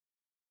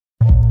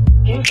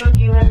fuck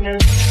you in the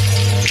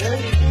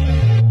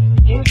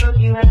can fuck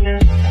you in the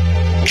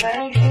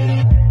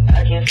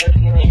I can fuck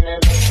you in the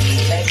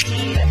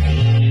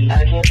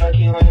I can fuck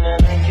you in the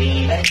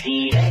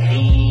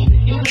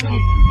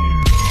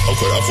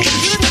Okay, I fuck you.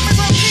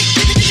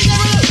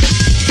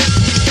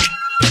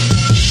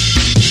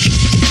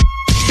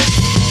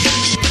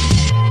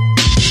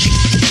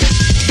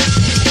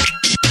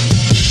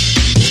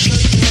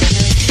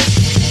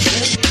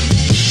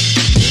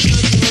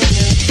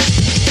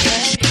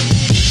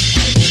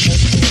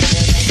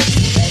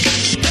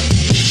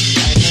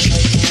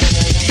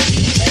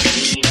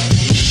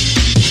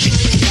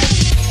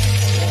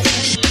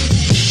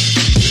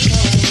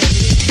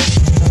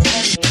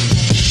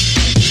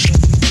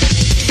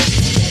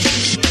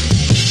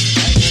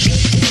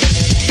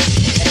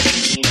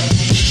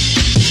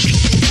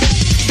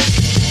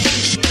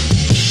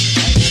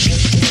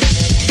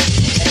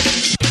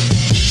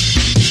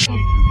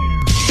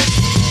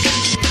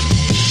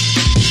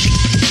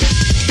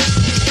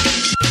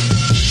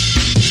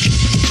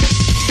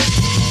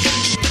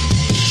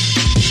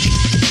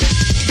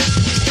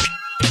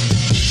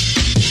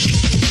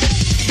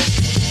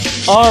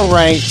 All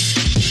right,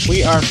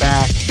 we are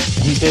back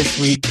this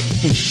week.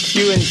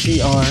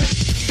 QNCR,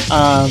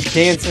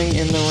 Dancing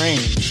in the Rain.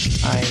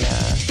 I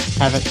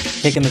haven't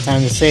taken the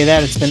time to say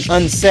that. It's been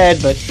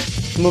unsaid, but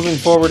moving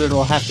forward, it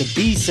will have to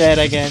be said,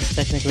 I guess,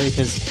 technically,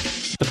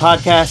 because the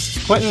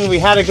podcast, Quentin, we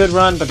had a good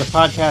run, but the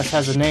podcast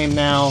has a name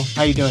now.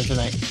 How you doing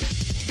tonight?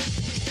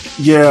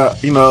 Yeah,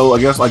 I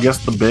guess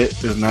the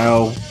bit is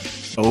now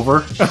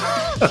over.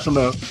 I don't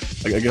know.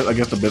 I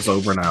guess the bit's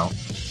over now,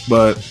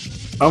 but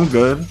I'm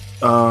good.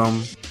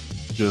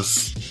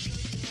 Just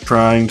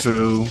trying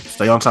to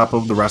stay on top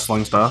of the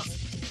wrestling stuff.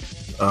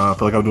 I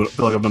feel like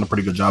I've done a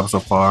pretty good job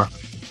so far.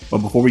 But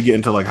before we get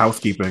into like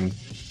housekeeping,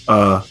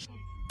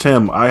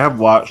 Tim, I have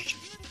watched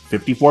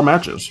 54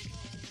 matches.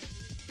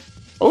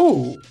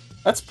 Oh,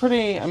 that's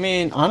pretty. I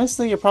mean,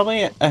 honestly, you're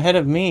probably ahead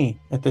of me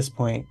at this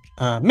point.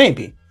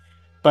 Maybe,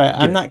 but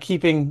I'm not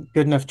keeping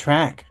good enough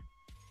track.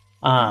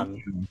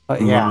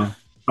 But yeah,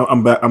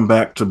 I'm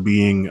back to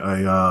being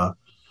a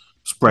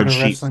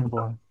spreadsheet wrestling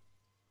boy.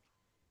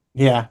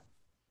 Yeah,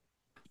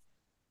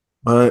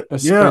 but a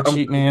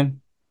spreadsheet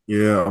man.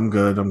 Yeah, I'm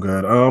good.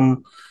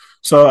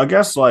 So I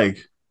guess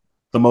like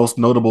the most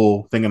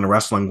notable thing in the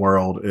wrestling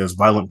world is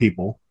Violent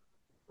People.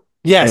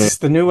 Yes,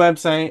 the new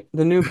website,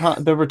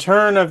 the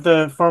return of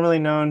the formerly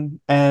known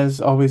as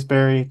Always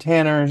Barry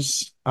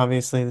Tanners.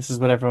 Obviously, this is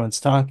what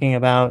everyone's talking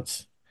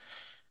about.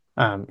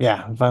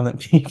 Yeah, Violent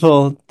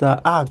People.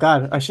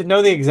 God, I should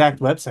know the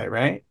exact website,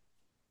 right?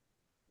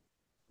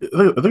 I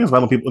think it's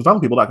Violent People. It's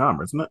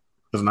violentpeople.com, isn't it?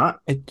 It's not.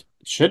 It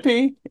should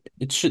be.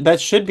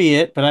 That should be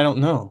it, but I don't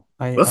know.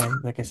 I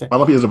like I said,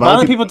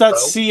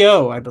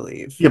 violentpeople.co, I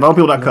believe. Yeah,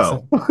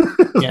 violentpeople.co.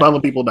 It's yeah.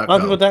 violentpeople.co.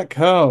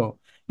 Violentpeople.co.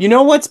 You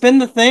know what's been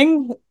the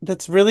thing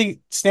that's really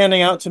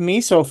standing out to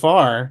me so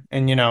far,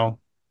 and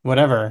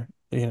whatever,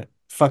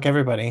 fuck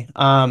everybody.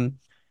 Dan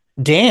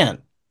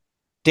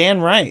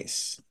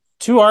Rice,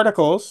 2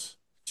 articles,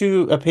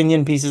 2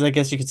 opinion pieces, I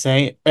guess you could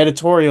say,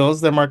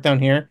 editorials. They're marked down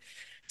here.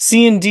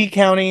 C&D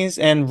counties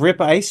and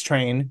Rip Ice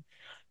Train.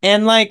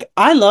 And like,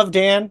 I love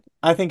Dan.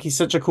 I think he's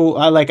such a cool.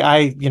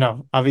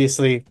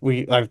 Obviously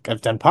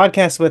I've done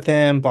podcasts with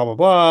him, blah blah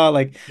blah,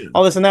 like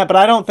all this and that. But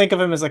I don't think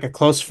of him as like a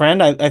close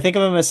friend. I think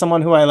of him as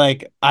someone who I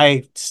like.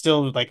 I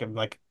still like him.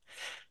 Like,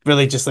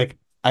 really, just like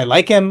I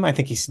like him. I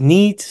think he's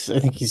neat. I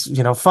think he's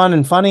fun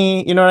and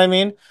funny. You know what I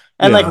mean?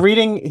 And like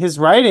reading his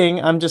writing,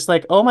 I'm just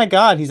like, oh my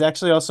god, he's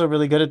actually also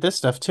really good at this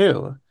stuff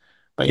too.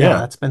 But yeah,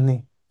 that's been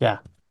the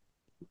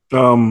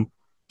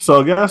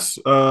So I guess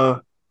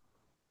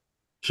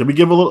should we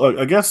give a little?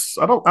 I guess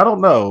I don't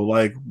know.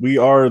 Like, we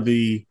are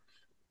the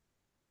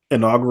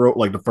inaugural,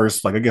 like the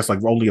first, like I guess,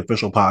 like only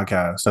official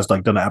podcast that's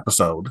like done an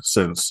episode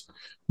since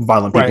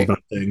Violent People been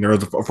a thing. There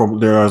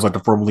is like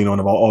the formerly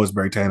known of Always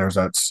Barry Tanners.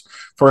 That's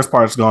first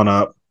part's gone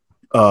up.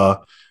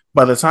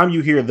 By the time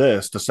you hear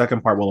this, the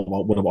second part will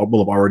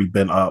have already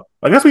been up.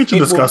 I guess we should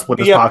discuss what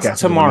this podcast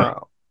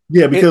tomorrow.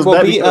 Yeah, because it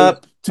will be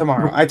up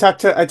tomorrow. I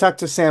talked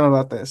to Sam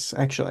about this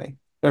actually.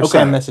 Or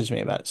Sam messaged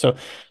me about it.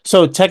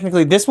 So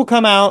technically this will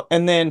come out,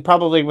 and then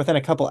probably within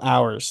a couple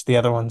hours the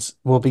other ones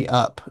will be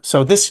up.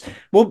 So this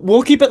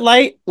we'll keep it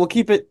light. We'll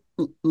keep it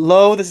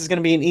low. This is going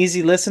to be an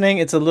easy listening.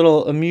 It's a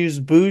little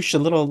amuse-bouche, a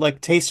little like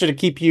taster to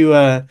keep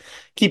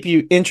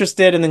you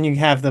interested, and then you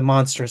have the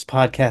monstrous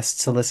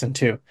podcasts to listen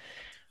to.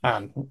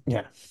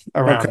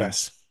 Around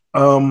us.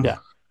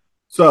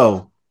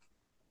 So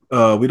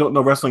We Don't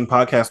Know Wrestling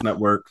Podcast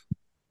Network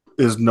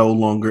is no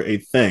longer a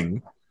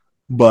thing,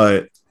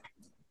 but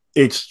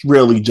it's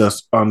really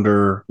just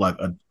under like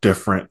a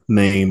different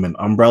name and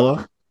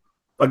umbrella.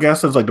 I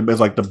guess is like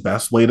the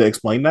best way to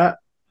explain that.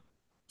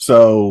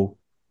 So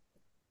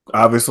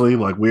obviously,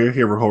 like, we're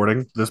here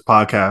recording. This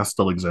podcast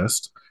still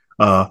exists.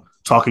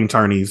 Talking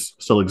Turnies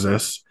still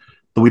exists.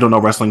 The We Don't Know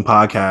Wrestling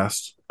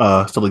podcast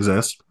still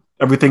exists.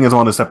 Everything is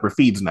on the separate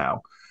feeds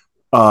now.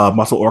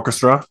 Muscle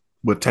Orchestra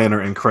with Tanner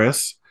and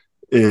Chris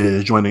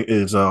is joining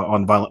is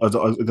on violent is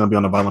going to be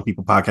on the Violent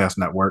People Podcast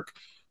Network,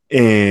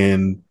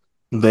 and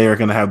they are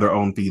going to have their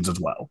own feeds as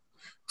well.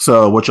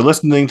 So what you're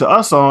listening to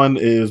us on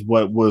is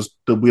what was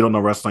the We Don't Know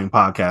Wrestling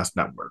Podcast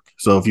Network.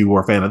 So if you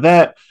were a fan of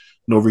that,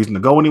 no reason to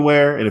go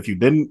anywhere. And if you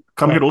didn't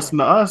come here to listen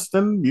to us,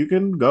 then you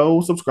can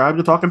go subscribe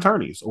to Talking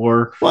Turnies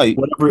or Well,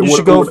 whatever. you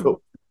should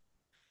go.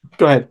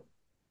 Go ahead.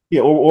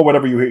 Yeah, or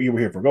whatever you were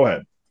here for. Go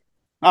ahead.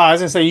 Oh, I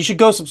was gonna say you should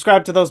go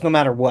subscribe to those no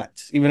matter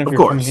what. Even if Of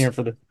you're coming course. here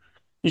for the,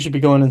 you should be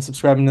going and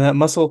subscribing to that.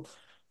 Muscle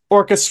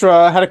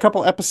Orchestra had a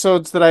couple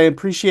episodes that I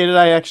appreciated.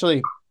 I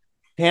actually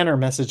Tanner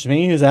messaged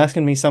me. He was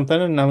asking me something,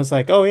 and I was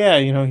like, "Oh yeah,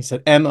 you know." He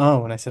said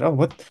MO, and I said,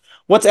 "Oh,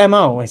 what's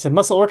MO?" I said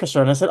Muscle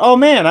Orchestra, and I said, "Oh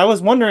man, I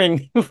was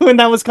wondering when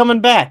that was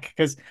coming back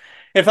because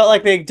it felt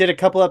like they did a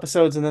couple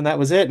episodes and then that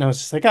was it." And I was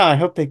just like, "Oh, I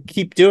hope they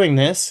keep doing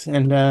this,"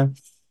 and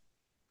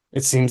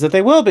it seems that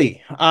they will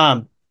be.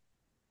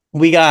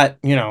 We got,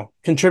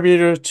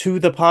 contributor to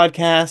the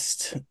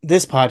podcast,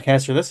 this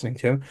podcast you're listening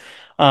to,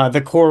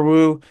 the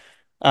Corwu,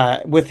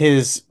 with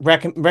his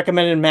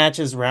recommended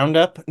matches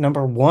roundup.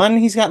 Number one,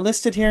 he's got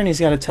listed here, and he's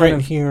got a ton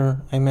of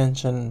here. I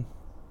mentioned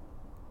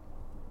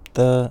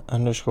the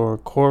underscore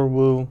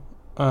Corwu,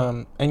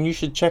 and you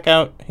should check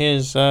out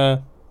his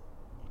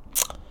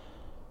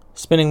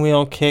spinning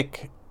wheel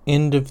kick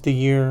end of the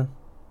year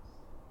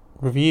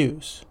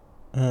reviews.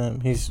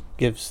 He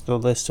gives the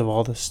list of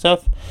all the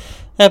stuff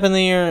happened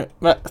the year,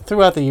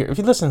 throughout the year. If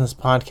you listen to this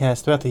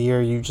podcast throughout the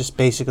year, you just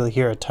basically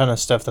hear a ton of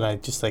stuff that I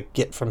just like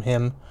get from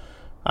him,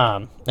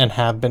 and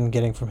have been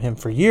getting from him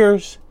for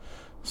years.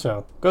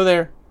 So go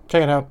there,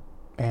 check it out,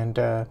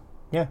 and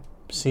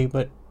see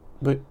what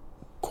the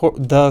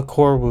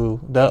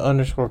Corwu, the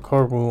underscore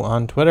Corwu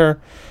on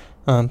Twitter,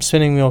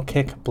 spinning wheel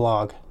kick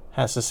blog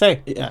has to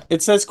say. Yeah,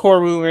 it says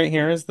Corwu right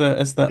here as the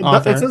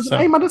author. It says the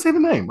name. I didn't say the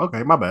name.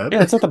 Okay, my bad.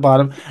 Yeah, it's at the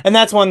bottom, and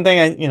that's one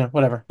thing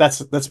whatever.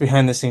 That's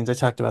behind the scenes. I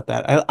talked about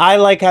that. I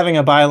like having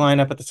a byline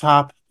up at the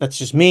top. That's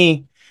just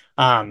me.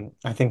 I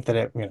think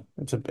that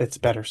it's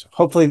better. So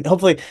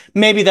hopefully,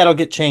 maybe that'll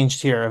get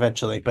changed here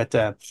eventually. But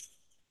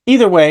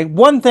either way,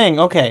 one thing.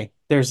 Okay,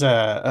 there's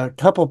a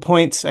couple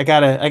points I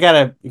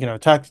gotta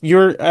talk.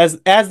 You're as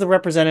the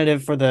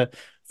representative for the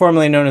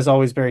formerly known as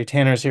Always Barry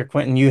Tanners here,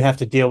 Quentin. You have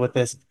to deal with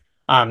this.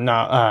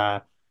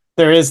 No.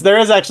 There is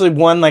actually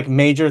one like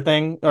major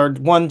thing, or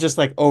one just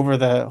like over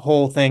the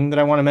whole thing that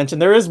I want to mention.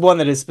 There is one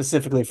that is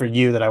specifically for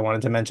you that I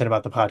wanted to mention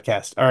about the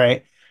podcast. All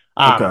right.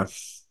 Okay.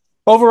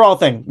 Overall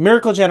thing,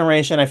 Miracle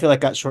Generation, I feel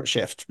like got short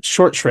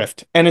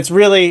shrift, and it's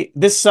really,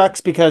 this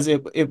sucks because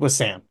it was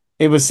Sam.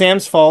 It was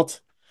Sam's fault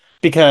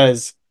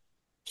because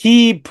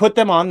he put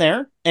them on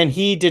there and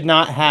he did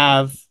not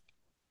have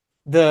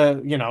he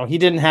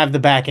didn't have the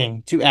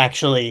backing to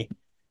actually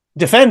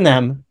defend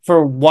them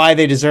for why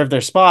they deserve their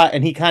spot,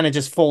 and he kind of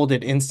just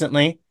folded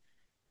instantly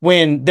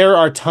when there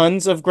are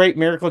tons of great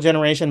Miracle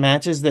Generation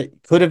matches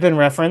that could have been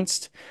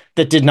referenced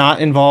that did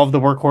not involve the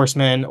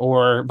Workhorsemen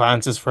or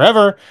Violence is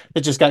Forever,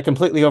 that just got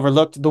completely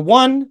overlooked. The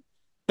one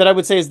that I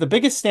would say is the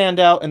biggest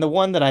standout, and the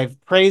one that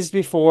I've praised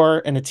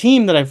before, and a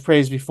team that I've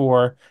praised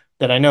before,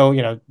 that I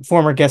know,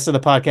 former guest of the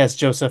podcast,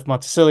 Joseph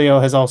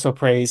Montesilio, has also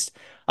praised,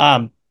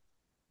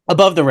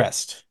 above the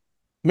rest.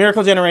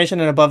 Miracle Generation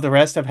and Above the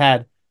Rest have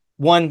had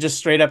one just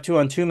straight up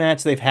 2-on-2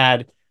 match.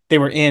 They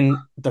were in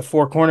the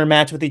 4-corner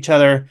match with each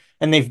other,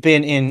 and they've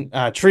been in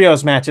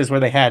trios matches where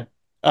they had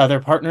other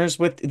partners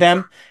with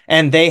them,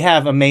 and they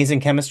have amazing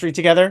chemistry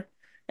together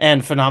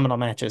and phenomenal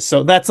matches.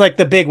 So that's like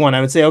the big one.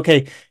 I would say,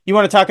 okay, you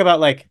want to talk about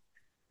like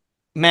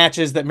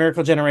matches that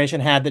Miracle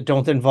Generation had that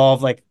don't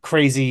involve like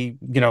crazy,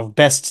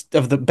 best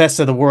of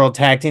the world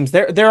tag teams.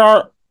 There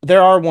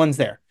are ones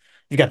there.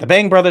 You've got the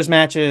Bang Brothers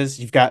matches.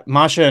 You've got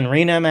Masha and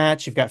Rena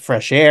match. You've got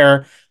Fresh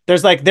Air.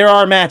 There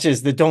are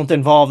matches that don't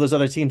involve those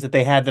other teams that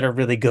they had that are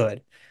really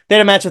good. They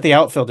had a match with the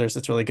Outfielders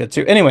that's really good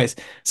too. Anyways,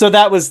 so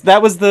that was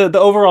the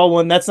overall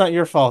one. That's not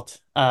your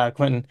fault,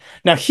 Quentin.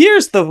 Now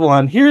here's the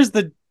one. Here's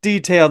the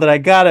detail that I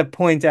gotta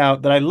point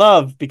out that I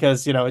love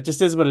because it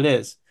just is what it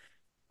is.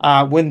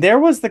 When there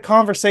was the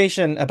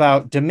conversation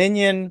about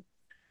Dominion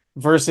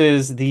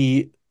versus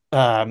the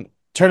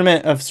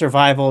Tournament of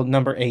Survival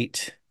number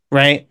 8,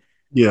 right?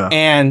 Yeah.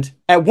 And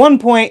at one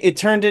point, it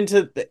turned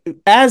into,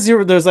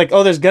 there's like,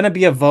 oh, there's going to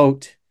be a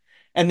vote.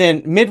 And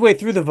then midway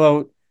through the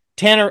vote,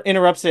 Tanner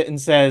interrupts it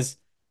and says,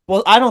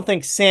 well, I don't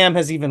think Sam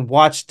has even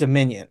watched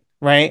Dominion,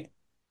 right?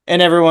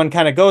 And everyone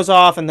kind of goes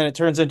off, and then it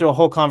turns into a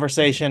whole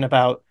conversation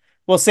about,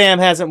 well, Sam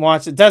hasn't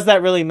watched it. Does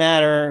that really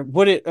matter?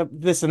 Would it,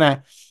 this and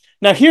that?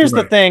 Now, here's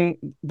the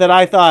thing that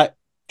I thought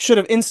should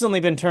have instantly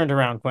been turned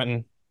around,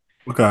 Quentin.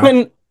 Okay.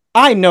 Quentin,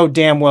 I know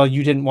damn well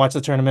you didn't watch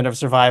the Tournament of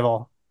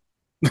Survival.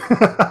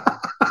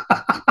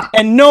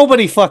 And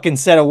nobody fucking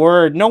said a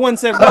word. No one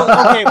said, well,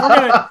 okay,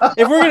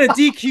 if we're gonna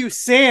DQ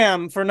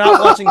Sam for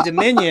not watching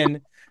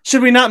Dominion,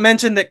 should we not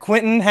mention that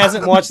Quentin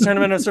hasn't watched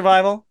Tournament of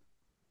Survival?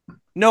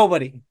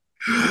 Nobody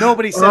said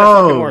a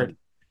fucking word.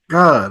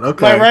 God,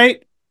 okay.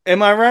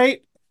 Am I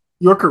right?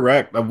 You're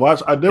correct. I've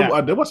watched. Yeah.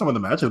 I did watch some of the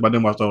matches, but I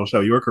didn't watch the whole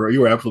show. You were correct.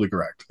 You were absolutely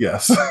correct.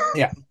 Yes.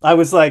 Yeah. I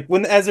was like,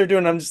 when as they're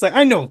doing, it, I'm just like,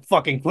 I know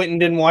fucking Quentin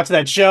didn't watch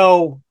that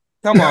show.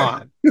 Come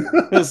on.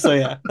 So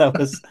yeah, that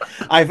was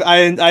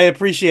I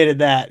appreciated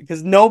that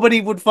because nobody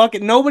would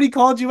fucking nobody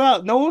called you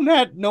out. No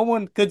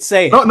one could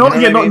say No, it. You no, know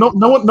what yeah, I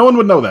mean? no one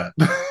would know that.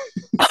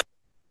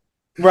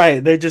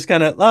 Right. They just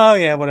kind of, oh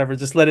yeah, whatever.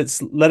 Just let it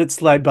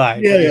slide by.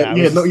 But yeah, I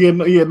was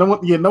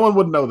just No one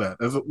would know that.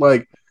 It's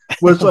like,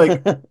 which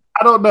like,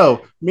 I don't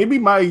know. Maybe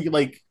my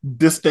like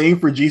disdain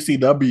for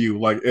GCW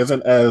like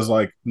isn't as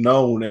like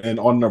known and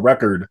on the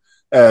record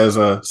as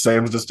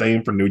Sam's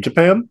disdain for New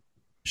Japan.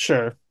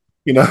 sure.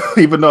 You know,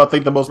 even though I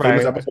think the most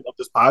famous Right. episode of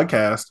this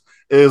podcast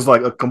is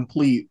like a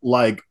complete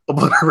like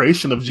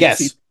obliteration of GC.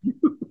 Yes.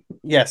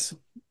 Yes.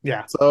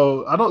 Yeah.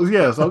 So I don't.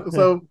 Yeah.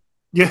 So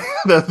yeah,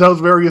 that was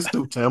very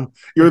astute, Tim.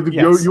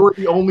 Yes. You're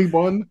the only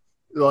one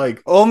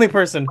like Only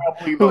person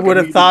probably who like would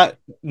have immediately. thought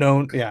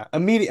known. Yeah.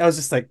 Immediate. I was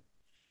just like,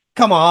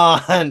 come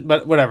on.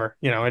 But whatever.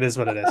 It is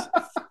what it is.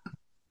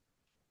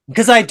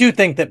 Because I do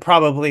think that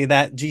probably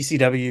that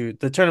GCW,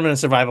 the Tournament of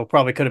Survival,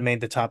 probably could have made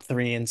the top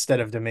three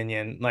instead of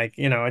Dominion. Like,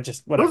 I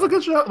just It was a whatever.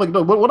 good show. Like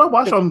what I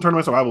watched on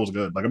Tournament Survival was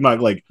good. Like I'm not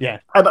like Yeah.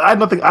 I had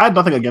nothing. I had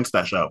nothing against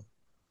that show.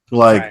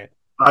 Like Right.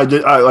 I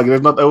did. I like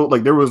there's not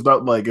like there was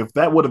not like if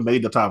that would have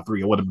made the top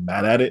three, I would have been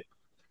mad at it.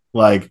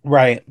 Like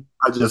Right.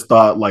 I just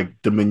thought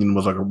like Dominion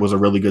was a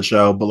really good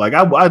show, but like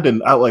I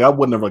didn't I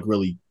wouldn't have like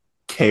really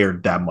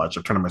cared that much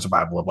if Tournament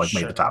Survival have like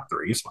made the Sure. top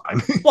three. It's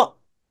fine. Well,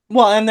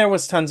 well, and there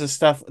was tons of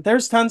stuff.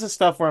 There's tons of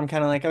stuff where I'm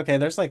kind of like, okay,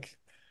 there's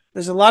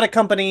a lot of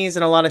companies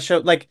and a lot of show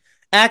like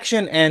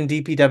Action and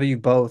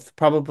DPW both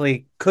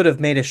probably could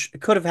have made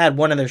could have had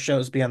one of their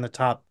shows be on the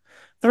top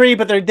three,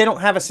 but they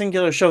don't have a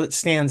singular show that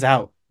stands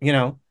out,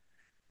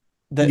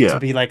 that to Yeah.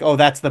 be like, oh,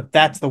 that's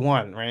the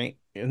one, right?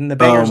 And the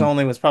Bangers Um.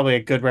 Only was probably a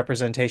good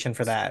representation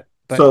for that.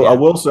 But So I yeah,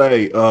 will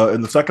say,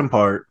 in the second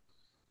part,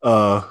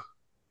 uh,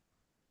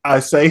 I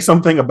say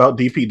something about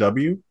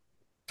DPW,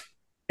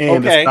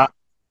 and okay,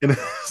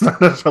 it's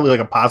not necessarily like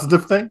a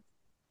positive thing.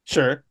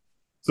 sure.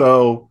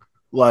 So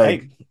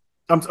like,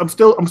 I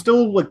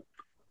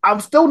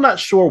I'm still not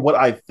sure what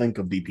I think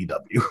of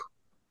DPW.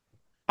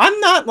 I'm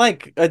not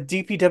like a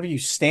DPW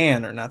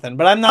stan or nothing,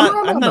 but I'm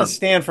not a No.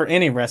 stan for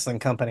any wrestling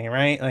company,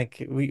 right?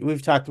 Like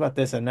we've talked about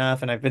this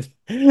enough, and I've been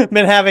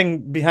been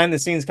having behind the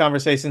scenes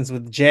conversations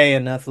with Jay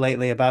enough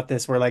lately about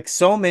this where like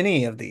so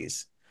many of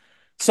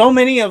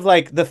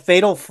like the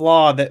fatal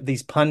flaw that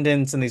these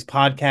pundits and these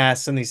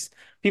podcasts and these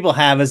people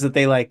have is that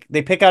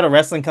they pick out a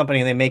wrestling company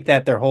and they make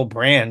that their whole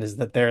brand is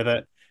that they're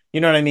the you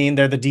know what I mean?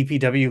 They're the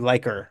DPW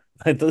liker.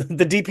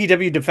 The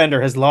DPW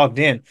defender has logged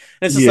in. And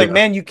it's just like, Yeah,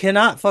 man, you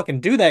cannot fucking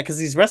do that because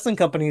these wrestling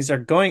companies they're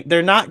gonna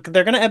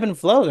ebb and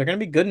flow. They're gonna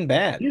be good and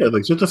bad, yeah.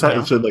 Like you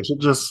know?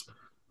 should just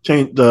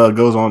change.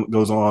 Goes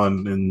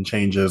on and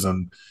changes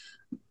and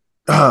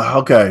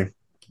okay.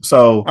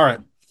 So All right.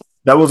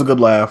 that was a good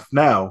laugh.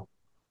 Now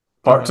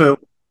part Uh-huh.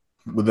 two,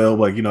 with they'll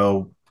like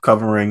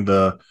covering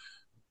the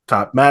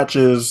top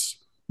matches,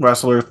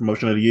 wrestlers,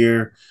 promotion of the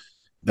year.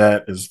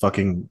 That is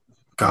fucking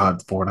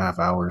God, 4.5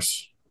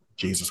 hours.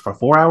 Jesus, for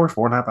 4 hours,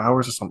 4.5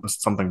 hours is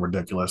something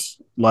ridiculous.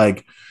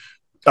 Like,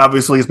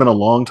 obviously, it's been a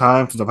long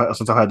time since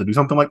I've had to do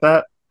something like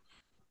that.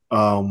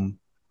 Um,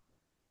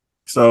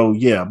 so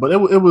yeah, but it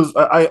was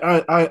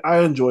I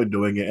enjoyed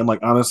doing it, and like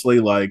honestly,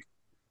 like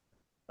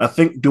I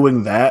think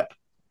doing that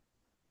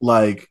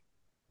like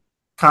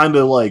kind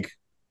of like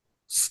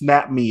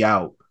snapped me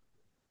out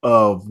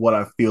of what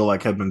I feel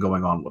like had been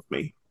going on with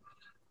me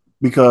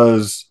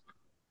because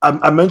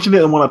I mentioned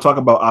it when I talk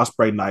about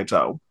Osprey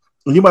Naito.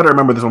 You might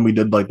remember this when we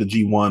did like the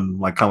G1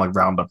 like kind of like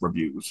roundup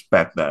reviews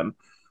back then.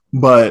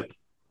 But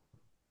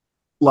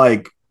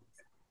like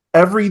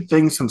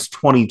everything since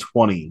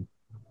 2020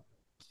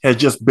 has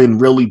just been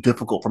really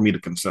difficult for me to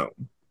consume.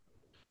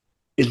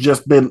 It's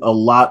just been a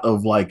lot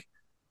of like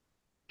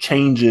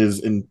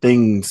changes and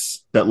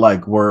things that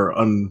like were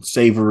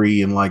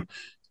unsavory and like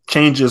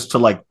changes to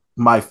like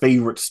my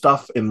favorite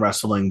stuff in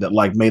wrestling that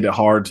like made it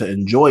hard to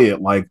enjoy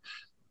it. Like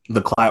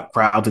the clap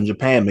crowds in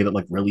Japan made it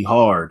like really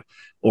hard,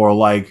 or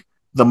like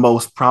the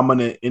most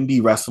prominent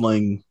indie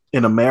wrestling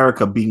in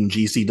America being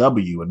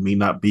GCW and me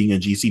not being a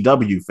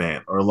GCW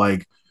fan, or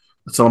like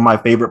some of my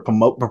favorite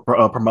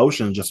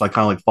promotions just like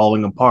kind of like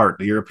falling apart.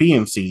 The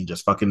European scene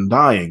just fucking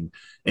dying.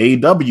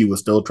 AEW was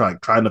still trying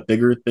to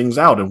figure things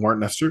out and weren't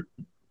necessarily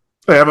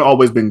they haven't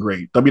always been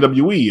great.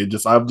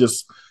 WWE, I've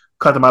just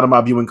cut them out of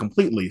my viewing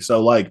completely.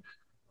 So like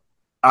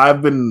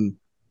I've been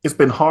it's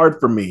been hard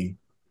for me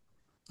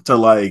to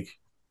like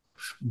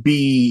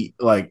be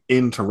like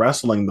into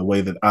wrestling the way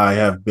that I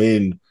have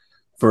been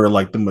for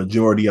like the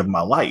majority of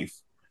my life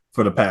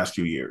for the past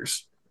few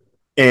years.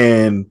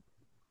 And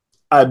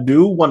I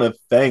do want to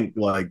thank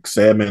like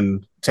Sam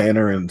and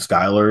Tanner and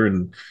Skylar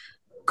and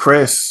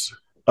Chris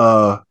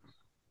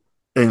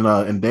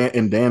and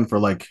Dan for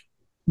like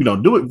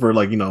do it for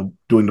like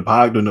doing the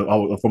pod doing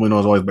the formerly known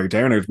as always Barry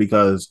Tanners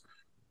because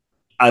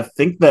I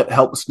think that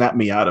helped snap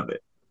me out of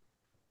it.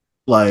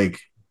 Like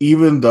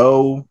even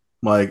though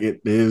like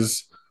it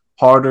is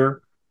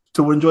harder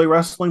to enjoy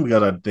wrestling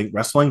because I think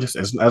wrestling just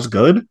isn't as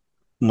good.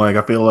 Like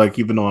I feel like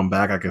even though I'm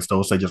back, I can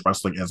still say just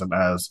wrestling isn't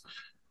as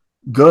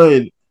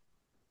good.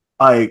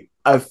 I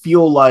I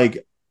feel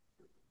like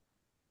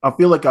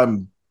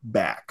I'm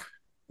back.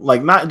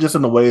 Like not just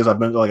in the ways I've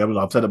been like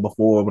I've said it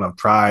before when I've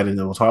tried and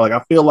it was hard. Like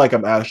I feel like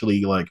I'm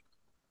actually like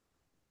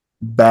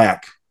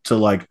back to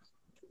like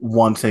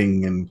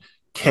wanting and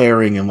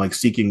caring and like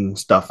seeking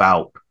stuff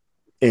out.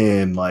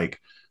 And like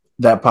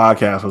that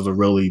podcast was a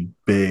really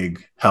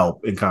big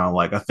help in kind of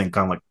like I think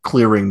kind of like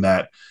clearing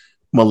that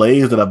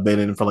malaise that I've been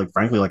in for like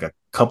frankly like a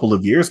couple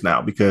of years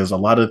now because a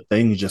lot of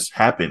things just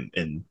happened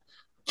and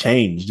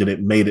changed and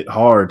it made it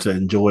hard to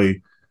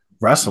enjoy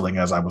wrestling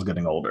as I was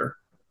getting older.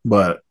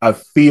 But I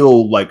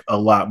feel like a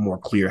lot more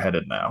clear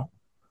headed now.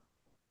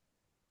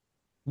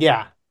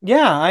 Yeah.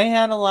 Yeah, I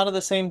had a lot of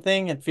the same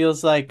thing. It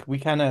feels like we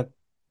kind of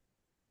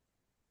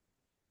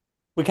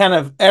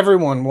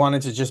everyone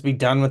wanted to just be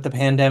done with the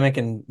pandemic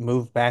and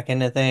move back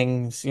into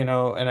things, and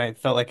I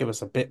felt like it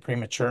was a bit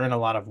premature in a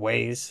lot of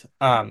ways.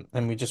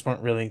 And we just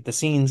weren't really the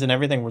scenes and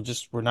everything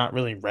were not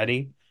really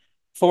ready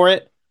for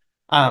it.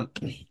 Um,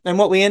 and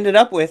what we ended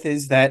up with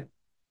is that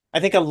I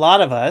think a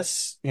lot of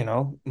us,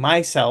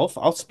 myself,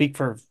 I'll speak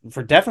for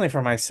definitely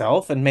for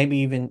myself and maybe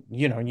even,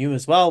 you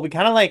as well.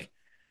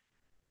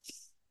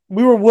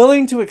 We were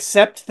willing to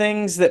accept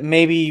things that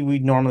maybe we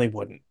normally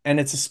wouldn't. And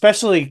it's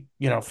especially,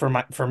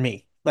 for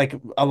me, like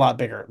a lot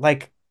bigger.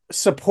 Like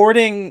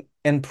supporting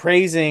and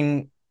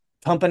praising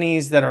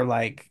companies that are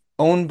like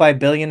owned by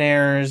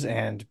billionaires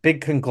and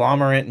big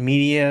conglomerate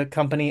media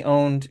company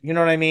owned, you know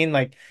what I mean?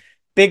 Like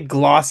big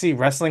glossy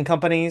wrestling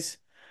companies.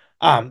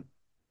 Um,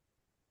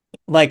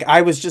 like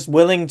I was just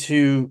willing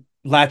to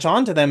latch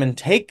on to them and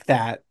take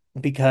that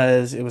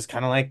because it was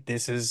kind of like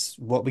this is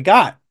what we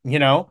got.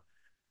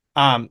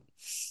 Um,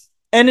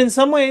 and in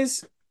some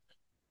ways,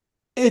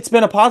 it's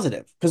been a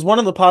positive because one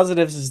of the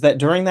positives is that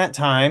during that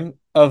time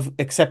of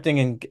accepting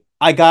and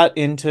I got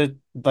into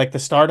like the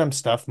stardom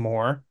stuff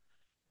more,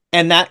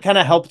 and that kind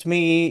of helped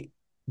me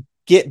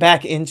get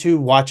back into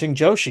watching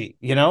Joshi,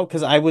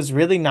 because I was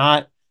really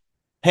not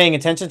paying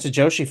attention to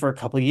Joshi for a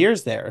couple of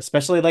years there,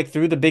 especially like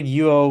through the big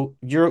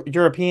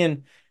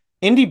European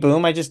indie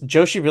boom.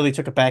 Joshi really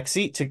took a back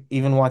seat to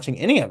even watching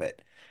any of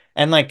it.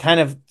 And like kind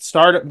of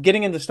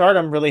getting into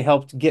stardom really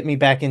helped get me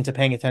back into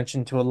paying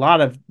attention to a lot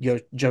of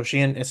Joshi,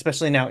 and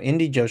especially now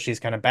indie Joshi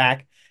is kind of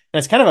back. And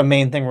it's kind of a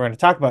main thing we're going to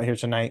talk about here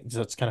tonight.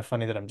 So it's kind of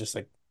funny that I'm just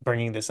like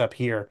bringing this up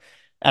here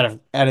out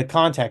of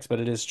context, but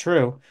it is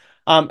true.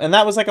 And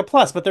that was like a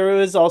plus, but there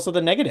was also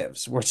the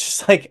negatives, where it's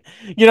just like,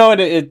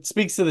 and it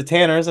speaks to the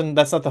Tanners, and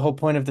that's not the whole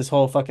point of this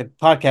whole fucking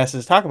podcast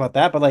is talk about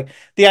that. But like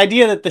the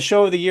idea that the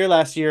show of the year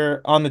last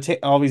year on the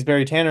Always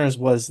Berry Tanners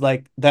was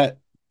like that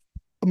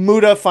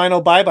Muda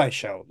final bye bye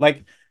show.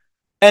 Like,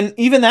 and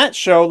even that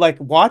show, like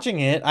watching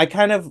it,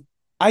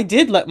 I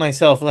did let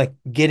myself like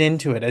get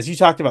into it, as you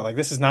talked about. Like,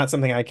 this is not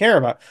something I care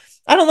about.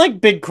 I don't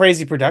like big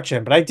crazy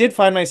production, but I did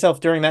find myself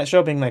during that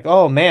show being like,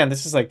 oh man,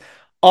 this is like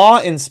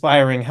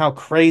awe-inspiring how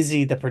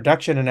crazy the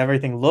production and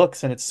everything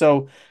looks, and it's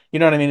so, you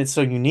know what I mean? It's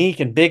so unique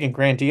and big and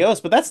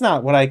grandiose, but that's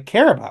not what I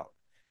care about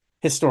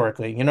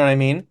historically. You know what I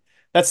mean?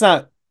 That's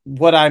not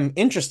what I'm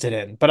interested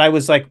in. But I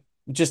was like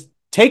just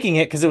taking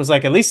it because it was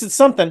like at least it's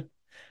something,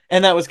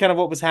 and that was kind of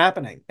what was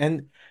happening.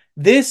 And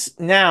this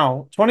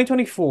now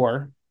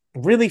 2024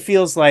 really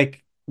feels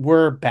like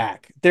we're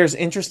back. There's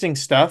interesting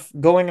stuff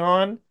going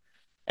on,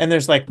 and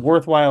there's like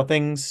worthwhile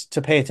things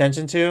to pay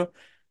attention to,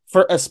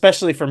 for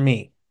especially for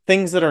me.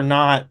 Things that are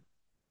not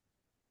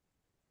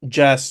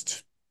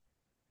just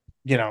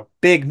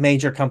big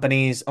major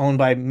companies owned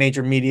by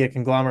major media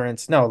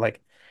conglomerates. No,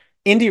 like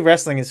indie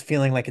wrestling is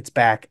feeling like it's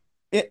back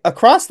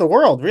across the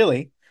world,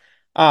 really.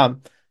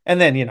 Um, and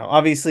then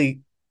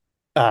obviously,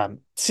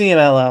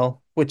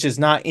 CMLL, which is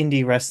not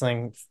indie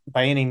wrestling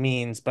by any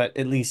means, but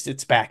at least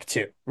it's back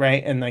too,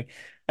 right? And like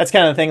that's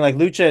kind of the thing. Like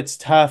lucha, it's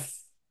tough.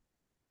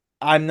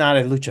 I'm not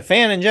a lucha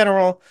fan in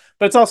general,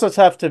 but it's also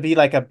tough to be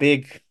like a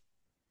big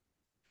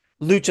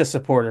lucha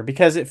supporter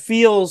because it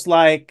feels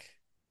like,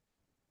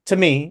 to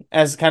me,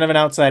 as kind of an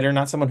outsider,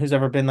 not someone who's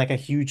ever been like a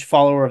huge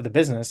follower of the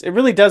business, it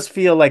really does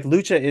feel like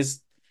lucha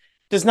is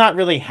does not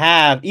really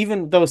have,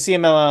 even though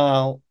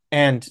CMLL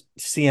and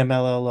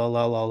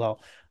CMLL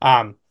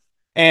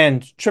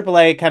and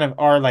AAA kind of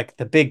are like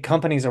the big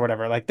companies or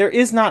whatever. Like there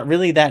is not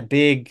really that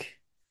big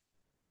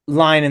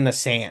line in the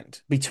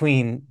sand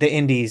between the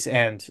indies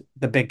and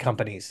the big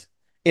companies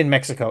in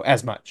Mexico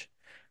as much,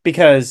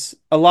 because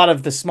a lot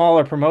of the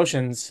smaller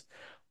promotions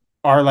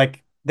are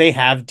like they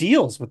have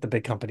deals with the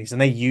big companies and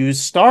they use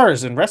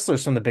stars and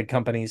wrestlers from the big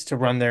companies to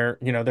run their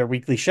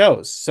weekly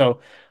shows.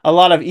 So a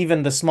lot of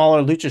even the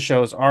smaller lucha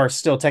shows are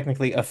still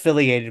technically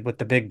affiliated with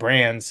the big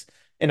brands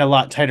in a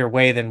lot tighter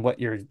way than what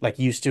you're like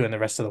used to in the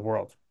rest of the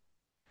world.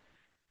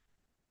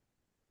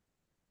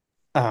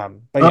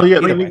 But Oh yeah,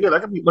 yeah, either way. yeah,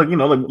 that could be like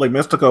like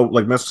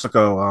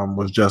Mystico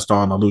was just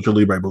on a Lucha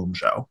Libre Boom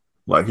show.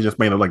 Like he just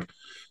made it like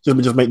just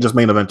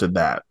main evented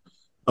that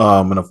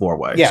in a four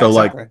way. Yeah, So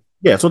like exactly.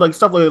 yeah, so like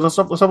stuff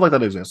like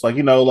that exists. Like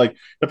like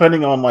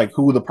depending on like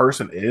who the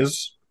person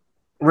is,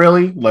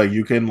 really, like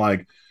you can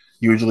like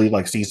usually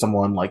like see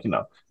someone like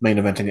main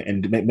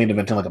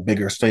eventing like a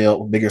bigger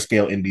scale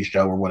indie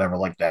show or whatever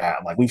like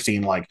that. Like we've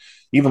seen like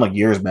even like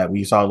years back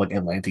we saw like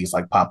Atlantis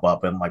like pop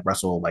up and like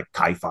wrestle like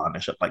Kaifon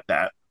and shit like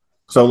that.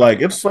 So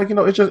like Right. it's like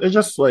it's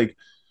just like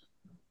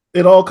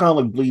it all kind of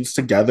like bleeds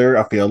together.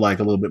 I feel like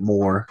a little bit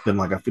more than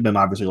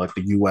obviously like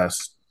the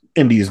U.S.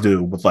 indies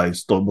do with like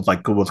still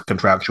with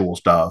contractual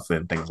stuff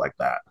and things like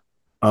that.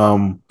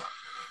 Um,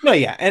 No,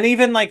 yeah, and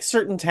even like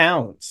certain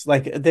towns,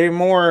 like they're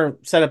more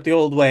set up the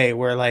old way,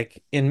 where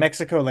like in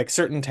Mexico, like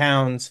certain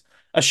towns,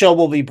 a show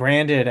will be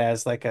branded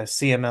as like a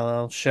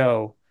CMLL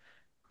show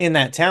in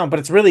that town, but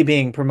it's really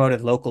being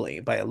promoted locally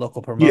by a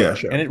local yeah,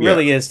 promoter, and sure, it yeah.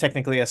 really is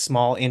technically a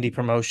small indie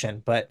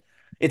promotion, but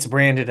it's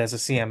branded as a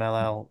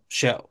CMLL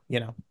show, you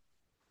know?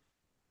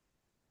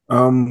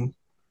 Um,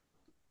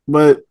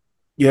 but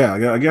yeah,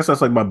 I guess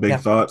that's like my big Yeah.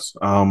 thoughts.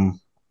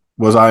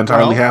 Was I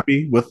entirely Well,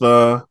 happy with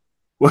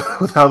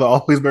with how the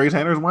Always Berry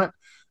Tanners went?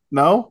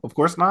 No, of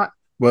course not.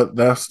 But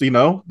that's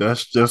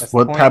just that's the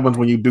what point. happens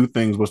when you do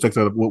things with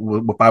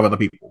with five other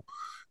people.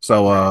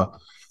 So Right.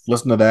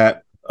 listen to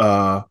that.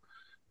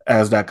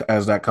 As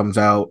that comes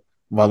out,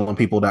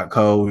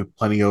 violentpeople.co,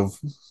 plenty of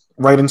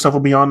writing stuff will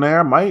be on there.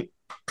 I might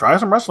try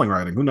some wrestling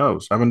writing. Who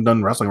knows? I haven't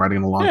done wrestling writing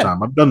in a long Yeah.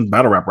 time. I've done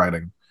battle rap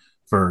writing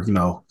for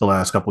the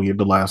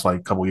last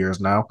like couple years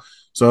now.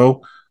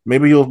 So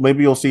maybe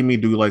you'll see me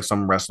do like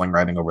some wrestling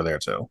writing over there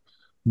too.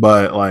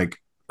 But like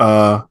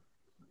uh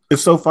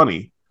it's so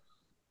funny.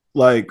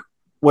 Like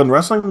when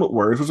wrestling with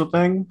words was a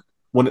thing,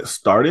 when it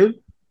started,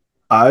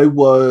 I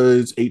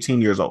was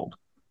 18 years old.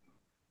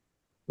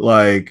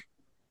 Like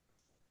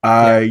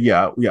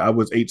Yeah. I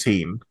was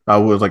 18. I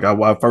was like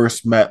I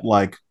first met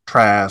like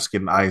Trask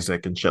and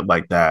Isaac and shit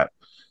like that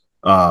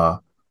uh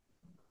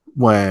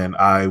when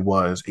I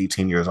was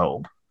 18 years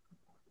old.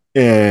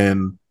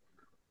 And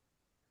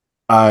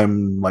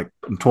I'm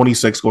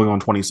 26 going on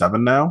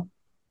 27 now.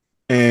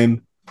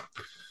 And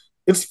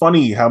it's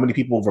funny how many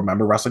people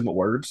remember wrestling with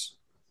words.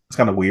 It's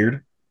kind of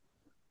weird.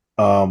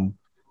 Um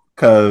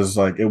because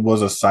like it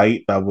was a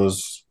site that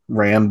was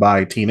ran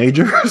by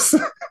teenagers.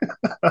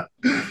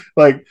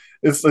 Like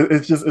it's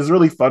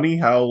really funny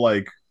how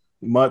like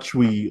much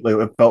we like,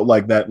 it felt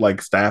like that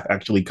like staff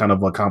actually kind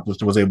of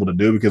accomplished and was able to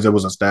do because it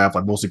was a staff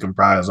like mostly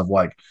comprised of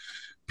like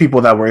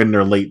people that were in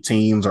their late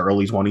teens or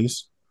early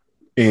 20s.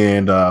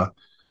 And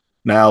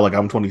now like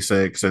I'm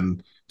 26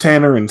 and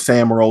Tanner and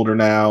Sam are older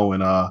now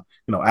and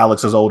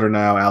Alex is older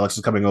now. Alex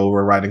is coming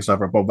over writing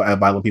stuff at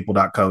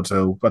violentpeople.co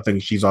too. I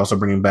think she's also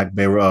bringing back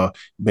Beirut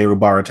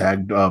Barra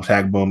tag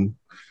boom.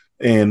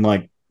 And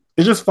like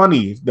it's just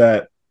funny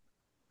that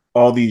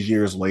all these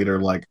years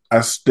later, like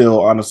I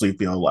still honestly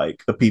feel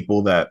like the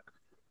people that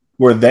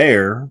were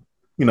there,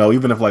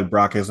 even if like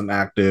Brock isn't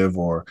active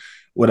or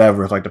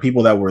whatever, it's like the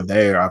people that were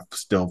there, I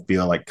still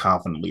feel like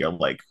confidently are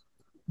like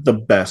the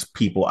best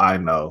people I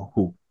know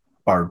who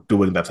are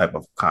doing that type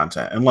of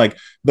content. And like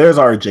there's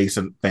our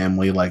adjacent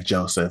family like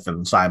Joseph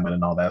and Simon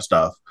and all that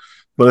stuff.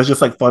 But it's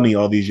just like funny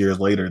all these years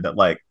later that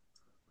like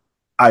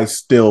I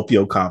still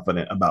feel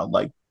confident about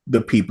like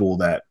the people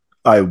that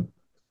I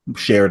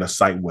shared a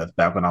site with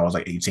back when I was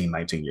like 18,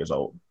 19 years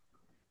old.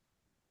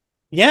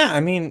 Yeah, I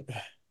mean,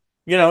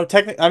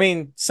 technically, I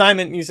mean,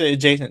 Simon, you say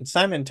adjacent.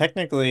 Simon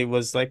technically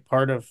was like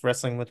part of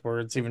Wrestling with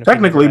Words, even if he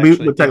never Technically,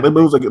 actually but did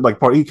technically, it anything. was like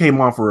part. He came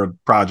on for a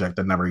project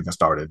that never even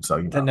started. So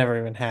That never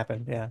even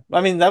happened. Yeah.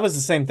 I mean, that was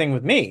the same thing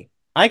with me.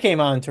 I came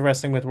on to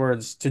Wrestling with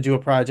Words to do a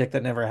project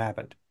that never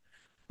happened.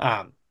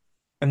 Um,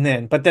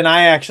 but then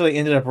I actually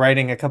ended up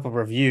writing a couple of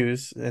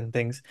reviews and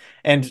things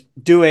and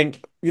doing,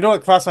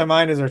 what crossed my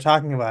mind as we are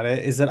talking about it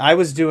is that I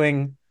was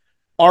doing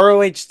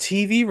ROH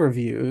TV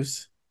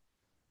reviews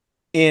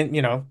in,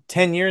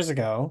 10 years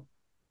ago,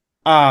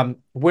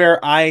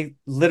 where I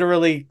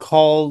literally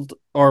called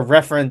or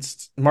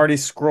referenced Marty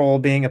Scroll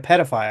being a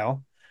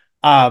pedophile,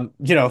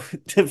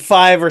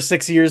 5 or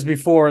 6 years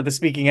before the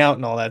speaking out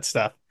and all that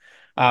stuff,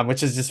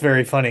 which is just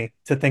very funny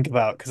to think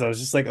about because I was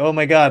just like, oh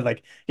my God,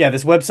 like, yeah,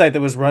 this website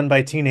that was run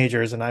by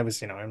teenagers and I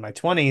was, in my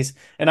 20s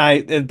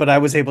but I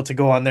was able to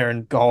go on there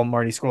and call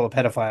Marty Scroll a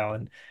pedophile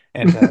and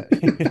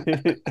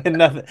and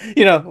nothing,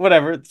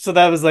 whatever. So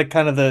that was like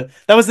kind of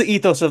that was the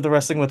ethos of the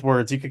Wrestling with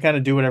Words. You could kind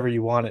of do whatever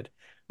you wanted.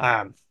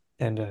 Um,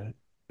 and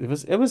it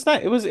was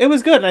nice. It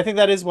was good, and I think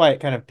that is why it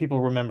kind of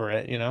people remember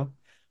it.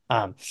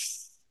 Um,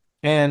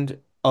 and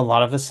a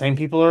lot of the same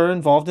people are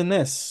involved in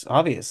this,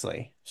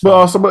 obviously. but So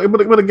also,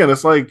 but again,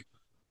 it's like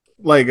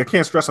I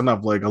can't stress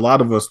enough. Like a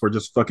lot of us were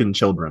just fucking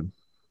children.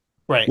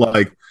 right,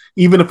 Like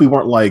even if we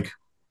weren't like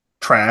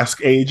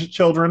Trask age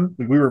children,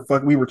 like, we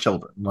were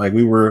children. Like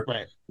we were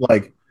right,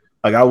 like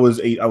I was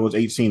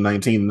 18,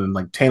 19, and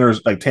like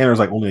Tanner's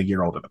like only a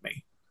year older than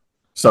me.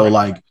 So right.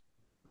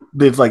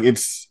 like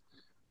it's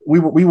we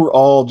were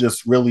all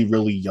just really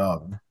really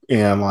young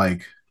and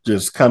like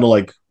just kind of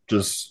like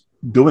just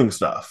doing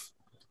stuff.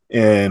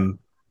 And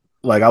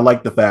like I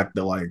like the fact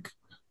that like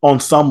on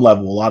some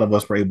level a lot of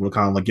us were able to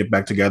kind of like get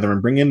back together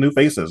and bring in new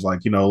faces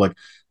like like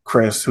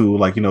Chris who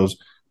like has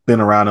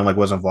been around and like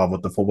was involved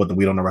with the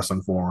We Don't Know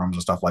Wrestling forums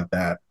and stuff like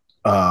that.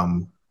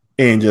 um,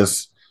 and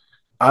just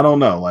I don't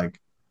know, like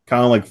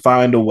kind of like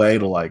find a way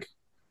to like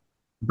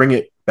bring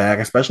it back,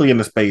 especially in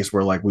the space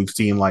where like we've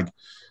seen like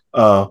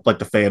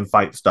the fan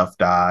fight stuff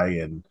die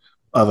and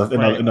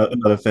Right. and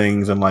other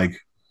things and like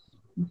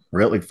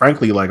really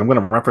frankly like I'm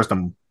gonna reference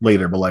them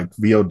later, but like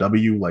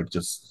VOW like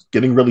just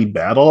getting really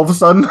bad all of a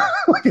sudden.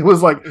 Like it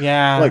was like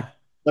Yeah.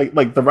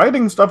 like the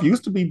writing stuff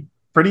used to be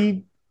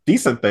pretty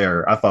decent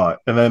there, I thought,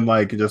 and then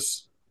like it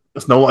just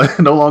it's no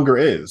longer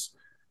is.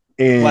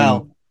 And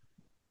Well,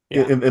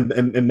 yeah.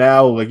 and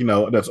now like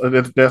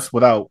that's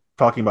without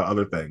talking about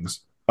other things.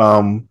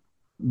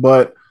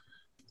 But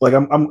like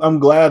I'm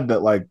glad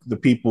that like the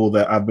people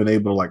that I've been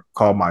able to like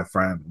call my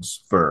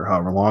friends for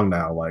however long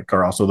now like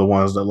are also the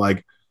ones that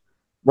like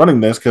running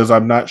this, because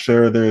I'm not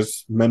sure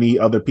there's many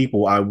other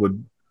people I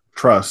would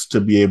trust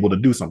to be able to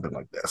do something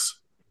like this.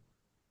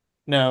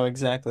 No,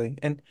 exactly.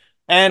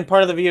 And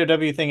part of the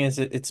VOW thing is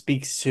it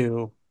speaks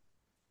to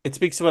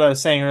what I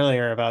was saying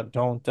earlier about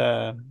don't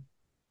put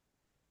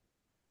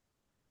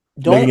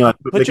Making your a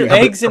company,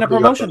 eggs in a company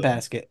promotion identity.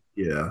 basket.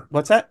 Yeah.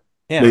 What's that?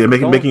 Yeah, Yeah,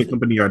 making don't a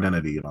company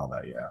identity and all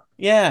that. Yeah.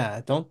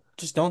 yeah,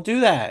 don't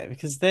do that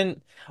because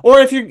then or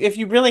if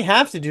you really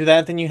have to do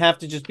that, then you have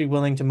to just be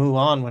willing to move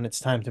on when it's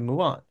time to move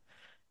on.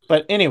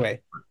 But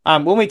anyway,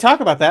 when we talk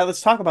about that,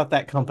 let's talk about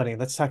that company.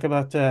 Let's talk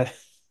about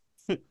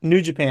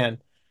New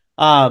Japan.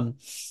 Um,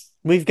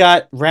 we've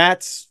got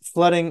rats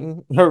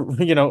flooding or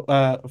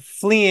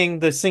fleeing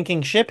the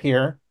sinking ship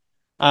here.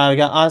 We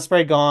got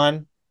Osprey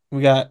gone.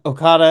 We got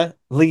Okada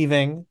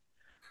leaving.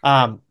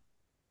 Um,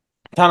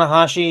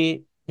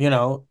 Tanahashi,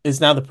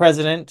 is now the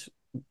president.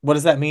 What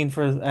does that mean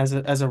for as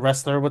a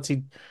wrestler? What's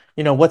he,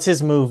 what's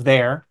his move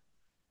there?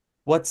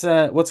 What's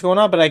going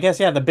on? But I guess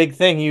yeah, the big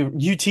thing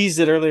you teased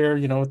it earlier,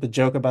 with the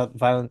joke about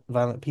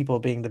violent people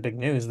being the big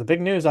news. The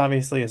big news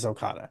obviously is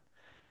Okada.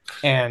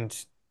 And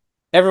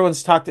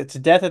everyone's talked it to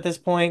death at this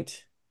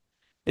point.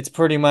 It's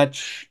pretty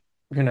much,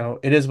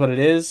 it is what it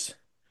is.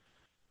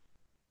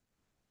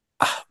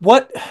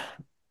 What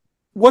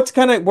what's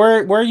kind of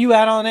where are you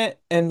at on it?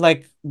 And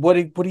like what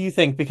do you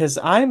think? Because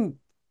I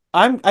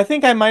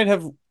think I might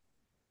have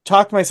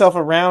talked myself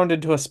around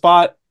into a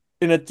spot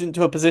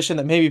into a position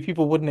that maybe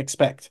people wouldn't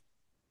expect.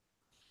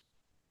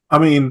 I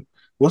mean,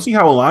 we'll see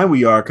how aligned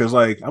we are because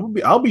like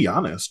I'll be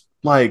honest.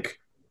 Like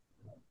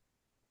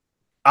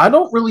I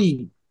don't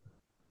really.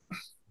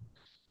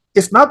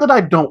 It's not that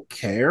I don't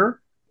care.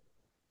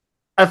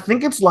 I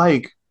think it's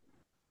like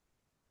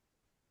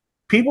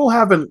people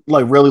haven't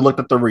like really looked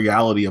at the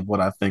reality of what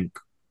I think.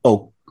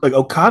 Oh, like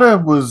Okada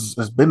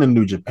has been in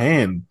New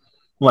Japan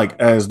like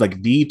as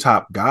like the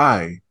top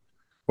guy,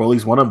 or at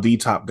least one of the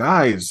top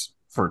guys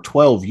for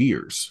 12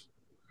 years.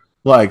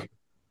 Like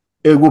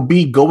it will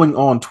be going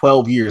on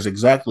 12 years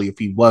exactly if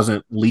he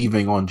wasn't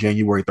leaving on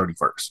January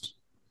 31st.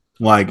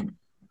 Like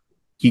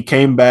he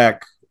came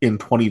back in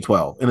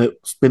 2012 and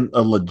it's been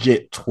a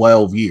legit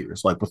 12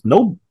 years like with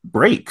no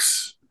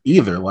breaks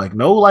either, like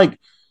no like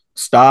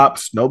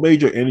stops, no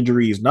major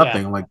injuries, Yeah.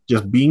 nothing, like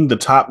just being the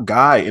top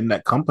guy in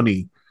that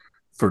company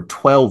for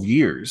 12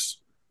 years.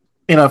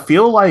 And I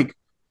feel like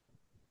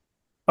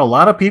a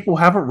lot of people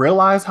haven't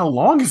realized how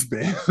long it's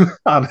been.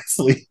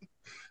 Honestly,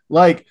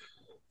 like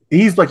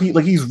he's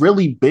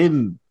really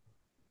been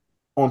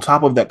on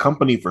top of that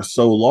company for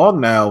so long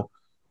now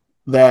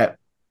that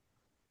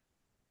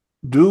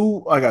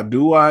do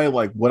I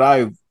like would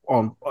I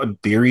on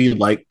theory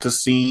like to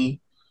see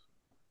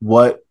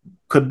what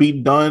could be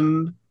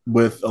done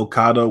with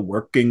Okada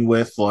working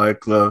with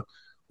like the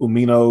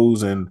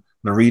Uminos and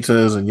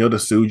Naritas and Yoda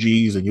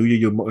Sujis and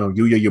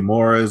Yuya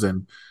Yamuras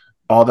and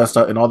all that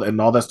stuff and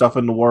all that stuff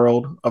in the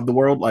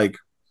world. Like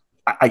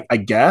I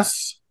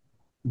guess,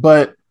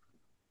 but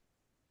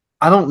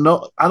I don't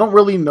know. I don't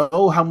really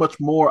know how much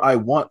more I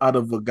want out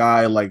of a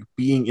guy like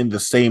being in the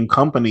same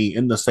company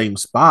in the same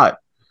spot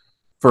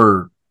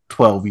for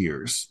 12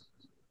 years.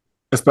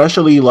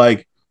 Especially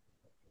like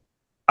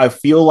I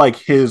feel like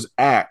his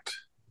act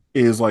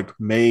is like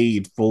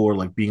made for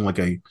like being like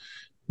a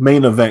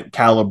main event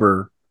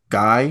caliber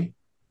guy,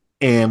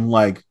 and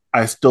like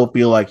I still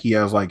feel like he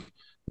has like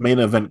main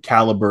event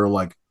caliber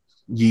like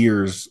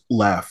years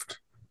left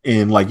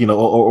in like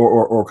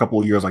or a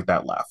couple of years like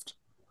that left.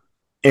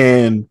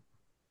 And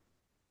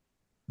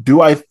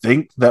do I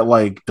think that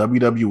like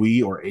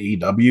WWE or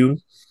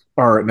AEW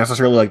are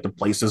necessarily like the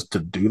places to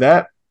do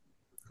that?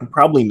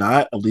 Probably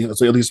not, at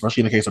least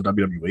especially in the case of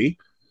WWE.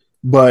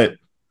 But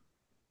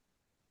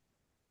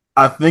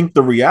I think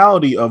the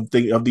reality of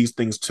these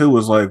things too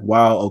is like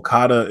while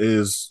Okada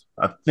is,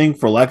 I think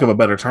for lack of a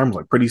better term,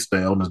 like pretty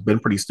stale and has been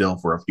pretty stale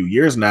for a few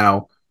years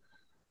now.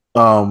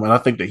 And I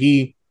think that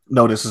he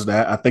notices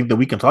that. I think that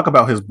we can talk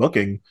about his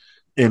booking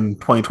in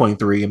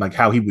 2023 and like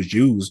how he was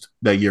used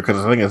that year,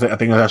 because I think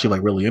that's actually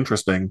like really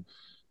interesting.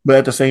 But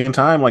at the same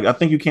time, like I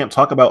think you can't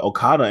talk about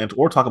Okada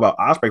or talk about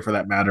Osprey for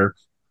that matter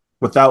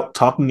without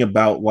talking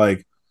about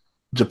like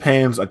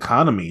Japan's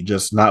economy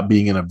just not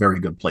being in a very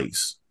good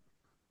place.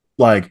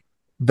 Like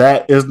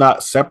that is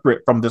not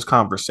separate from this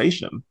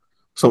conversation.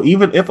 So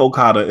even if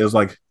Okada is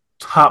like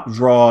top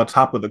draw,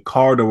 top of the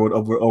card,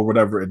 or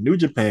whatever in New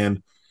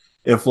Japan,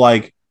 if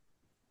like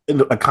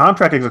a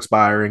contract is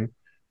expiring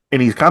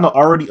and he's kind of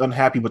already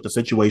unhappy with the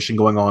situation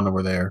going on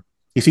over there,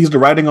 he sees the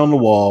writing on the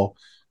wall,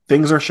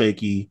 things are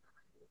shaky.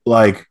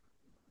 Like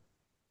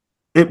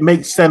it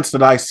makes sense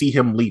that I see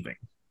him leaving.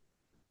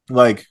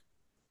 Like,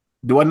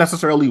 do I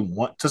necessarily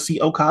want to see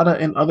Okada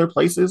in other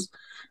places,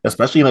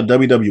 especially in the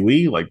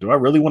WWE? Like, do I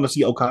really want to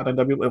see Okada in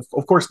WWE?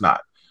 Of course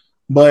not.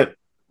 But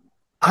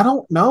I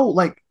don't know.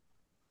 Like,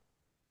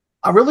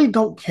 I really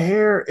don't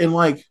care. And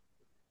like,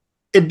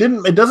 it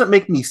doesn't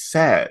make me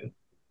sad.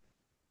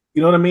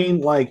 You know what I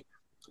mean? Like,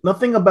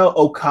 nothing about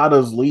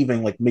Okada's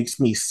leaving like makes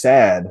me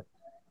sad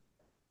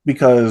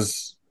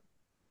because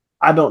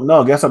I don't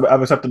know. I guess I've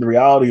accepted the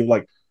reality of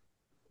like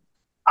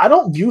I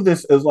don't view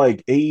this as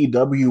like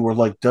AEW or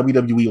like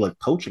WWE like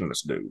poaching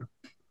this dude.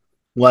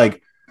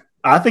 Like,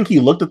 I think he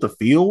looked at the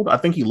field. I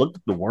think he looked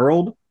at the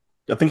world.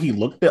 I think he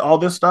looked at all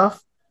this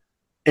stuff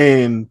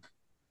and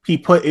he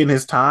put in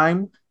his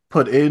time,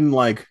 put in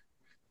like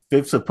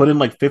put in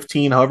like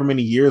 15, however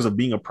many years of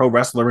being a pro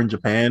wrestler in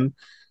Japan,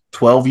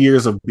 12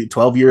 years of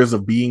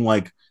being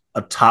like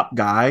a top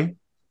guy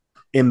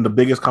in the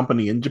biggest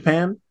company in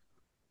Japan.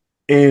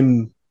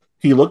 And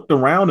he looked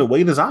around and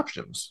weighed his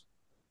options.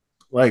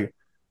 Like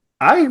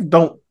I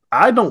don't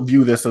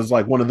view this as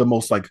like one of the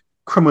most like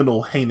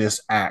criminal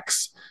heinous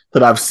acts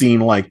that I've seen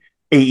like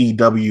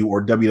AEW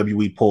or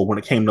WWE pull when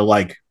it came to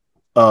like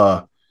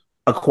uh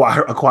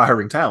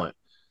acquiring talent.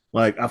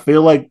 Like I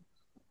feel like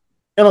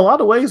in a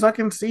lot of ways I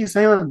can see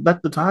saying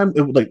that the time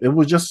it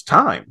was just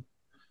time.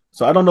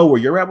 So I don't know where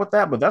you're at with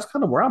that, but that's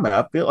kind of where I'm at.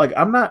 I feel like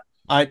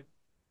I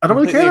I don't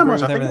really care completely that agree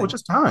much. I with think it was everything.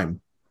 just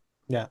time.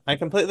 Yeah, I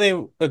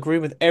completely agree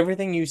with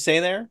everything you say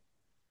there.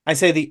 I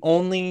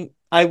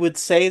would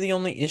say the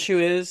only issue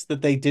is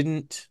that they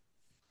didn't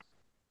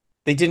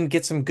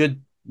get some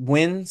good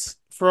wins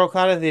for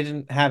Okada. They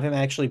didn't have him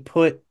actually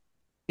put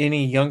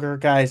any younger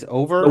guys No,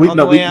 over we on no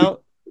the way we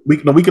out.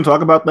 we can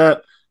talk about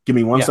that. Give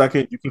me one Yeah,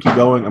 second. You can keep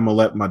going. I'm gonna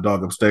let my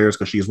dog upstairs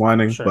because she's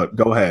whining. sure. But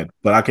go ahead.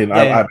 But Yeah,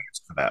 I have yeah, an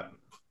answer for that.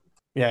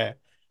 yeah, yeah.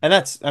 And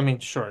that's, I mean,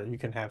 sure, you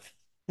can have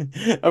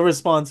a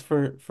response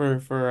for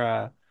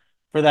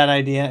that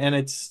idea. And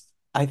it's,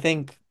 I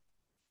think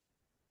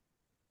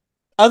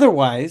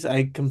otherwise,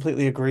 I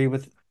completely agree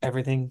with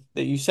everything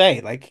that you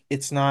say. Like,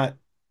 it's not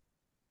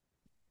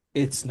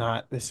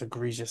this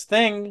egregious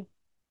thing.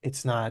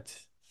 It's not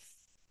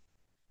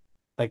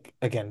like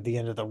again the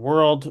end of the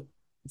world.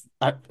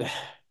 I,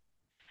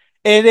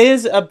 it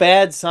is a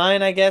bad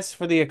sign, I guess,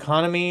 for the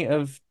economy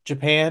of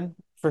Japan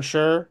for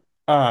sure.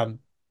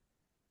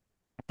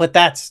 But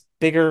that's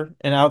bigger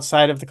and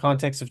outside of the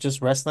context of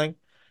just wrestling.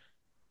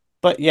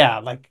 But yeah,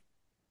 like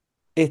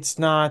it's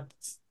not,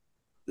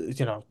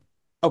 you know,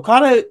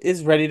 Okada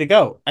is ready to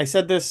go. I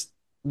said this,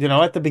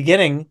 at the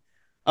beginning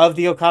of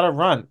the Okada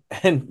run,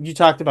 and you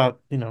talked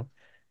about,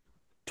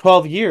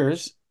 12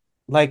 years.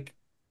 Like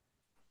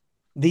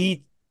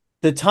the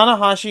the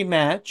Tanahashi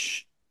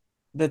match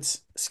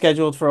that's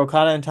scheduled for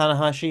Okada and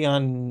Tanahashi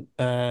on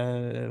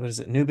what is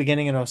it, New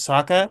Beginning in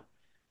Osaka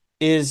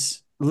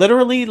is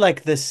literally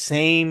like the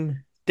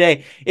same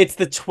day. It's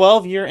the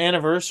 12-year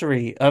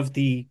anniversary of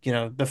the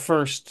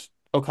first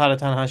Okada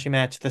Tanahashi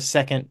match, the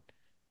second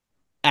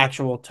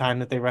actual time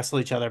that they wrestle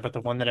each other, but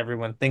the one that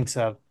everyone thinks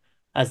of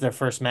as their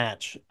first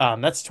match.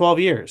 That's 12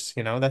 years,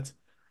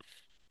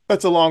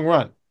 that's a long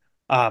run.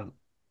 Um,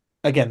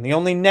 Again, the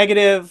only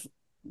negative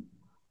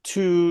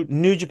to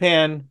New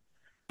Japan,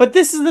 but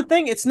this is the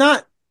thing, it's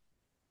not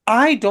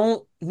I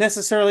don't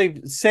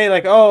necessarily say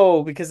like,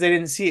 oh, because they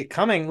didn't see it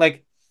coming.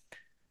 Like,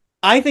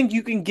 I think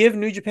you can give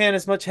New Japan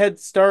as much head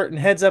start and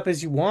heads up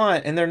as you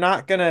want, and they're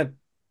not gonna.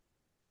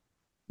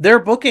 Their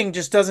booking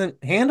just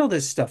doesn't handle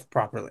this stuff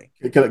properly.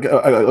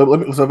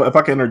 So if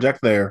I can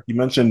interject there, you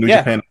mentioned New Yeah,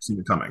 Japan seen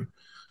it coming.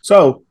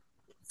 So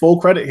full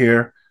credit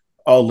here,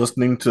 all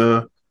listening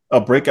to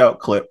a breakout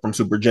clip from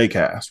Super J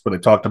Cast where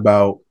they talked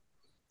about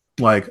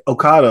like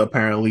Okada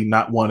apparently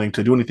not wanting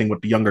to do anything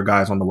with the younger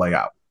guys on the way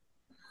out.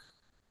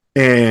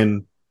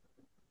 And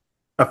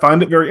I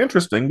find it very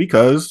interesting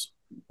because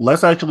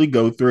let's actually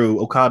go through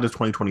Okada's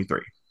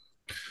 2023.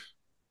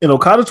 In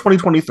Okada's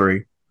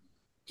 2023,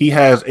 he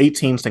has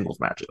 18 singles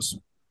matches.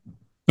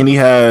 And he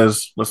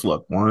has, let's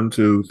look, one,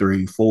 two,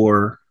 three,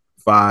 four,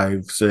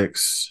 five,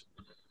 six,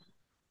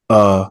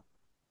 uh,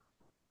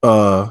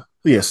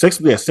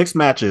 six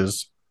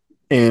matches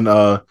in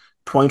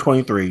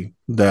 2023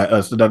 that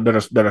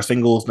are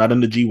singles, not in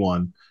the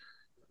G1.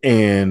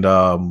 And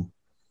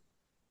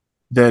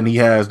then he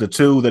has the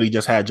two that he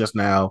just had just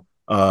now,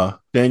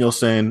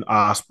 Danielson,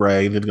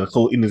 Osprey,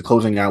 and he's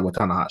closing out with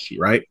Tanahashi,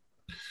 right?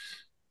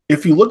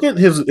 If you look at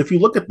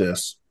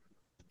this,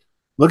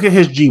 look at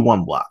his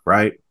G1 block,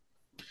 right?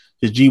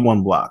 His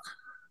G1 block.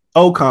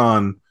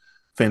 Okan,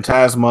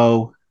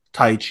 Phantasmo,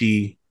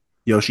 Taichi,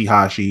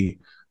 Yoshihashi,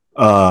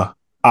 uh,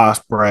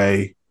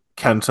 Osprey,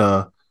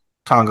 Kenta,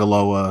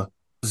 Tongaloa,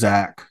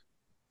 Zack,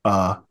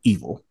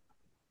 Evil.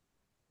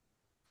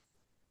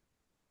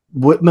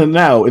 wouldn't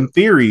now in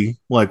theory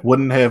like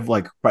wouldn't have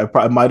like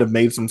probably might have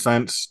made some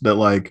sense that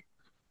like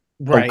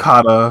Right,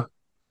 Okada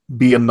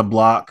be in the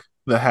block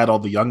that had all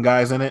the young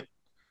guys in it,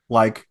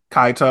 like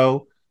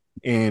Kaito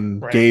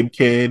and right, Gabe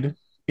Kidd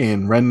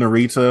and Ren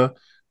Narita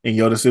and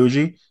Yoda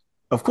Tsuji,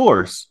 of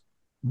course.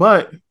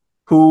 But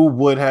who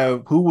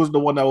was the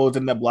one that was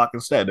in that block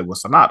instead? It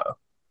was Sonata.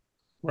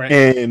 right.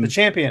 The And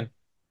champion.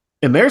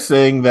 they're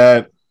saying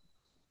that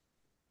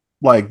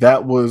like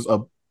that was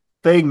a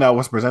thing that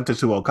was presented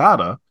to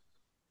Okada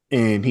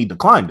and he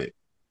declined it.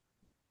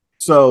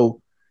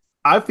 So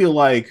I feel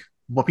like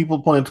what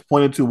people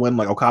pointed to when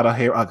like Okada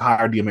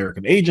hired the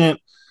American agent,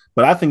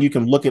 but I think you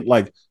can look at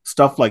like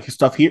stuff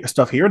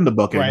here in the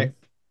booking, Right,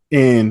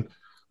 and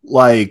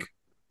like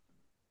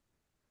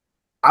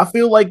I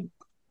feel like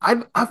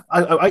I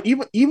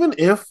even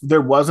if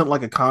there wasn't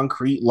like a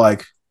concrete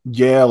like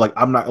yeah like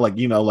I'm not like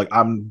like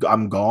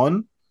I'm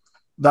gone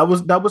that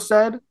was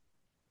said.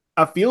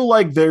 I feel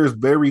like there's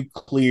very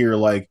clear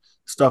like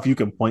stuff you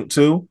can point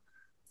to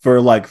for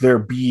like there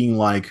being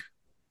like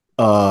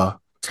uh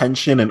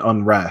tension and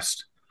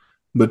unrest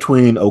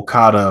between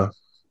Okada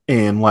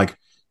and like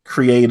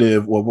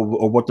creative or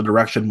what the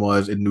direction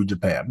was in New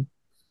Japan,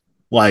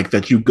 like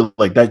that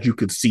you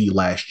could see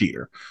last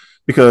year,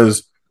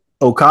 because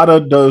Okada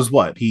does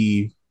what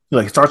he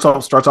like starts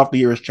off the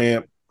year as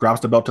champ,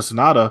 drops the belt to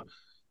Sonata,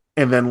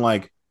 and then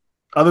like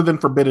other than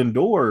Forbidden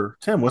Door,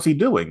 Tim, what's he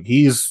doing?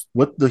 He's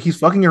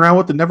fucking around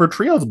with the Never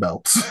Trios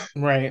belts,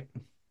 right.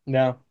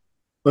 No,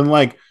 and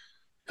like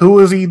who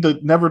is he the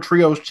Never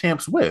Trios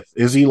champs with?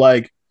 Is he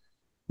like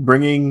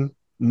bringing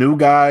new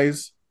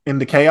guys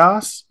into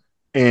chaos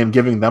and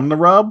giving them the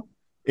rub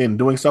and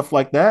doing stuff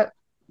like that?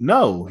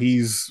 No,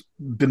 he's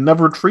the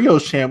Never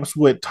Trios champs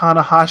with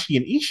Tanahashi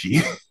and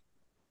Ishii.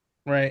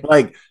 right.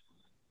 like,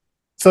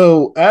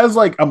 so as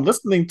like I'm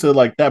listening to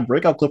like that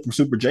breakout clip from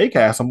Super J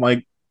Cast, I'm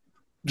like,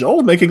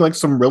 Joel's making like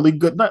some really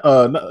good.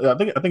 I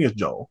think it's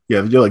Joel.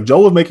 Yeah, like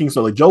Joel was making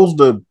so like Joel's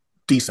the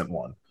decent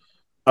one.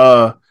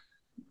 Uh,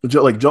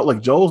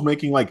 Joel's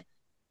making like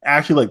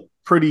actually like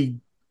pretty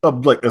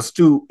like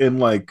astute and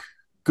like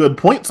good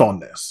points on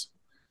this.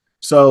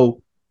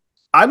 So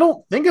I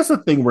don't think it's a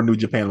thing where New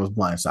Japan was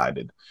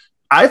blindsided.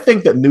 I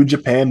think that New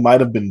Japan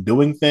might have been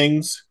doing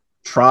things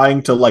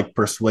trying to like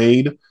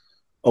persuade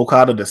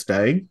Okada to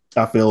stay.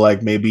 I feel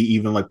like maybe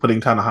even like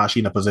putting Tanahashi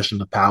in a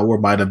position of power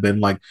might have been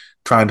like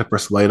trying to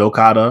persuade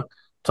Okada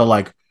to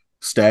like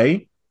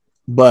stay.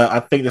 But I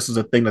think this is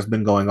a thing that's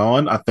been going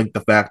on. I think the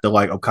fact that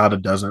like Okada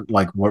doesn't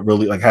like what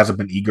really like hasn't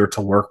been eager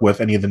to work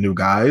with any of the new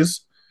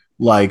guys,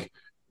 like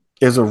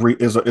is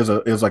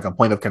like a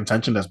point of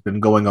contention that's been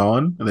going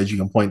on, and that you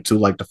can point to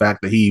like the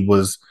fact that he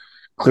was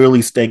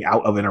clearly staying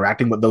out of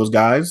interacting with those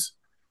guys.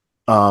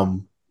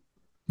 Um,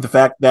 the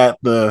fact that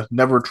the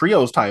Never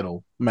Trios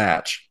title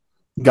match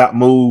got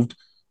moved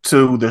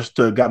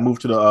got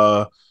moved to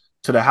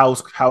the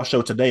house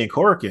show today in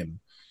Korakuen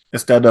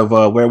instead of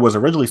where it was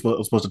originally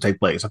supposed to take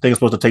place. I think it's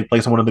supposed to take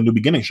place on one of the New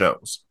Beginning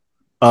shows.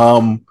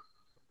 Um,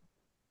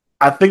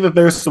 I think that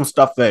there's some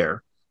stuff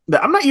there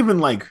that I'm not even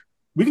like.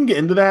 We can get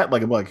into that,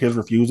 like his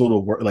refusal to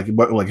work, like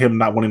him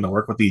not wanting to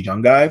work with these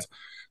young guys.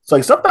 It's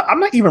like stuff that I'm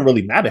not even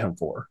really mad at him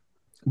for,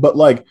 but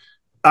like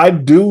I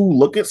do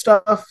look at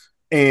stuff,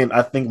 and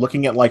I think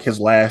looking at like his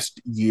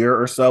last year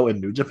or so in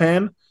New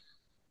Japan,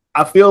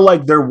 I feel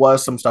like there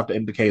was some stuff that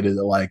indicated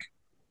that like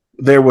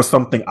there was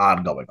something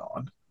odd going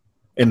on,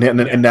 and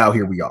Yeah, now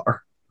here we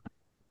are.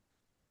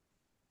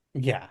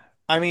 yeah.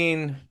 I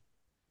mean,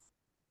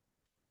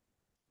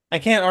 I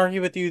can't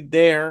argue with you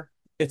there.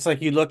 It's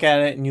like you look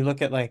at it and you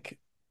look at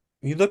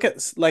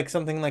like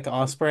something like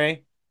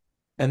Osprey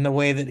and the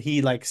way that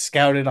he like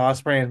scouted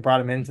Osprey and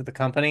brought him into the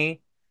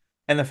company,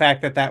 and the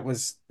fact that that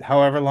was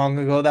however long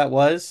ago that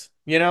was,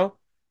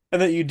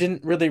 and that you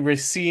didn't really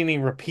see any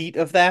repeat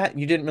of that.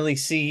 You didn't really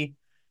see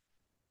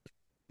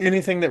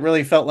anything that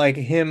really felt like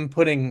him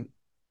putting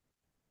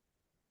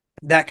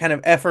that kind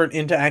of effort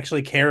into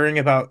actually caring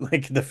about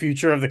like the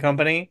future of the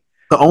company.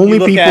 The You only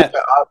look people at,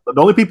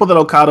 that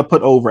Okada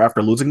put over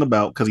after losing the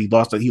belt because he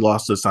lost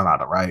to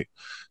Sanada, right?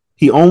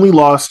 He only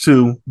lost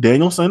to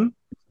Danielson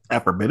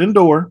at Forbidden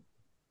Door,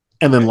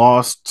 and then right,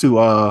 lost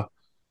to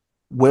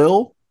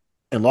Will,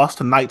 and lost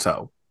to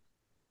Naito.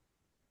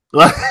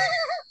 Like,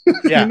 you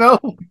yeah, know,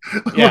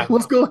 yeah.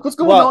 what's going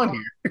Well, on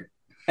here?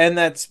 and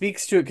that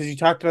speaks to it because you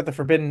talked about the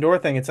Forbidden Door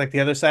thing. It's like the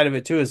other side of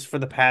it too is for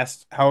the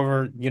past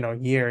however,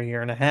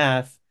 year and a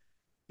half,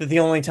 that the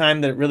only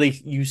time that really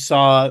you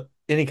saw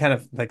any kind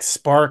of like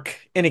spark,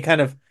 any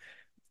kind of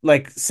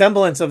like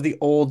semblance of the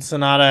old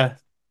Sonata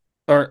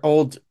or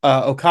old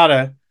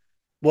Okada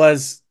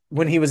was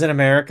when he was in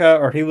America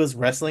or he was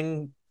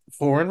wrestling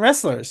foreign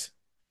wrestlers.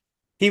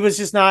 He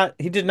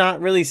did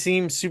not really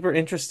seem super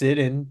interested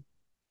in,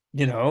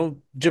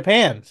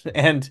 Japan.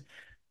 And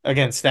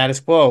again, status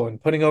quo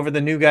and putting over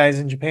the new guys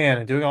in Japan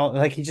and doing all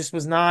like he just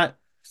was not,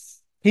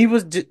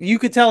 you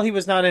could tell he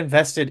was not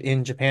invested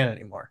in Japan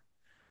anymore.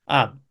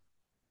 Um,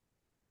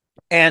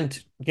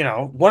 and,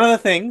 one of the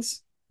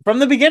things from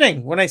the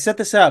beginning when I set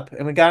this up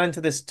and we got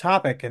into this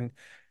topic and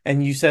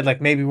and you said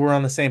like maybe we're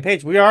on the same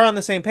page. We are on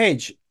the same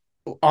page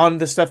on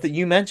the stuff that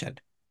you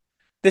mentioned.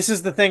 This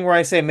is the thing where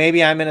I say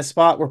maybe I'm in a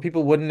spot where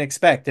people wouldn't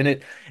expect, and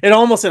it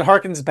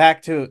harkens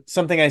back to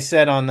something I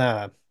said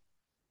on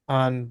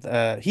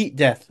Heat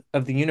Death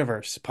of the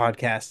Universe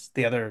podcast,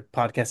 the other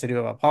podcast I do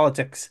about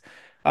politics,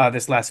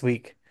 this last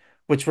week,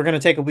 which we're going to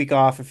take a week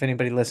off. If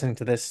anybody listening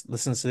to this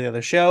listens to the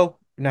other show,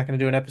 we're not going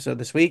to do an episode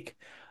this week.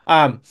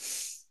 Um,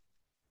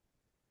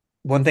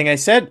 One thing I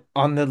said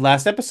on the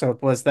last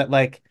episode was that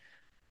like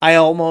I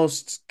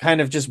almost kind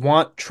of just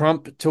want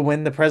Trump to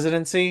win the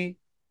presidency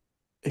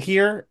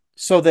here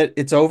so that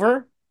it's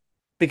over,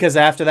 because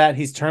after that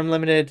he's term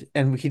limited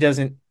and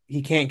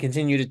he can't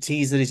continue to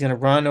tease that he's going to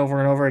run over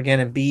and over again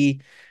and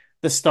be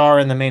the star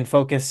and the main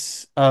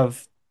focus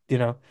of, you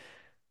know,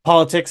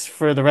 politics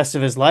for the rest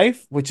of his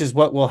life, which is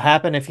what will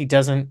happen if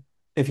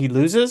he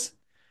loses.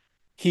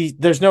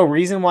 There's no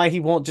reason why he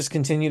won't just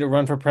continue to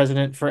run for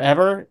president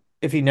forever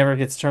if he never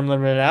gets term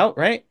limited out,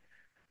 right?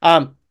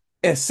 Um,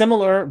 a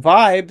similar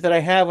vibe that I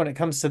have when it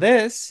comes to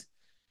this,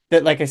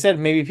 that like I said,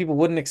 maybe people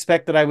wouldn't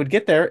expect that I would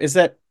get there, is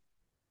that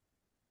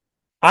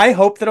I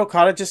hope that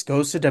Okada just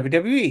goes to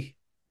WWE.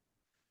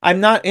 I'm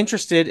not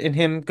interested in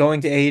him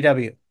going to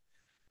AEW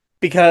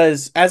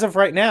because as of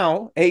right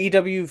now,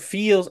 AEW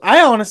feels.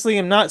 I honestly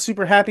am not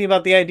super happy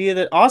about the idea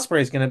that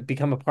Ospreay is going to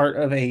become a part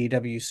of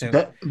AEW soon.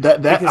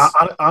 Because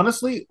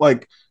Honestly,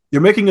 like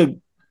you're making a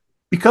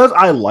because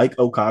I like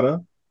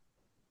Okada,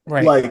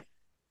 right, like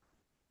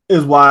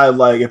is why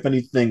like if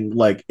anything,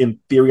 like in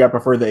theory, I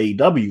prefer the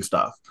AEW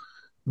stuff.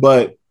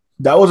 But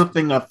that was a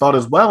thing I thought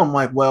as well. I'm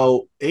like,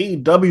 well,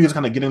 AEW is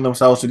kind of getting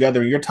themselves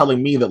together, and you're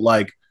telling me that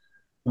like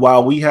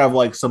while we have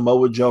like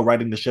Samoa Joe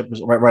riding the ship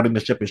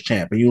as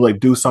champ, and you like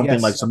do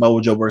something like yes,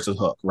 Samoa Joe versus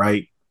Hook,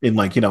 right? And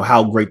like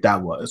how great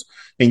that was,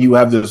 and you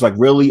have this like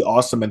really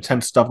awesome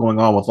intense stuff going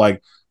on with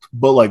like,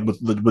 but like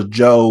with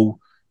Joe,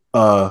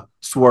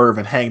 Swerve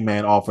and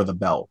Hangman all for the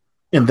belt,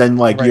 and then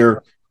like right,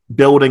 you're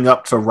building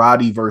up to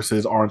Roddy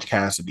versus Orange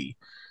Cassidy,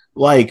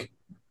 like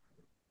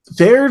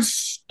there's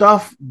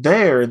stuff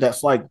there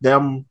that's like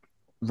them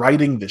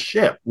riding the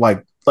ship,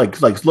 like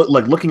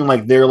looking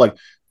like they're like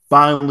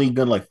finally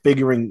gonna like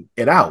figuring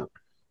it out.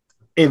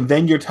 And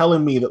then you're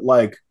telling me that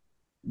like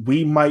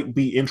we might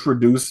be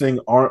introducing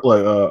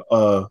Will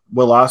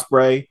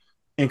Ospreay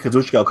and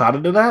Kazuchika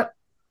Okada to that.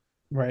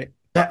 right.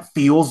 That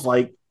feels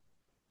like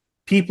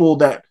people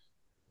that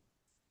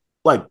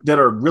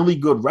are really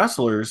good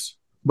wrestlers,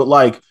 but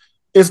like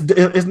it's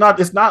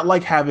not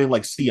like having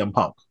like CM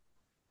Punk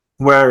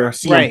where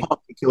Right.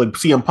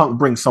 CM Punk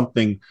brings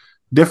something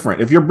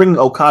different. If you're bringing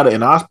Okada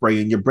and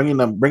Osprey and you're bringing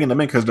them in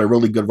because they're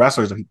really good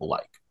wrestlers that people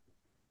And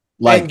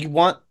like you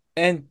want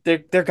and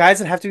they're guys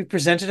that have to be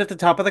presented at the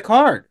top of the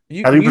card.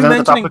 how do you You present at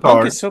the top of mentioning the Punk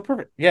card? is so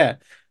perfect. Yeah.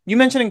 You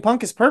mentioning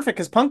Punk is perfect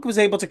because Punk was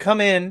able to come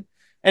in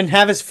and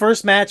have his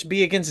first match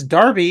be against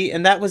Darby,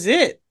 and that was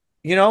it.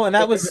 You know, and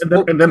that was And then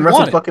what we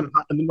wanted.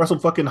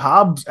 wrestled fucking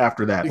Hobbs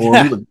after that, or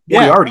Yeah. like Yeah.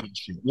 Moriarty and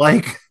shit.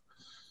 Like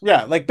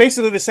Yeah, like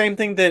basically the same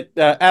thing that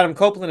Adam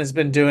Copeland has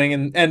been doing,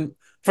 and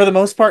for the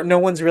most part, no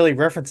one's really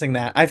referencing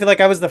that. I feel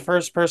like I was the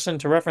first person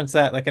to reference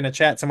that, like in a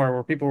chat somewhere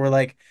where people were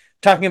like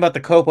talking about the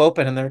Cope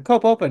Open, and they're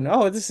Cope Open.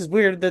 Oh, this is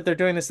weird that they're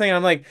doing this thing. And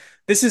I'm like,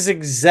 this is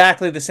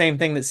exactly the same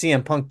thing that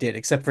CM Punk did,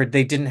 except for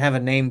they didn't have a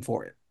name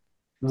for it.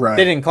 They right,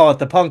 didn't call it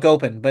the Punk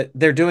Open, but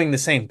they're doing the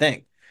same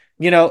thing,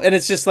 you know. And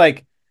it's just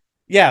like,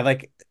 yeah,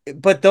 like,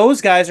 but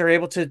those guys are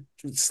able to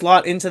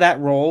slot into that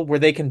role where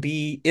they can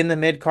be in the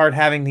mid card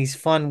having these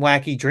fun,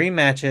 wacky dream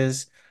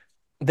matches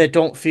that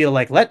don't feel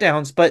like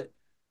letdowns. But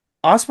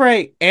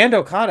Osprey and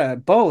Okada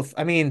both,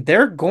 I mean,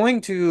 they're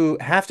going to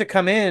have to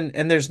come in,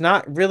 and there's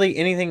not really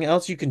anything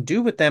else you can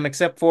do with them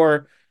except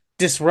for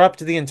disrupt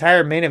the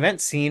entire main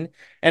event scene.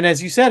 And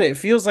as you said, it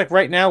feels like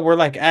right now we're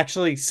like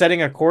actually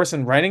setting a course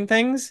and writing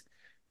things.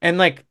 And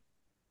like,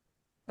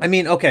 I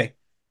mean, okay,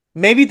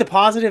 maybe the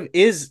positive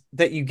is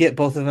that you get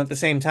both of them at the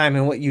same time,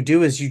 and what you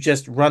do is you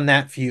just run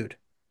that feud.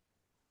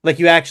 Like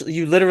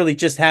you literally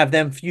just have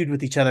them feud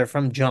with each other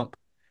from jump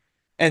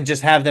and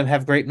just have them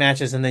have great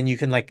matches, and then you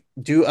can like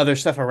do other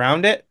stuff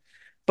around it.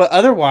 But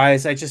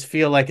otherwise, I just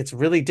feel like it's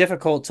really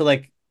difficult to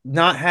like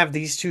not have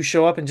these two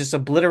show up and just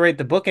obliterate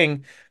the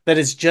booking that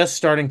is just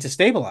starting to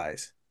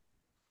stabilize.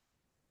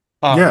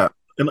 yeah,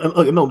 and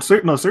no,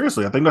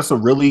 seriously, I think that's a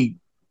really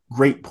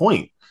great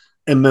point.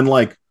 And then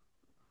like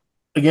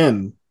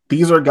again,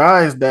 these are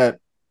guys that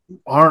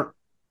aren't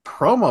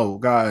promo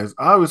guys.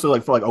 Obviously,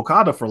 like for like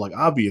Okada for like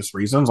obvious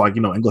reasons, like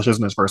English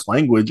isn't his first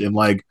language, and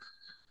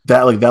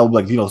that would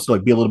like still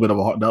like be a little bit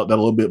of that a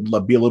little bit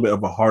like, be a little bit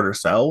of a harder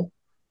sell.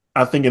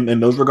 I think in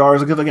those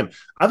regards, because again,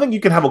 I think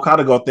you can have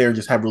Okada go out there and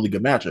just have really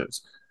good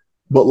matches,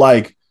 but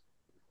like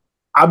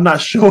I'm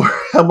not sure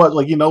how much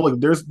like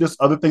there's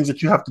other things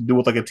that you have to do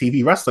with like a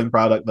TV wrestling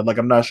product that like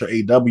I'm not sure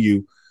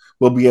AW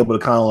will be able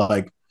to kind of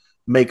like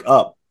make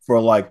up for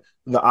like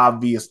the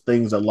obvious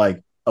things that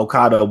like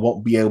Okada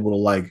won't be able to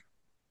like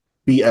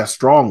be as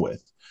strong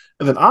with.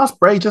 And then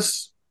Osprey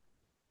just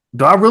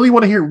do I really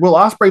want to hear Will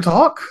Osprey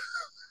talk?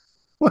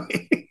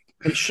 like,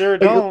 They sure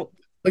like, don't.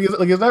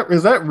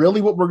 Is that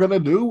really what we're gonna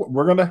do?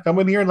 We're gonna come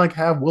in here and like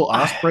have Will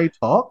Ospreay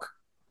talk?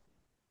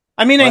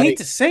 I mean, I hate Like,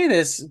 to say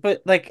this,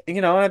 but like,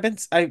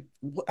 I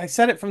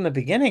said it from the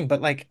beginning,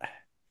 but like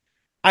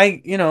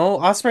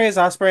Osprey is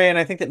Osprey, and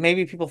I think that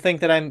maybe people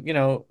think that I'm,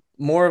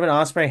 more of an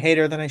Osprey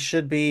hater than I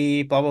should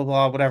be, blah blah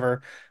blah,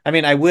 whatever. I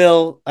mean, I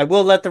will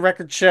let the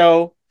record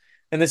show,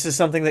 and this is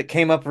something that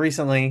came up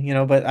recently,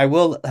 but I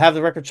will have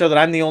the record show that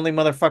I'm the only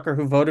motherfucker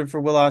who voted for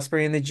Will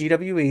Osprey in the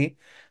GWE.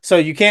 So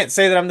you can't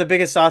say that I'm the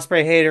biggest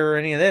Osprey hater or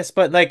any of this,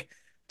 but like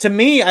to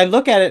me, I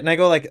look at it and I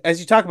go like, as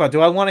you talk about,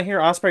 do I want to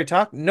hear Osprey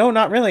talk? No,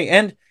 not really.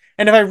 And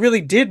if I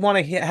really did want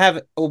to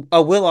have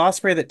a Will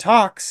Osprey that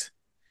talks,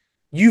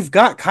 you've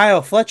got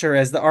Kyle Fletcher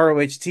as the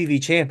ROH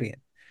TV champion.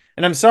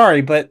 And I'm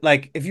sorry, but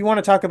like if you want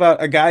to talk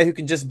about a guy who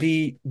can just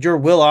be your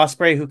Will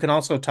Ospreay who can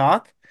also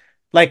talk,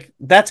 like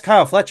that's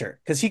Kyle Fletcher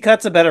because he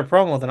cuts a better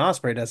promo than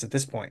Ospreay does at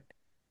this point.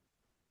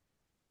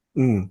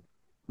 mm,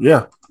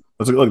 yeah,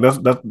 that's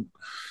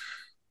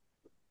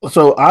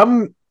so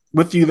I'm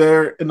with you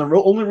there. And the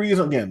only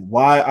reason again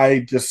why I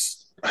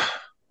just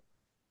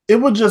it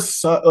would just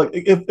suck. Like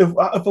if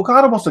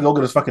Okada wants to go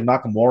get his fucking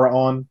Nakamura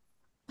on,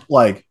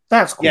 like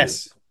that's cool.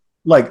 Yes.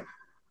 Like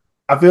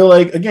I feel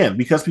like again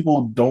because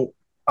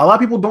a lot of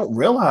people don't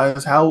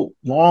realize how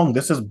long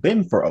this has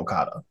been for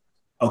Okada.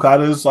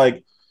 Okada is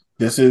like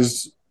this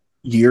is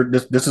year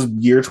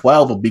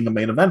 12 of being a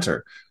main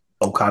eventer.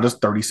 Okada's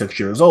 36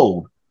 years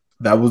old.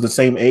 That was the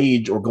same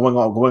age or going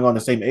on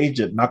the same age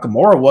that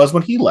Nakamura was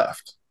when he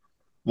left.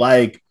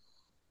 Like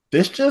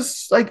this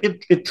just like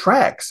it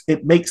tracks.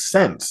 It makes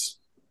sense.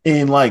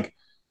 And like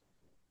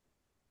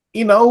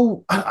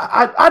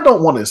I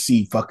don't want to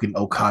see fucking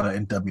Okada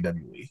in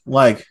WWE.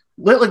 Like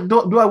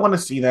do I want to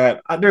see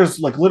that? There's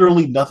like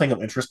literally nothing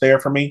of interest there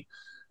for me.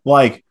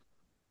 Like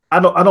I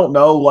don't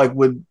know. Like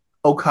would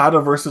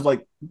Okada versus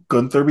like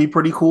Gunther be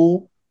pretty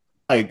cool?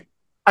 Like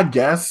I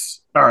guess.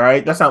 All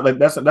right,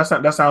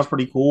 that sounds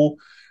pretty cool.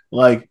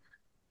 Like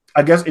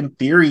I guess in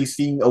theory,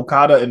 seeing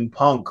Okada and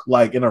Punk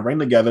like in a ring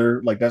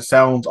together, like that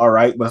sounds all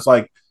right. But it's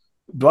like,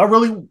 do I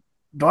really,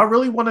 do I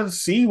really want to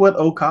see what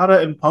Okada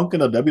and Punk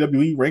in a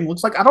WWE ring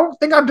looks like? I don't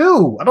think I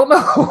do. I don't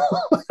know.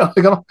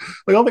 I don't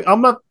think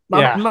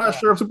Yeah. I'm not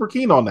sure I'm super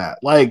keen on that.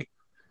 Like,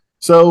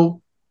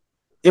 so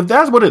if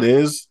that's what it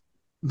is,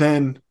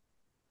 then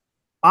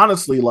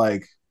honestly,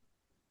 like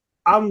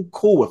I'm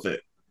cool with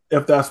it.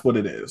 If that's what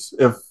it is,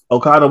 if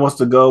Okada wants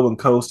to go and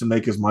coast and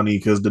make his money,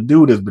 because the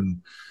dude has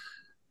been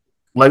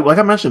like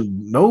I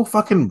mentioned, no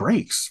fucking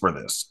breaks for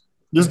this.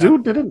 This Yeah.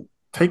 dude didn't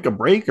take a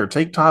break or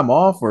take time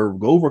off or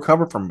go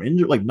recover from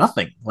injury, like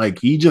nothing. Like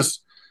he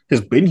just has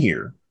been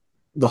here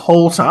the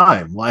whole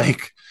time,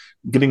 like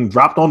getting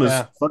dropped on his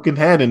Yeah. fucking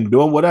head and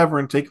doing whatever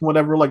and taking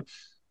whatever like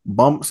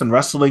bumps and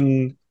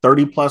wrestling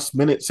 30 plus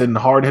minutes in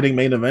hard hitting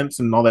main events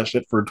and all that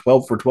shit for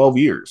 12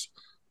 years.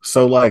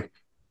 So like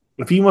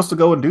if he wants to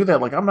go and do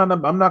that, like I'm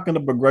not gonna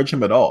begrudge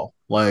him at all.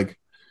 Like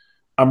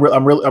I'm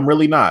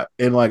really not.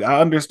 And like I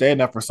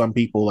understand that for some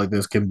people, like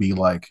this can be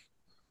like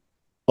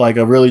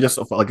a really just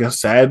like a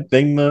sad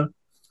thing to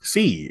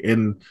see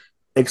and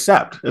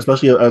accept,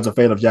 especially as a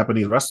fan of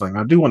Japanese wrestling.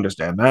 I do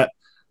understand that,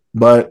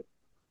 but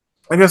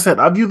like I said,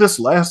 I view this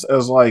less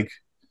as like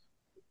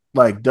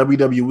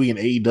WWE and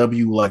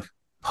AEW like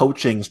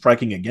poaching,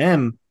 striking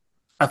again.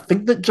 I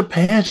think that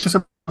Japan's just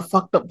a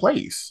fucked up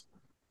place.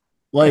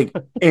 Like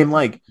and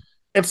like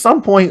at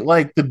some point,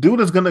 like the dude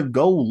is gonna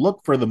go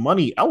look for the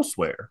money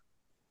elsewhere.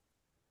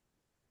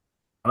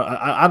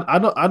 Yeah. I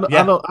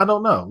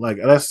don't know. Like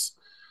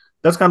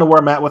that's kind of where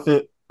I'm at with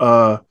it.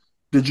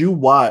 Did you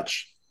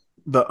watch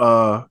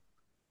the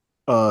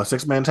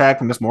 6-man tag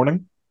from this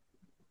morning?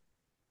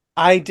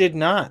 I did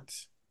not.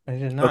 I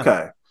did not.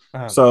 Okay,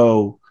 Um,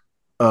 so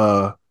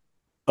uh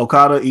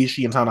Okada,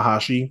 Ishii, and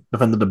Tanahashi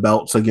defended the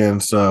belts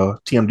against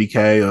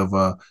TMDK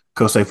of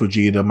Kosei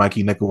Fujita,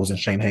 Mikey Nichols, and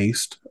Shane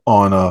Haste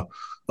on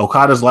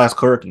Okada's last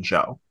Hurricane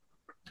show,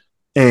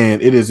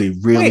 and it is a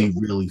really Wait,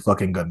 really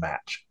fucking good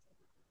match.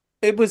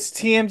 it was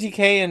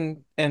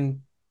TMDK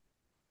and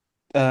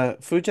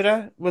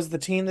Fujita was the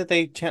team that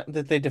they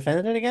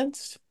defended it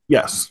against?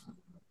 Yes.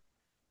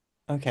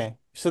 Okay.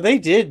 So they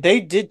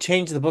did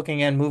change the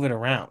booking and move it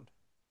around.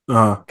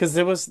 Uh, Because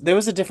there was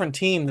a different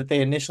team that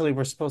they initially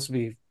were supposed to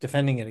be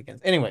defending it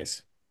against.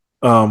 Anyways,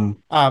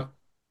 um, um,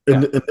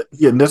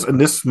 yeah, and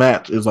this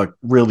match is like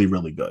really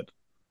really good.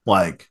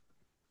 Like,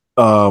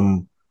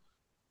 um,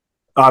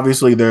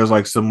 obviously there's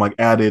like some like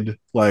added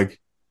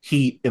like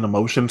heat and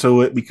emotion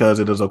to it because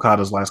it is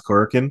Okada's last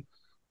Hurricane,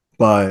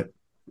 but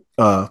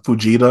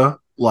Fujita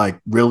like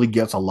really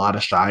gets a lot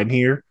of shine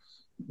here.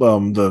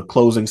 The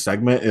closing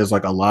segment is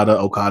like a lot of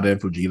Okada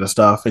and Fujita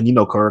stuff, and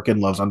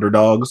Kurikan loves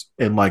underdogs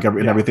and like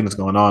and yeah. everything that's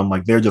going on.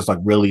 Like they're just like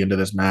really into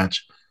this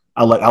match.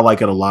 I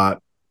like it a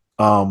lot.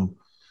 Um,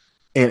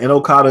 and in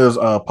Okada's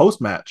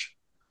post match,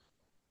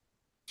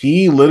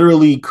 he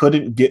literally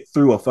couldn't get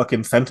through a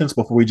fucking sentence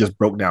before he just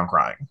broke down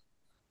crying.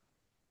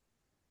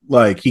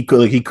 He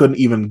couldn't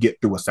even get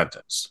through a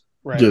sentence.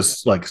 Right.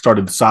 Just like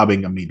started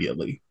sobbing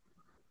immediately.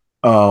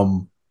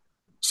 Um,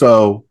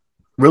 so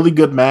really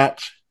good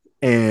match.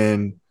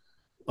 And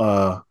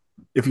uh,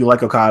 if you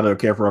like Okada or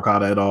care for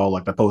Okada at all,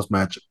 like the post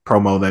match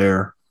promo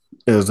there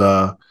is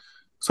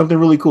something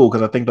really cool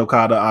because I think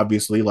Okada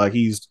obviously like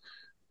he's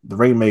the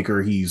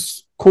Rainmaker,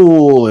 he's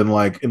cool and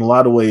like in a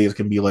lot of ways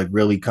can be like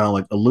really kind of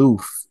like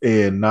aloof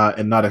and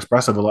not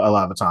expressive a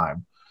lot of the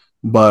time.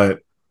 But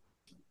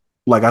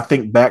like I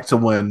think back to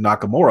when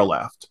Nakamura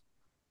left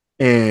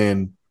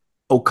and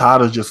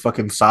Okada's just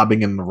fucking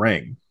sobbing in the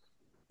ring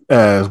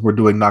as we're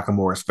doing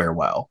Nakamura's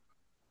farewell.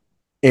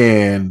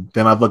 And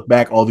then I look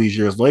back all these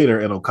years later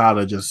and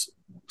Okada just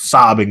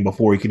sobbing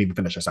before he can even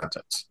finish a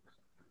sentence.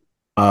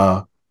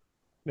 Uh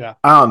Yeah.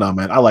 I don't know,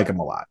 man. I like him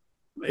a lot.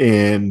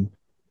 And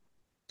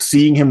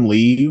seeing him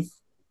leave,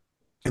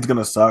 it's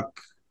gonna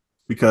suck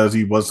because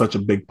he was such a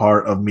big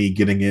part of me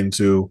getting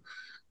into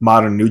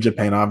modern New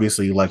Japan,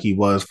 obviously, like he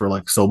was for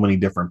like so many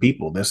different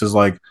people. This is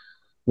like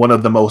one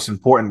of the most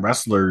important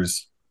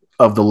wrestlers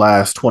of the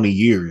last 20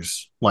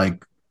 years,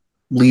 like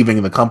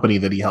leaving the company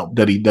that he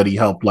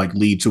helped like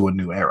lead to a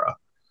new era.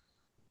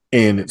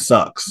 And it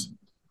sucks.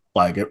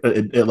 Like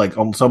it like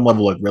on some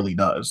level it really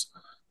does.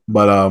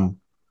 But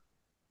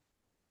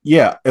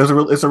yeah,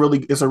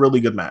 it's a really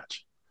good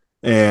match.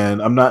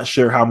 And I'm not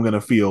sure how I'm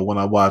gonna feel when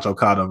I watch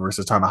Okada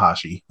versus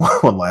Tanahashi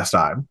one last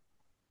time.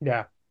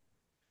 Yeah.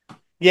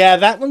 Yeah,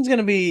 that one's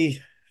gonna be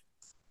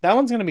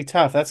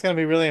tough. That's gonna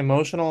be really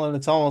emotional, and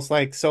it's almost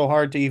like so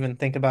hard to even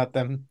think about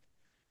them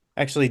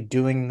actually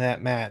doing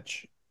that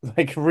match.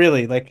 Like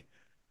really, like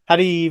how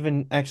do you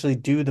even actually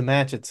do the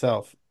match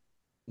itself,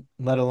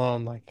 let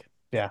alone like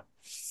yeah,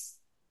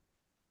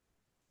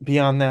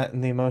 beyond that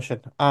and the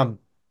emotion. But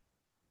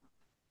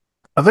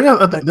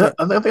the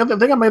I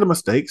think I made a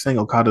mistake saying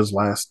Okada's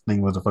last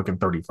thing was a fucking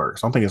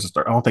 31st. I don't think it's his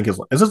I don't think his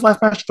is his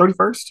last match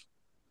 31st?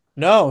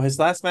 no, his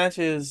last match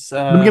is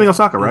The beginning of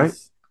Osaka, right?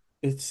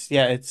 it's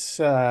yeah, it's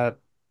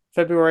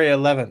February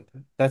 11th.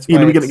 That's Yeah,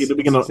 why it's the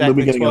exactly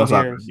beginning of 12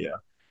 Osaka. years. Yeah.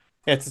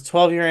 Yeah, it's the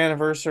 12-year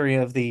anniversary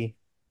of the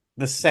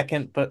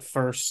second but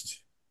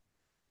first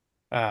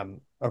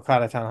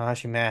Okada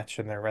Tanahashi match,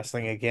 and they're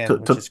wrestling again,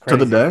 which is To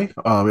the crazy. day.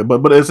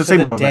 But it's the To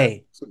the same event.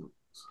 day.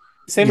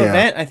 Same Yeah,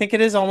 event. I think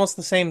it is almost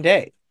the same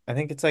day. I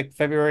think it's like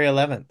February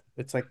 11th.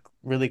 It's like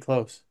really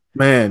close.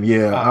 man.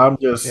 Yeah, I'm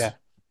Yeah, just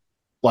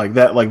like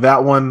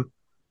that one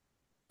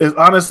is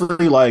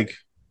honestly like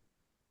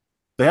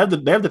they have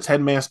the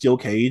 10-man steel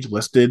cage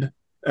listed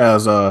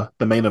as the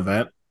main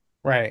event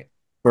right,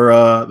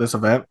 for this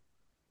event.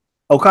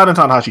 Okada and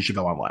Tanahashi should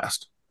go on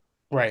last.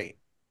 right.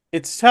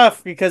 It's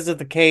tough because of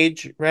the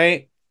cage,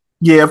 right?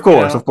 Yeah, of You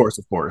course, of know, course,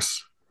 of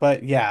course.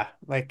 but yeah,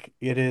 like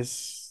it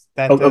is.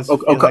 That does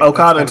feel like that's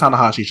Okada got and to be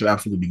Tanahashi should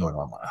absolutely be going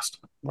on last.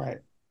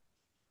 right.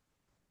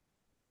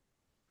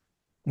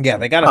 Yeah,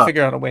 they got to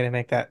figure out a way to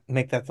make that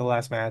the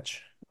last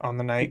match on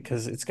the night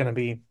because it's gonna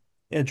be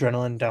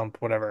adrenaline dump,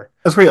 whatever.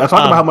 That's crazy. I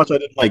talked about how Um, much I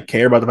didn't like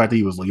care about the fact that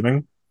he was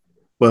leaving,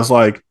 but it's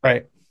like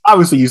right.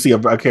 obviously you see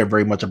I care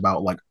very much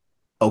about like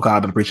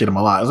Okada and appreciate him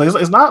a lot. It's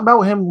like it's not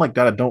about him like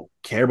that. I don't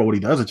care about what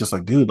he does. It's just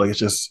like, dude, like it's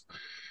just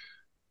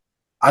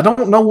I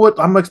don't know what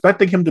I'm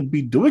expecting him to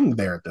be doing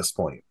there at this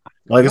point.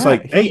 Like it's Yeah,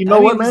 like, hey, he. you I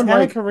know what, mean, he's man?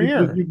 had a Like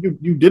career.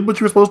 you did what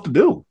you were supposed to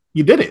do.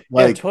 You did it.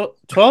 Yeah, Like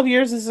 12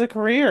 years is a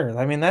career.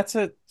 I mean, that's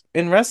a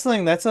in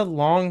wrestling, that's a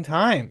long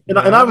time, and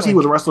obviously he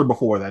was a wrestler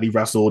before that. He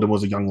wrestled and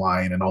was a young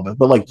lion and all that.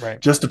 But like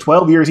right. just the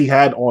 12 years he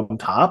had on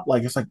top,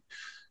 like it's like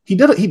he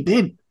did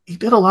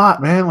a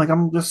lot, man. Like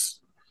I'm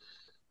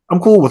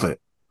cool with it.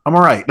 I'm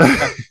all right.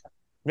 Yeah,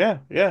 yeah,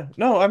 yeah.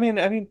 No, I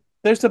mean,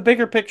 there's a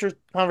bigger picture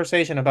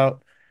conversation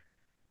about,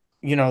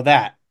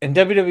 that. And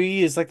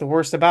WWE is like the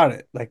worst about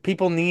it. Like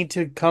people need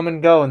to come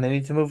and go and they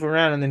need to move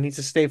around and they need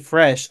to stay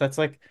fresh. That's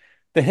like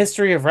the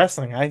history of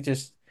wrestling.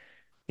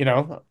 You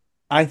know,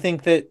 I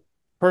think that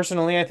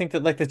personally, I think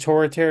that like the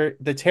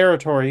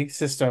territory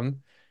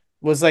system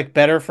was like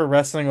better for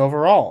wrestling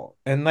overall.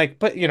 And like,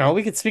 but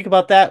we could speak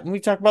about that when we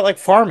talk about like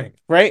farming,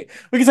 right?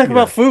 We could talk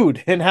about Yeah,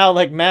 food and how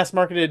like mass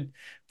marketed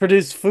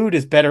produced food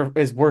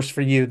is worse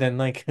for you than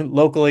like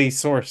locally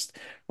sourced,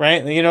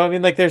 right? I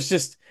mean, like it's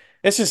just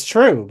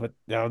true. But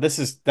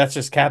that's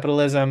just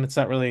capitalism. It's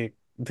not really,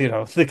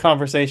 the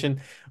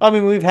conversation. I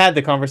mean, we've had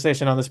the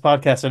conversation on this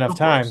podcast enough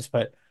of course. times,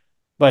 but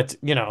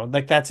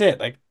like that's it.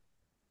 Like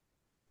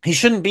he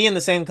shouldn't be in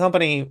the same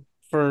company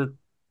for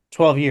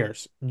 12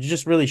 years. You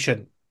just really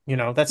shouldn't.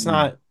 That's Mm.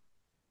 not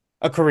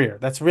a career.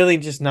 That's really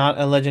just not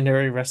a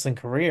legendary wrestling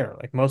career.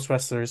 Like most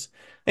wrestlers,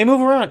 they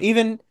move around.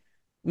 Even,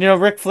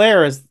 Ric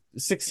Flair is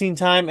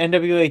 16-time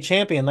NWA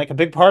champion. Like a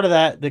big part of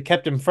that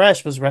kept him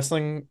fresh was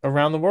wrestling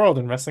around the world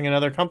and wrestling in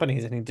other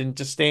companies, and he didn't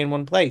just stay in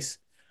one place.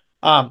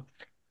 Um,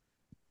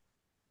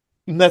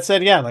 and that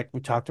said, yeah, like we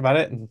talked about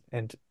it,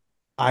 and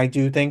I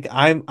do think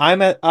I'm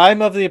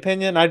of the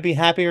opinion I'd be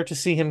happier to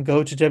see him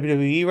go to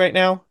WWE right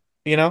now.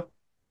 You know,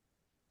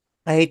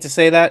 I hate to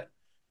say that.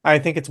 I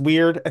think it's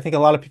weird. I think a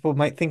lot of people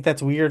might think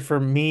that's weird for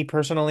me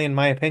personally, in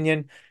my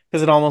opinion,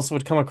 because it almost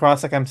would come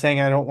across like I'm saying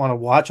I don't want to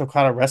watch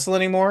Okada wrestle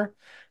anymore.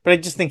 But I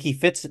just think he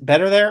fits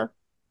better there.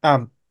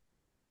 Um,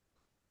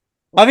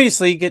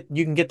 Obviously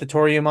you can get the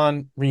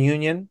Toriumon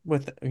reunion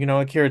with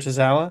Akira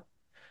Tozawa.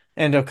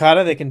 And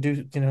Okada, they can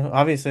do,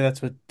 obviously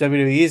that's what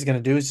WWE is going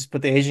to do is just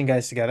put the Asian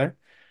guys together.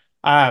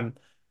 Um,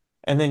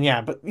 and then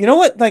yeah, but you know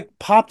what like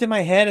popped in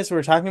my head as we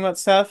were talking about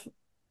stuff?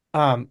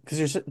 Because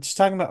you're just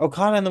talking about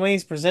Okada and the way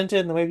he's presented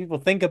and the way people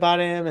think about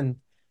him and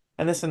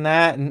this and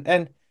that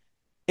and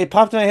it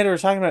popped in my head. We were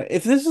talking about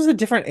if this was a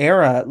different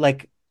era,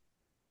 like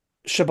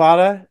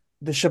Shibata,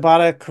 the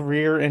Shibata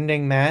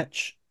career-ending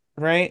match,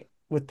 right?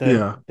 With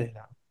Yeah,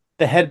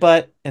 the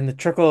headbutt and the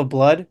trickle of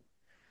blood,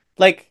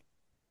 like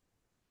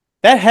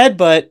that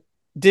headbutt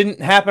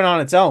didn't happen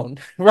on its own,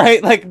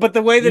 right? Like, but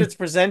the way that yeah. it's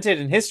presented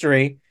in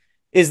history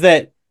is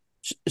that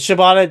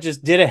Shibata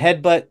just did a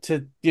headbutt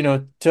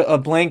to a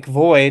blank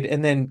void,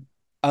 and then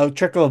a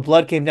trickle of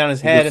blood came down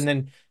his He head, and just,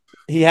 then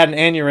he had an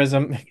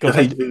aneurysm. Go he,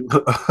 ahead.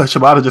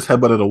 Shibata just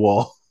headbutted a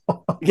wall.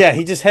 Yeah,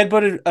 he just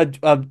headbutted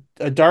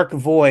a dark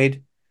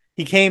void.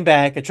 He came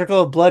back. A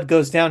trickle of blood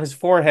goes down his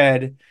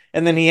forehead,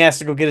 and then he has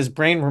to go get his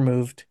brain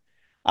removed.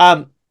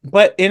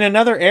 But in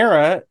another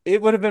era,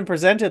 it would have been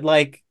presented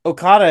like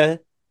Okada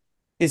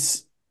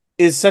is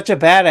is such a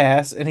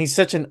badass, and he's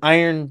such an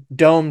iron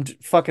domed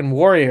fucking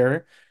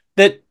warrior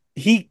that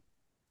he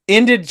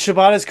ended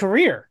Shibata's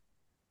career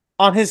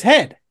on his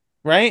head,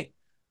 right?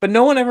 But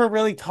no one ever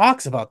really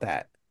talks about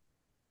that.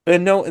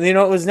 And no, it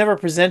was never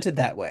presented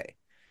that way.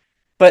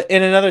 But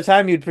in another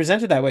time, you'd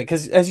present it that way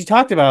because, as you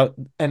talked about,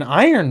 an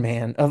Iron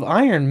Man of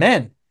Iron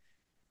Men,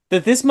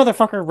 that this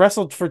motherfucker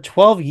wrestled for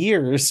 12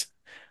 years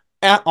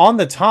on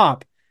the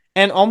top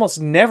and almost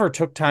never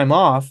took time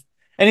off.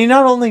 And he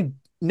not only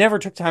never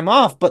took time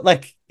off, but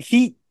like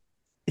he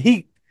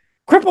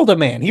crippled a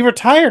man. He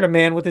retired a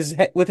man with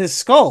his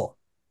skull.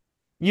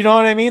 You know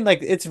what I mean? Like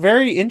it's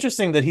very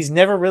interesting that he's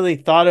never really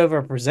thought of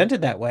or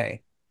presented that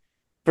way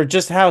for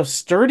just how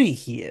sturdy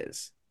he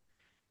is.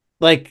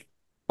 Like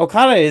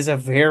Okada is a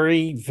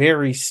very,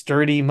 very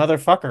sturdy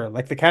motherfucker.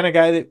 Like the kind of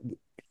guy that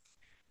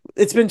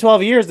it's been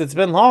 12 years, it's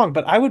been long,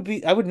 but I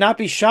would not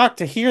be shocked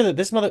to hear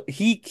that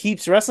he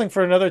keeps wrestling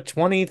for another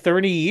 20,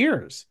 30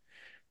 years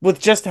with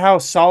just how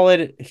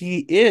solid he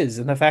is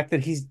and the fact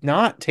that he's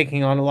not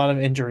taking on a lot of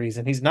injuries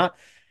and he's not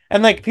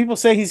and like people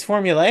say he's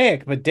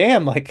formulaic, but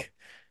damn, like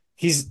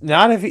he's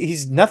not if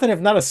he's nothing if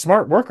not a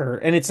smart worker.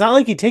 And it's not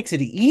like he takes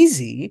it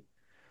easy,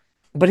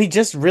 but he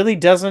just really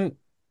doesn't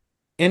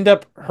end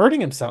up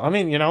hurting himself. I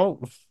mean,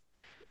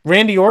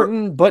 Randy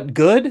Orton, but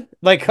good.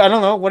 Like I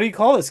don't know, what do you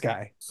call this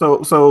guy?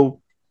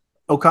 So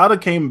Okada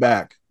came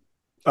back,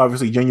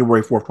 obviously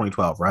January 4th,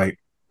 2012, right?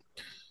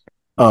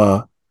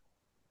 Uh,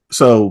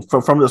 so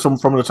from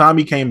the time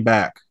he came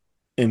back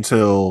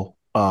until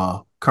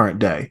current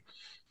day,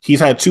 he's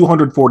had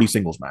 240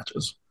 singles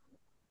matches.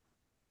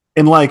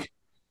 And like,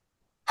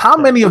 how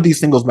Yeah, many of these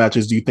singles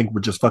matches do you think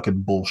were just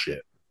fucking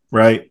bullshit?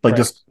 Right? Like right.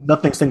 just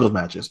nothing singles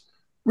matches.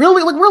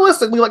 Really, like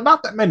realistically, like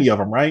not that many of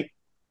them, right?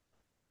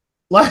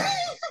 Like,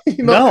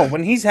 you know, No,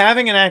 when he's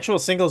having an actual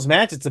singles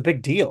match, it's a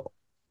big deal.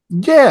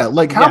 yeah.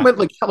 Like how Yeah, many,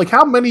 like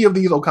how many of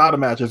these Okada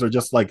matches are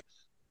just like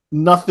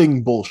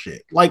nothing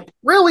bullshit? Like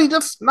really,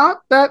 just not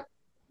that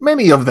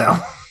many of them.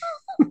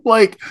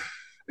 Like,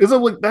 is it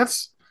like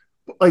that's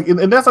like,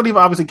 and that's not even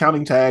obviously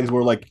counting tags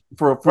where like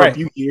for a right.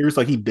 few years,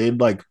 like he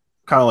did like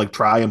kind of like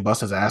try and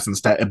bust his ass and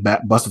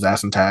bust his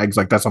ass in tags.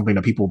 Like that's something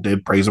that people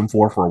did praise him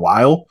for a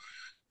while.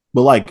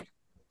 But like,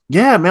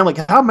 yeah, man, like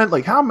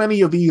how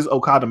many of these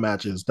Okada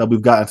matches that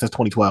we've gotten since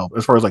 2012,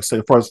 as far as like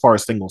as far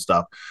as single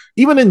stuff,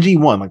 even in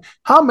G1, like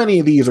how many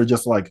of these are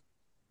just like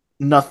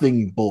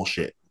nothing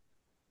bullshit?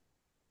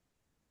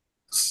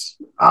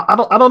 I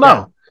don't Yeah,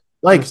 know.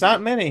 Like there's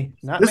not many,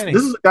 not this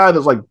many. is a guy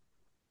that's like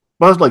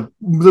bust like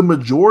the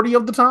majority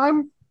of the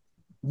time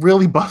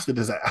really busted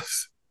his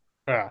ass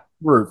Yeah,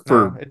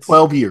 no, for it's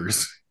 12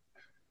 years.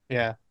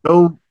 yeah.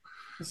 Go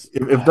It's,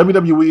 if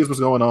WWE is what's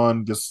going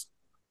on, just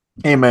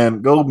hey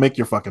man, go make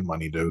your fucking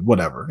money, dude.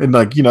 Whatever. And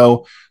like,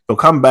 they'll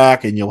come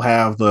back and you'll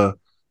have the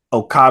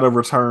Okada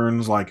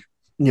returns, like,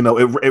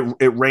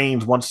 it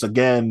rains once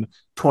again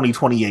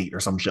 2028 or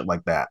some shit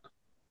like that.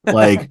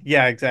 Like,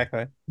 yeah,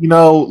 exactly.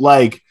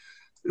 like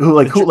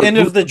End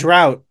of the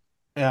drought.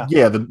 Yeah.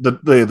 yeah,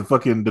 the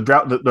fucking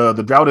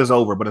the drought is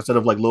over, but instead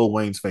of like Lil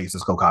Wayne's face,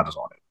 it's Okada's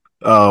on it.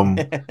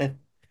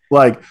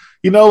 Like,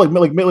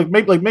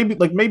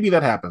 maybe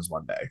that happens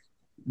one day.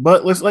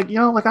 But let's like,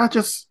 like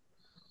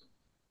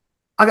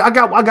I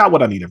got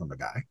what I needed from the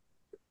guy.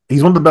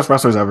 He's one of the best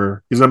wrestlers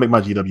ever. He's gonna make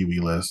my GWE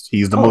list.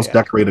 He's the Oh most yeah.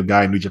 decorated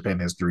guy in New Japan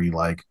history.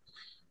 Like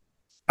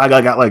I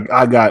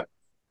got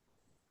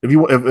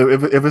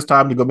if it's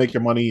time to go make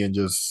your money and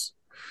just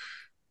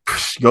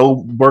go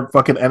work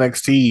fucking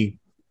NXT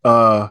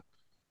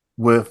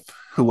with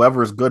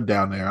whoever's good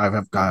down there. I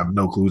have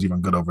no clue who's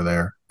even good over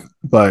there.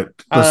 But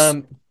just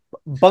Um,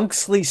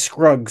 Bunksley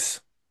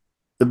Scruggs.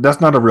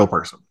 that's not a real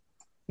person.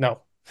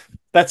 No,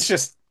 that's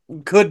just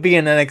could be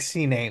an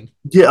NXT name.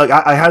 Yeah, like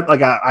I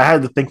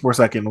had to think for a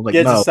second. I'm like, You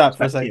had to no, stop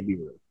for a that second. can't be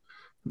real.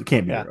 It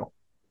can't be Yeah. real.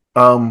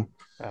 Um,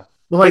 Yeah.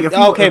 Like But if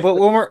you okay, if but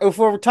when we're if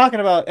we're talking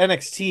about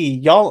NXT,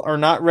 y'all are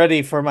not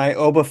ready for my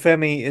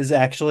Obafemi is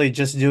actually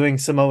just doing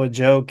Samoa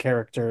Joe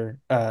character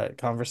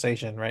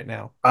conversation right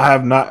now. I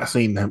have not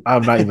seen him, I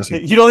have not even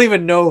seen. You don't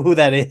even know who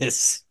that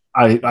is.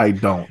 I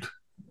don't.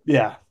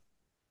 Yeah.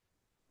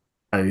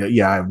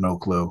 Yeah, I have no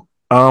clue.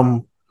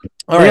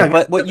 All But yeah, right,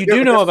 but what you I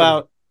do know guess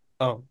about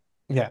oh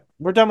yeah,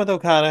 we're done with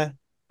Okada.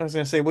 I was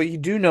gonna say what you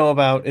do know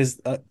about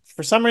is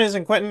for some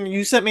reason, Quentin,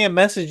 you sent me a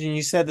message and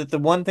you said that the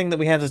one thing that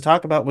we had to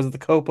talk about was the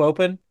Cope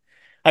Open.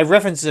 I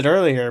referenced it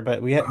earlier,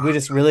 but we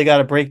just really got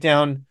to break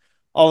down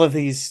all of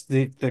these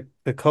the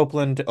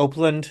Copeland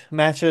Oakland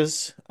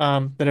matches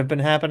that have been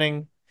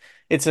happening.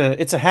 It's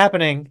a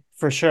happening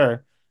for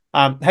sure.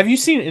 Have you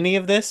seen any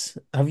of this?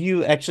 Have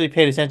you actually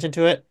paid attention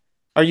to it?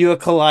 Are you a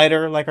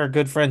collider like our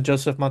good friend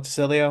Joseph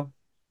Montesilio?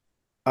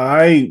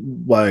 I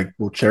like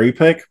will cherry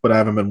pick, but I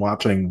haven't been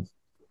watching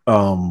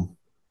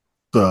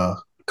the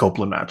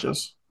Copeland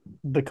matches.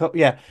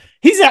 Yeah,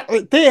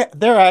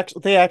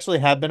 they actually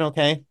have been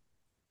okay.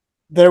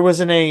 There was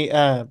in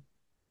a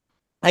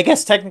I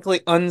guess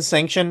technically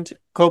unsanctioned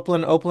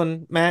Copeland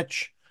Oakland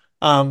match,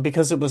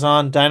 because it was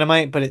on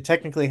Dynamite, but it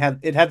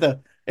had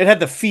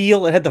the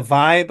feel, it had the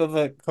vibe of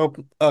a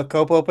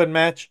Cope Open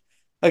match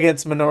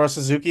against Minoru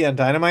Suzuki on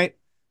Dynamite.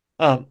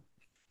 Um,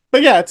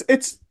 but yeah,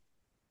 it's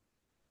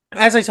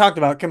as I talked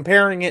about,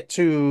 comparing it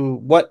to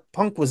what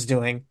Punk was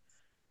doing.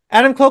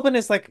 Adam Copeland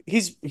is like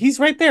he's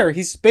right there.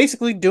 He's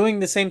basically doing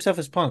the same stuff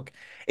as Punk.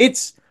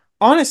 It's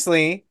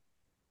honestly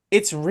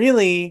it's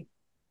really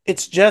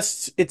it's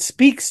just it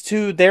speaks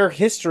to their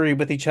history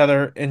with each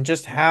other and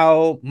just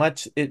how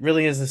much it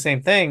really is the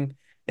same thing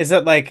is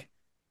that like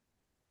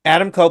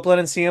Adam Copeland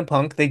and CM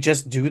Punk they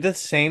just do the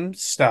same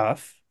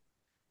stuff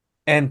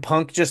and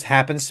Punk just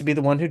happens to be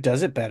the one who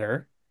does it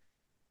better,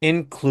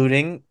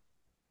 including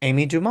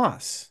Amy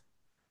Dumas.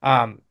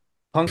 um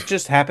Punk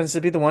just happens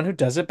to be the one who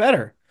does it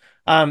better.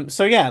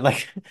 So yeah,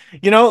 like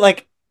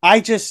like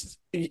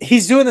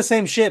he's doing the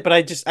same shit, but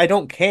I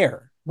don't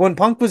care. When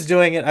Punk was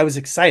doing it I was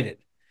excited.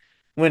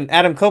 When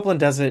Adam Copeland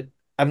does it,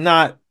 I'm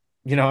not,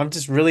 I'm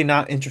just really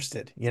not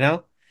interested, you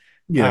know?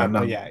 Yeah, But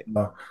no, yeah,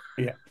 no.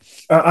 yeah.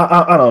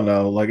 I don't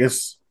know. Like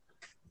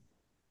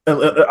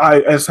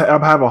I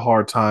have a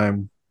hard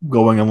time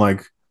going and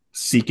like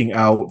seeking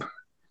out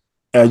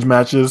edge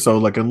matches. So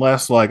like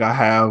unless like I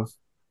have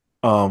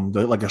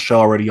like a show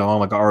already on,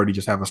 like I already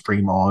just have a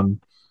stream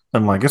on,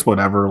 and like it's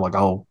whatever. Like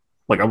I'm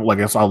like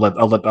I guess I'll let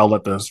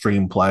the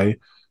stream play.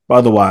 But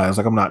otherwise,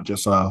 like I'm not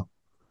just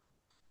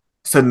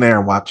sitting there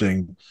and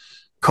watching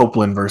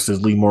Copeland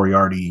versus Lee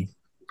Moriarty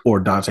or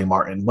Dante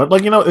Martin. But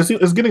like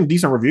it's getting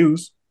decent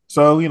reviews.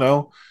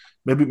 So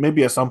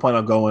maybe at some point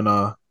I'll go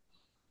and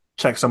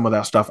check some of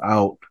that stuff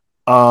out.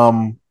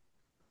 Um,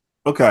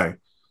 okay,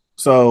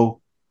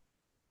 so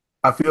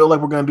I feel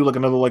like we're gonna do like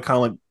another like kind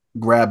of like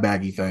grab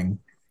baggy thing.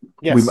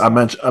 Yes.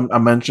 I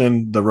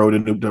mentioned the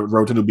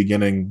road to new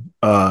beginning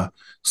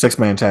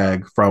 6-man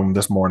tag from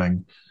this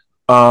morning.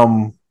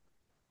 Um,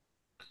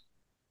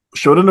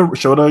 Shota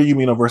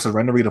Umino versus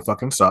Ren Narita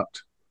fucking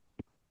sucked.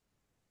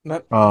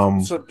 That,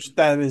 Um, so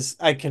that is,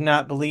 I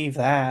cannot believe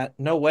that.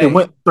 No it way.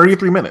 went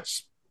 33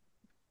 minutes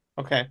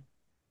Okay.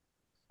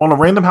 on a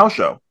random house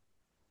show.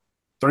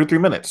 33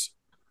 minutes.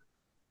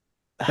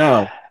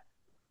 Now,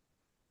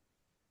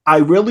 I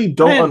really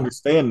don't Ren,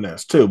 understand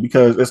this too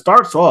because it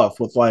starts off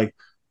with like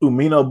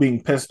Umino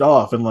being pissed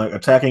off and like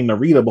attacking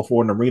Narita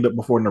before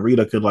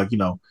Narita could like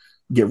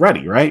get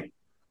ready, right?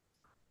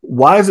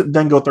 Why does it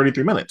then go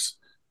 33 minutes?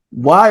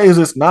 Why is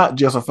this not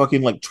just a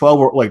fucking like 12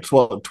 or like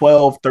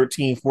 12,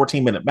 13,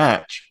 14 minute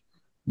match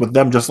with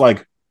them just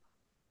like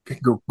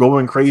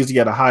going crazy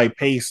at a high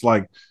pace,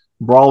 like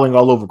brawling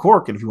all over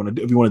Cork? And if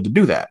you wanted to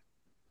do that,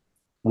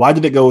 why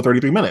did it go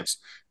 33 minutes?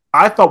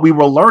 I thought we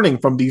were learning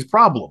from these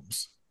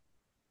problems.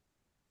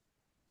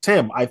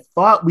 Tim, I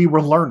thought we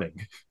were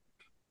learning.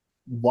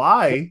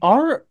 Why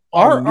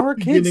on new our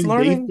kids beginning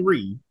day learning?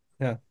 3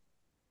 Yeah.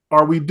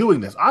 are we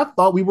doing this? I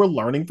thought we were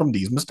learning from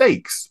these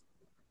mistakes.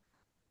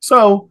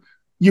 So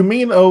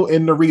Yumino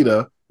and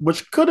Narita,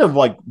 which could have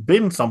like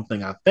been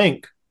something, I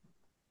think,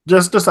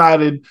 just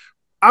decided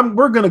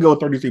we're gonna go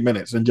 33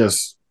 minutes and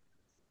just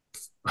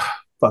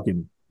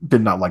fucking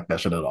did not like that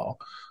shit at all.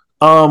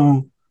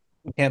 Um,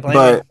 Can't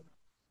blame you. but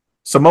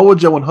Samoa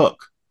Joe and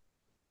Hook,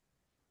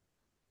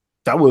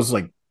 that was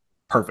like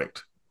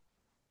perfect.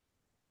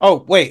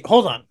 Oh, wait,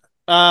 hold on.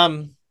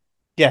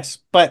 Yes,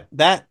 but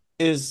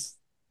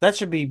that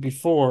should be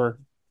before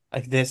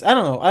like this. I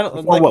don't know. I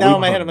don't Before like what we now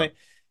in want my to head. talk I'm about? like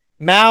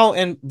Mao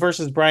and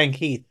versus Brian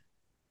Keith.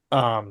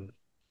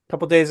 A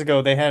couple days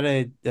ago they had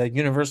a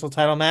Universal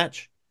title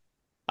match.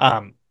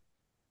 Um,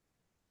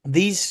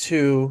 these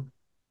two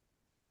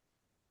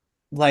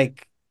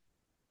like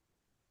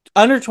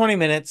under 20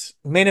 minutes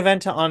main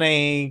event on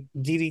a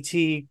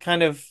DDT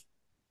kind of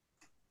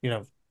you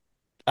know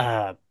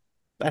uh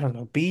I don't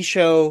know B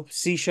show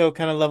C show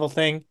kind of level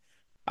thing.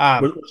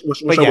 What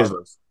But show yeah, was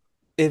this?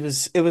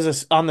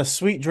 on the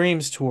Sweet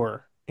Dreams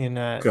tour in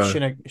Okay.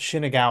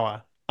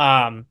 Shinagawa.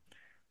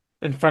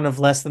 In front of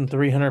less than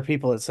 300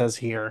 people it says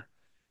here.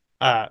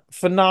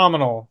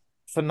 Phenomenal,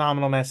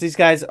 phenomenal match. These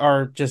guys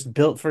are just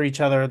built for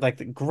each other, like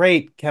the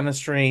great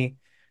chemistry.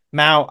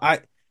 Mao,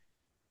 I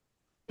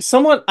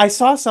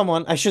saw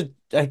someone, I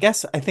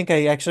guess, I think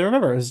I actually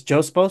remember it was Joe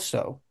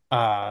Sposto.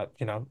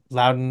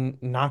 Loud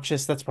and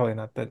noxious. That's probably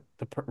not the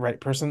right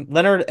person.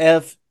 Leonard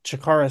F.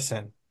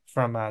 Chikarasin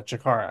from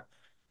Chikara.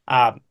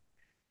 Um,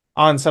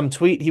 on some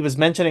tweet, he was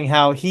mentioning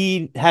how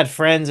he had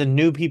friends and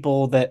knew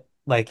people that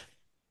like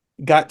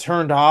got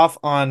turned off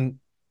on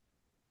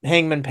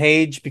Hangman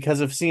Page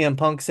because of CM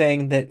Punk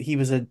saying that he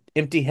was a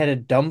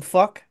empty-headed dumb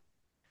fuck.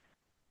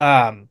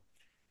 Um,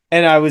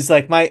 and I was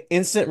like, my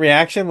instant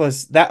reaction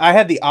was that I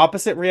had the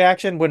opposite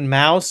reaction when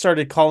Mao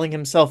started calling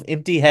himself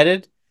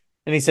empty-headed,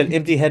 and he said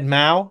empty head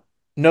Mao,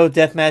 no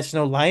deathmatch,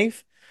 no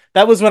life.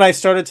 That was when I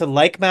started to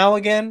like Mao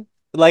again.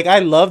 Like I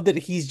love that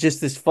he's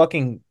just this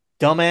fucking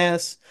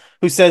dumbass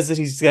who says that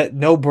he's got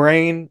no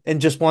brain and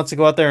just wants to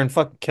go out there and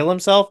fucking kill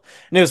himself.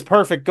 And it was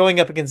perfect going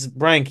up against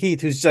Brian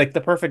Keith, who's like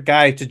the perfect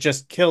guy to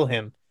just kill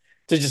him,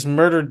 to just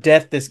murder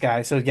death this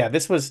guy. So yeah,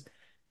 this was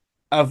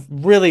a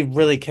really,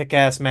 really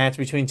kick-ass match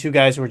between two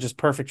guys who are just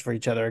perfect for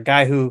each other. A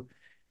guy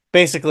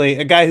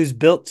who's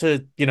built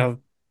to,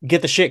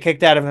 get the shit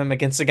kicked out of him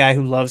against a guy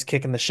who loves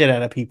kicking the shit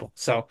out of people.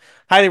 So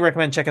highly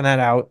recommend checking that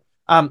out.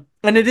 And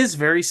it is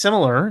very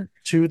similar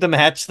to the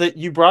match that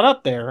you brought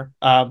up there,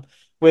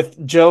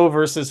 with Joe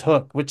versus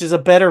Hook, which is a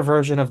better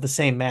version of the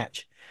same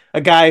match.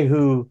 A guy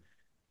who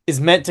is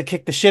meant to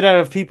kick the shit out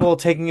of people,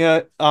 taking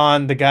it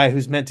on the guy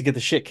who's meant to get the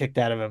shit kicked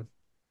out of him.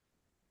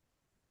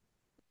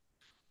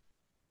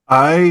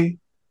 I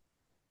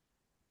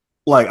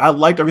I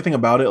liked everything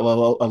about it.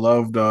 I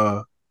loved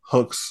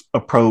Hook's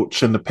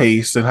approach and the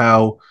pace and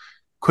how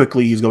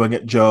quickly he's going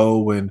at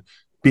Joe and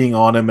being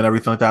on him and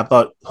everything like that. I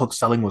thought Hook's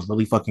selling was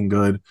really fucking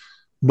good.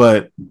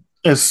 But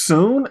as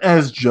soon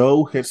as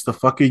Joe hits the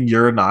fucking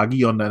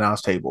Uranagi on the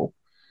announce table,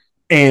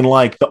 and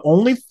like the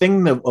only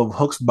thing of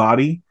Hook's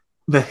body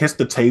that hits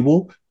the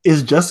table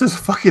is just his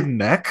fucking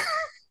neck,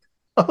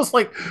 I was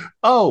like,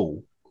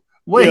 oh,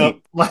 Yep.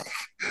 wait, like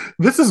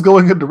this is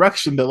going a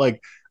direction that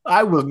like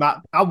I was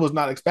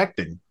not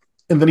expecting.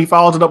 And then he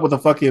follows it up with a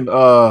fucking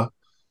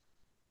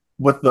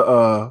with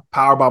the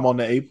power bomb on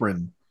the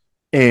apron.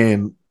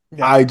 And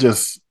Yeah. I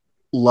just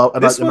love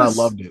This and I was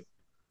loved it.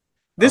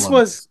 I this loved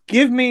was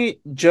give me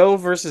Joe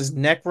versus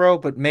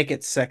Necro, but make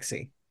it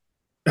sexy.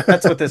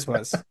 That's what this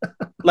was.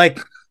 Like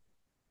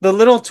the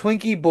little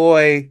Twinkie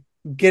boy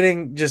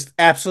getting just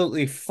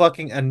absolutely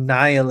fucking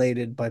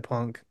annihilated by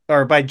Punk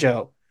or by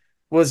Joe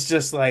was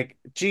just like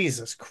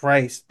Jesus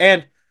Christ.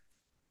 And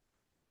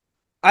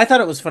I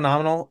thought it was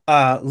phenomenal.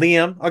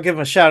 Liam, I'll give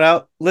him a shout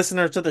out.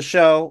 Listener to the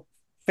show,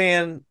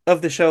 fan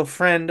of the show,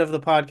 friend of the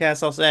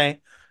podcast, I'll say.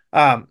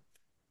 Um,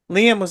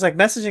 Liam was like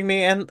messaging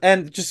me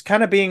and just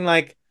kind of being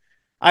like,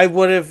 I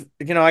would have,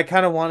 I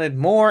kind of wanted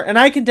more, and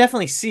I can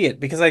definitely see it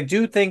because I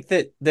do think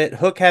that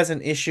Hook has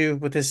an issue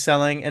with his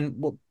selling,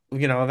 and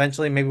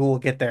eventually maybe we'll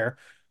get there.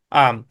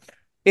 Um,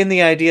 in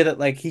the idea that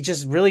like he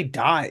just really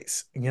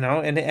dies,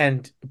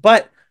 and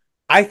but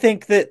I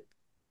think that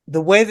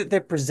the way that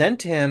they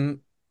present him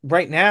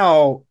right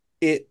now,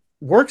 it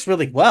works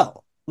really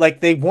well.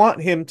 Like they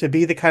want him to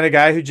be the kind of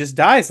guy who just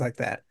dies like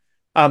that.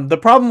 The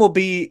problem will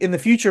be in the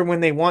future when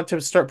they want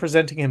to start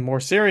presenting him more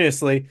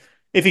seriously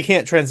if he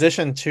can't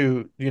transition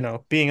to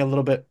being a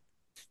little bit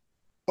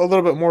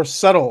more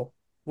subtle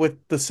with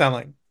the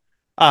selling,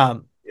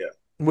 um Yeah.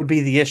 would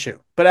be the issue.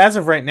 But as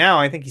of right now,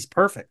 I think he's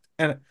perfect,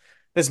 and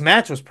this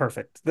match was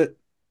perfect. The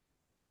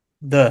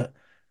the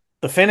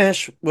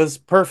finish was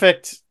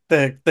perfect.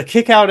 The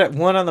kick out at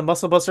one on the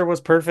muscle buster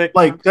was perfect.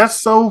 Like that's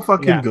so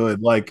fucking Yeah.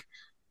 good. Like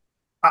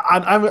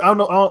I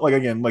don't like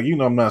again, like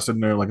I'm not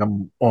sitting there like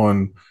I'm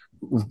on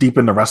deep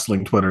into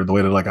wrestling Twitter the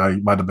way that like I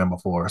might have been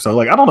before. So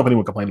like I don't know if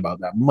anyone complained about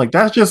that. I'm like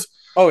that's just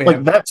Oh yeah.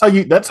 like that's how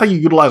you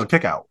utilize a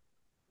kick out.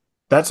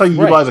 That's how you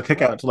Right. utilize a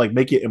kick out to like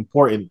make it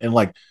important and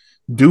like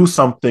do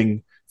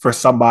something for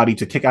somebody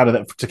to kick out of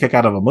that to kick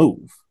out of a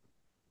move.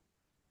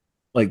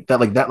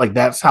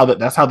 That's how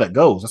that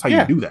goes. That's how you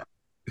Yeah. do that.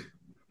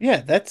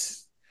 Yeah.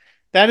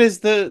 That is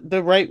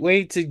the right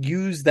way to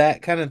use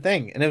that kind of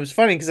thing. And it was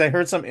funny because I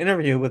heard some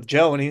interview with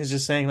Joe and he was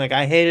just saying like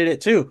I hated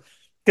it too.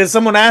 Because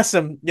someone asked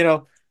him,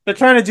 they're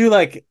trying to do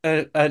like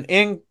an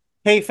in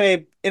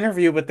kayfabe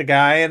interview with the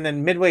guy, and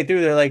then midway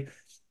through they're like,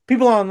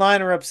 people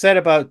online are upset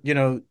about,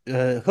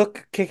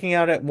 Hook kicking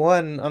out at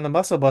one on the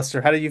Muscle Buster.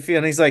 How do you feel?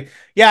 And he's like,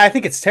 yeah, I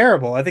think it's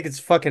terrible. I think it's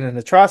fucking an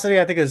atrocity.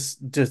 I think it's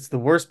just the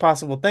worst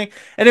possible thing.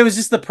 And it was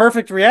just the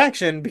perfect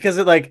reaction because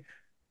it like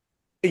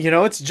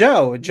it's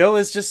Joe. Joe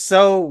is just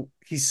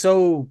he's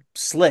so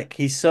slick.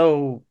 He's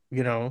so,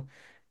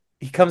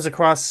 he comes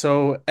across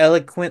so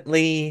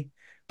eloquently,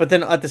 but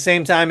then at the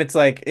same time, it's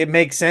like it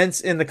makes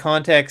sense in the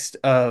context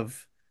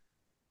of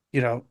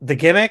the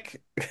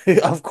gimmick.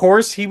 Of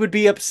course, he would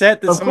be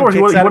upset that Of someone course,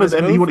 kicks he out of wanted his to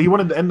end. move. He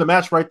wanted to end the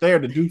match right there.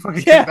 The dude fucking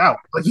kicked Yeah, out.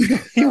 Like,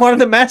 he wanted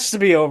the match to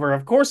be over.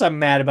 Of course, I'm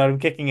mad about him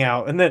kicking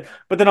out,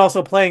 but then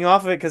also playing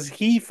off of it because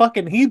he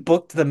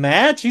booked the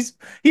match.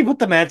 He put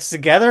the match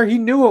together. He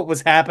knew what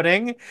was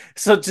happening.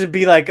 So to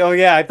be like, oh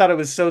yeah, I thought it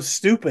was so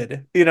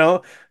stupid,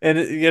 and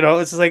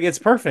it's like it's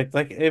perfect.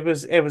 Like it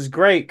was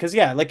great because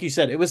yeah, like you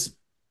said, it was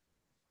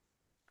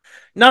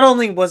not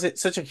only was it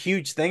such a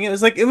huge thing, it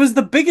was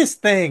the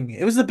biggest thing.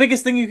 It was the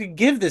biggest thing you could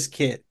give this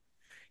kid.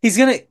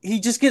 He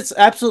just gets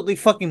absolutely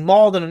fucking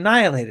mauled and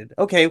annihilated.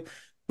 Okay,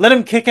 let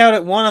him kick out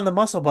at one on the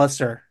Muscle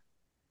Buster.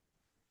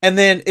 And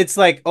then it's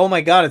like, oh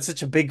my God, it's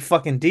such a big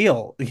fucking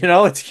deal.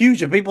 It's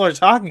huge and people are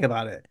talking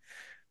about it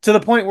to the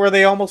point where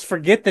they almost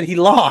forget that he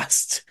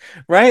lost.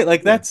 Right?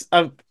 Like yeah. that's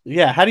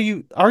yeah, how do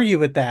you argue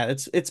with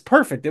that? It's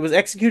perfect. It was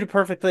executed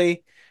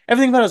perfectly.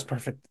 Everything about it was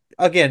perfect.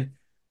 Again,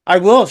 I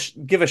will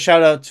give a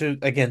shout out to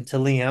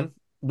Liam,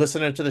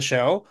 listener to the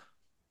show.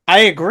 I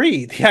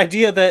agree. The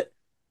idea that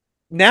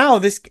now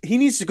this he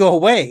needs to go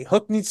away.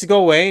 Hook needs to go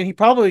away, and he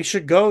probably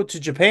should go to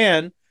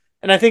Japan.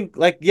 And I think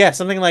like yeah,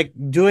 something like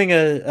doing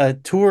a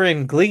tour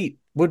in GLEAT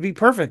would be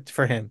perfect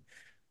for him,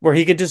 where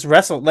he could just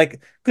wrestle.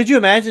 Like, could you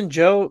imagine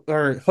Joe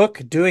or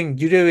Hook doing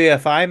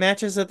UWFI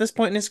matches at this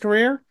point in his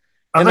career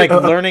I and think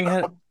like learning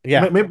how?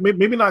 Yeah,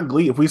 maybe not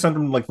Glee. If we send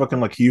him like fucking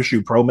like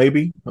Kyushu Pro,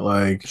 maybe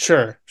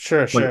sure,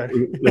 sure, like sure.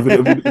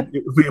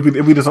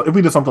 if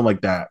we did something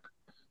like that.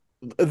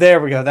 There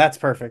we go. That's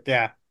perfect.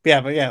 Yeah.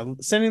 Yeah, but yeah,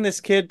 sending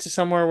this kid to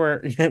somewhere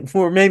where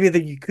where maybe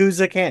the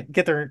Yakuza can't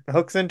get their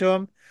hooks into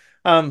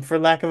him, for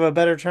lack of a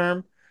better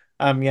term.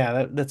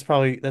 Yeah, that's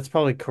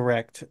probably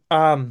correct.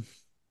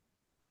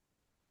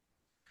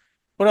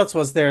 What else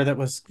was there that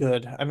was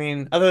good? I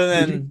mean, other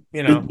Did you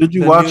than, did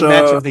you the watch new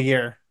match of the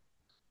year.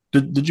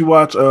 did you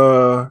watch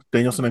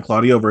Danielson and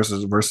Claudio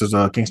versus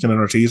Kingston and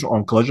Ortiz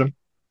on Collision?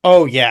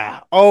 Oh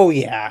yeah. Oh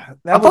yeah.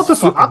 That was I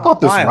fucking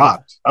thought this wild.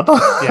 rocked.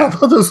 I Yeah.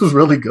 thought this was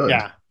really good.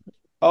 Yeah.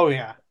 Oh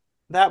yeah.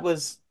 That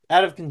was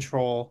out of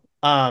control.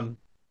 I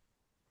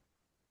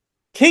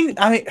mean,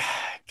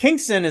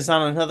 Kingston is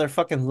on another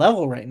fucking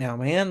level right now,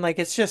 man. Like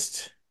it's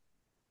just,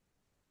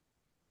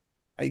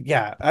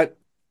 yeah.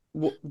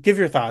 Give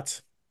your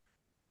thoughts.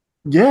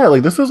 Yeah,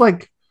 like this is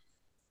like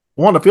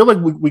one. I feel like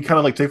we kind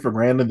of like take for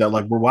granted that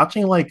like we're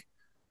watching like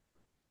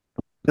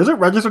does it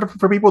register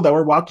for people that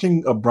we're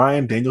watching a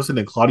Brian Danielson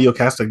and Claudio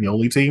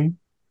Castagnoli team?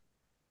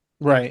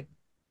 Right.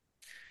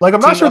 Like I'm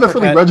not Team sure that's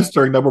really uppercut.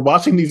 registering that we're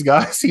watching these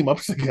guys team up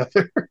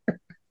together,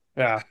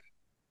 Yeah.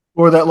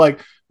 or that like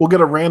we'll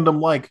get a random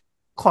like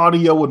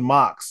Claudio and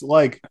Mox.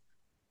 Like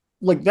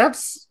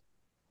that's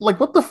like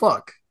what the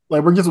fuck?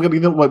 Like we're just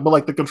getting like, but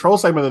like the control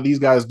segment that these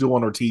guys do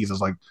on Ortiz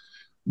is like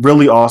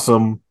really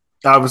awesome.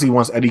 Obviously,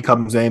 once Eddie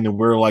comes in and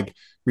we're like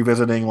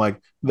revisiting like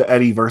the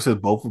Eddie versus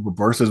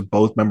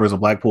both members of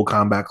Blackpool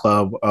Combat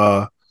Club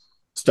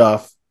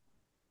stuff.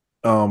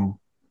 Um,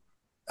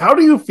 how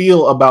do you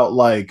feel about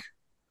like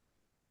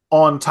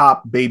on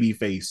top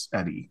babyface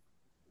Eddie?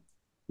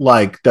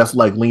 Like that's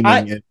like I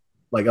leaning in,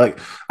 like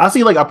I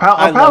see like a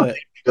I pal love it.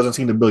 doesn't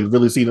seem to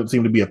really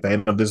seem to be a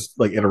fan of this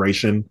like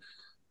iteration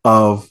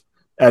of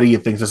Eddie.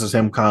 It thinks this is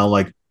him kind of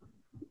like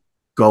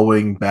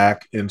going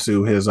back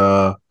into his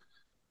I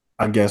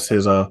guess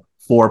his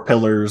four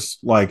pillars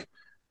like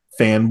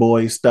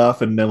fanboy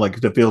stuff, and then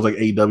like it feels like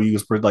AEW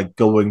is like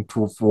going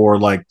for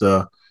like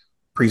the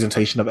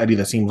presentation of Eddie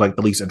that seems like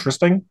the least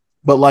interesting.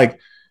 But like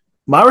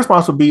my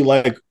response would be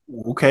like,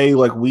 okay,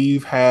 like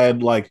we've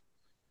had like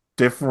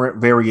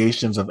different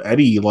variations of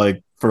Eddie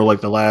like for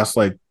like the last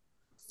like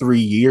 3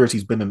 years.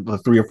 He's been in the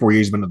 3 or 4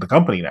 years he's been in the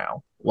company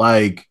now.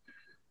 Like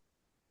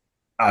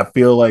I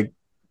feel like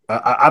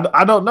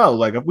I don't know.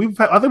 Like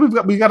I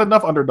think we got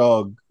enough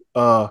underdog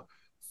uh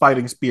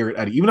fighting spirit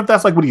Eddie. Even if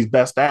that's like what he's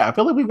best at, I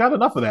feel like we've got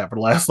enough of that for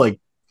the last like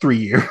 3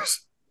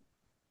 years.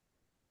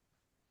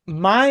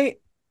 My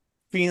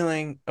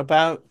feeling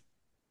about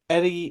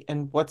Eddie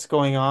and what's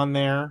going on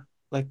there,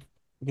 like,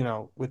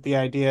 with the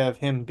idea of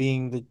him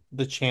being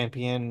the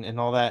champion and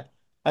all that,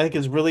 I think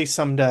is really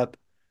summed up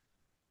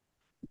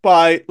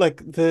by like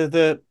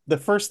the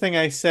first thing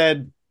I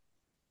said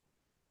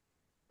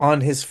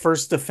on his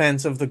first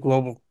defense of the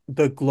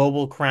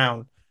global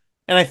crown.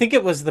 And I think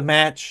it was the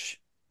match.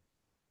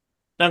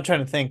 I'm trying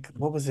to think,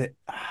 what was it?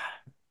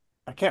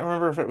 I can't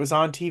remember if it was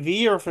on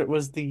TV or if it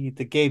was the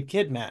Gabe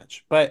Kidd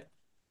match, but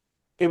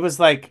it was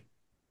like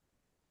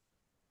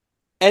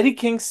Eddie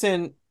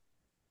Kingston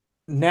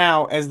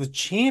now as the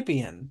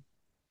champion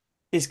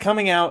is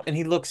coming out and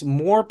he looks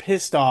more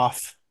pissed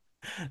off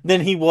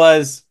than he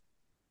was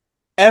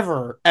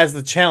ever as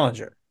the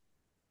challenger.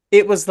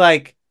 It was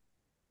like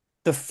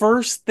the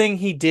first thing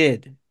he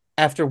did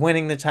after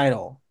winning the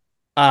title.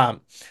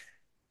 Um,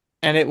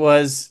 and it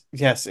was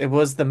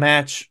the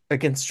match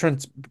against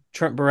Trent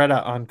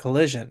Beretta on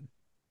Collision.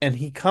 And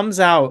he comes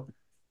out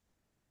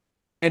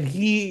and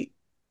he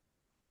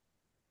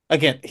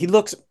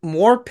looks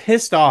more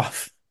pissed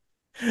off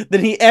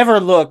than he ever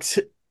looked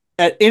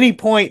at any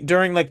point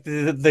during like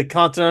the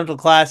Continental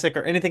Classic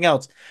or anything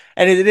else.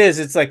 And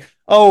it's like,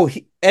 oh,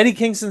 Eddie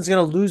Kingston's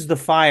gonna lose the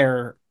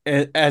fire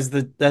as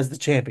the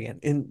champion.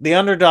 In the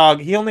underdog,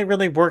 he only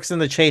really works in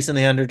the chase and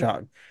the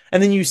underdog.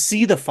 And then you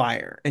see the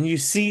fire and you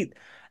see,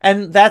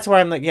 and that's why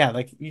I'm like, yeah,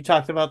 like you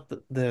talked about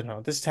the you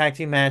know, this tag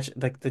team match,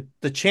 like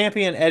the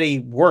champion Eddie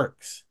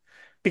works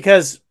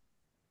because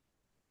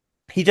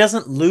he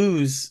doesn't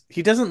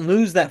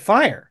lose that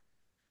fire.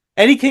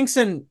 Eddie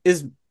Kingston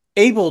is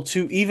able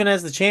to, even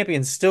as the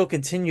champion, still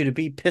continue to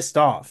be pissed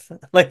off.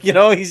 Like, you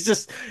know,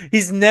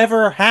 he's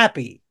never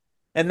happy.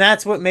 And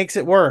that's what makes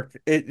it work.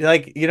 It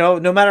like, you know,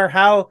 no matter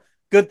how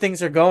good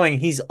things are going,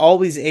 he's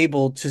always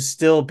able to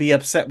still be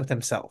upset with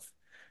himself.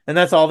 And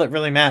that's all that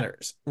really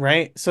matters,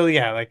 right? So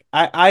yeah, like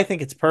I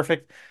think it's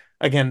perfect.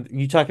 Again,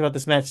 you talk about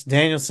this match,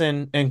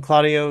 Danielson and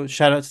Claudio,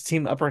 shout out to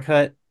Team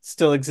Uppercut,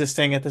 still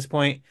existing at this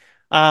point.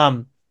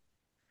 Um,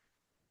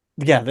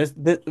 yeah, this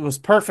was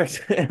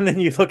perfect. And then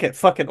you look at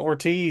fucking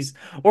Ortiz.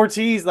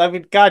 Ortiz, I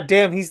mean,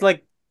 goddamn, he's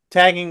like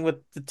tagging with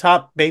the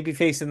top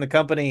babyface in the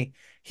company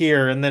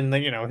here, and then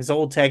you know his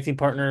old tag team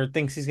partner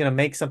thinks he's gonna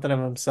make something of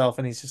himself,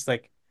 and he's just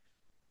like,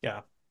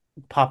 yeah,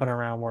 popping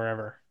around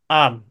wherever.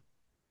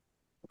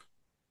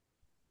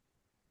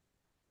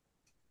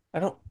 I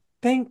don't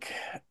think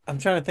I'm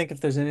trying to think if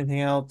there's anything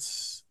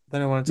else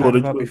that I want to Well, talk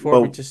about before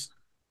we just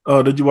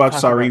did you watch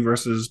talk Sari about.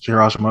 versus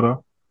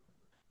Hirashimoto?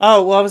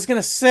 Oh, well, I was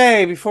gonna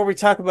say before we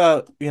talk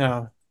about, you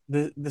know,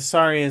 the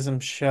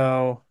Sariism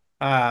show,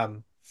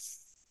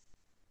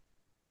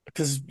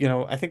 because you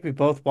know I think we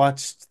both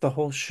watched the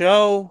whole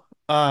show.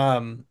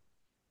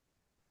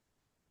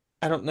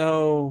 I don't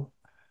know.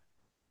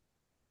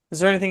 Is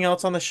there anything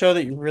else on the show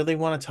that you really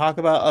want to talk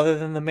about other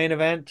than the main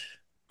event?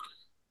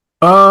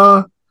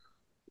 Uh,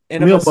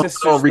 Mio Inaba Momono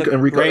sisters look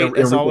great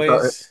as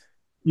always.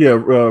 yeah,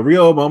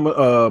 Mio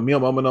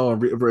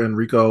Momono and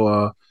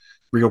Rico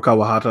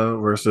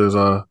Kawahata versus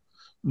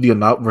the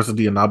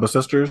Inaba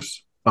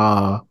sisters.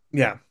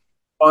 Yeah,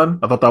 Fun.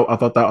 I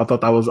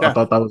yeah.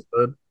 thought that was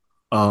good.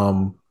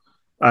 Um,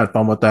 I had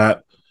fun with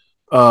that.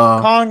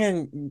 Uh, Kong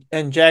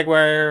and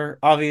Jaguar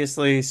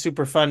obviously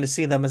super fun to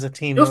see them as a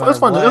team no it's matter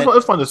fun. what.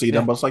 It's fun to see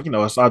them, Yeah, but it's like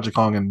it's Aja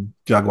Kong and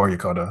Jaguar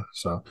Yokota.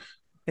 So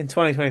in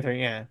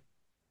 2023. Yeah.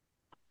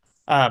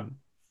 Um,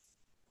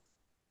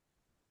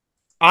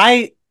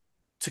 I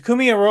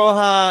Takumi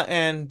Iroha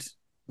and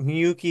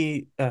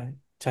Miyuki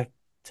Ta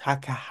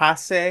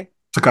Takahase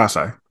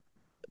Takase.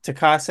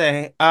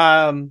 Takase.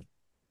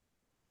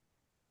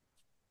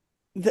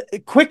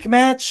 The quick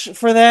match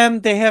for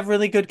them. They have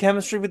really good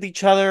chemistry with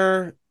each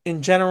other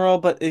in general,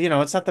 but you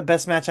know, it's not the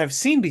best match I've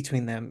seen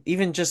between them,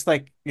 even just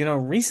like, you know,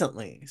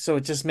 recently. So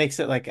it just makes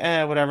it like,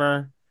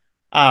 whatever.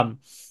 Um,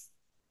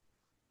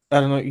 I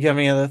don't know. You have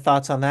any other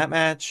thoughts on that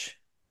match?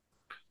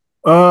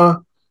 Uh,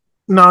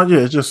 no, yeah,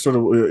 it's just sort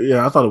of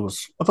yeah. I thought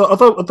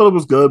it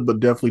was good, but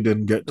definitely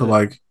didn't get to Uh,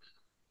 like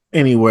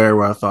anywhere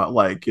where I thought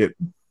like it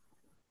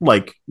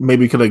like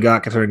maybe could have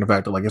got considering the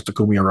fact that like it's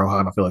Takumi and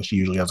Rohan. I feel like she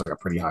usually has like a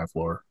pretty high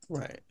floor.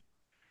 right.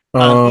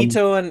 Um,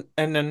 Ito and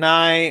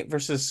Nanai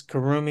versus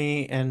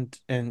Karumi and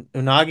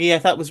Unagi, I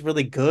thought was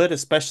really good,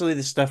 especially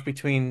the stuff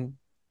between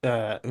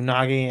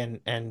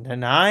Unagi and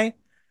Nanai.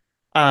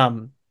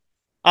 Um,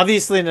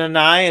 Obviously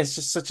Nanai is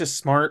just such a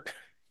smart,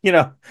 you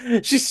know,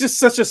 she's just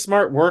such a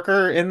smart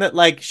worker in that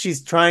like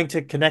she's trying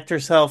to connect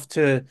herself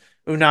to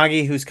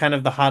Unagi, who's kind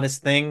of the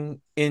hottest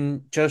thing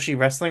in Joshi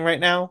wrestling right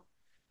now.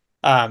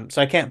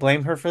 So I can't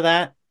blame her for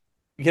that,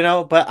 you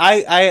know, but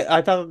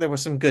I thought that there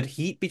was some good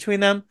heat between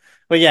them.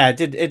 But yeah,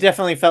 it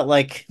definitely felt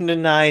like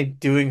Nanai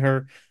doing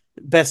her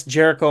best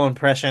Jericho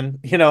impression,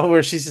 you know,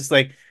 where she's just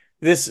like,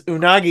 this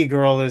Unagi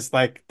girl is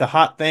like the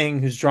hot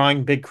thing who's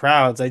drawing big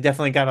crowds. I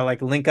definitely gotta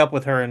like link up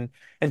with her and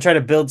try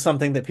to build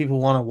something that people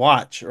want to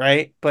watch,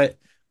 right? But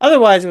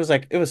otherwise it was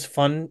like it was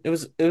fun. It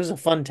was a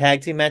fun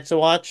tag team match to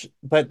watch.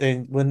 But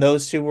then when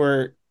those two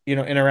were, you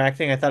know,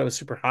 interacting, I thought it was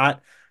super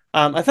hot.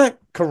 I thought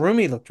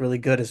Karumi looked really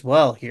good as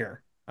well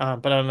here.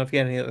 But I don't know if you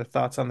had any other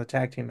thoughts on the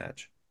tag team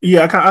match.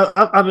 yeah,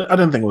 I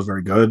didn't think it was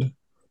very good.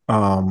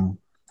 Um,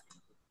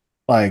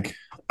 like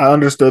I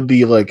understood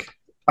the like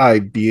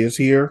ideas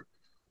here,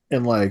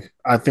 and like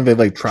I think they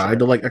like tried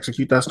to Sure. like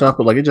execute that stuff,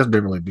 but like it just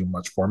didn't really do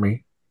much for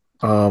me.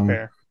 Um,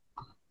 Fair.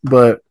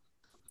 but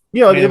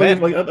yeah, Main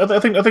event. I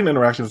think the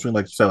interaction between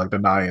like say like the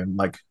Nai and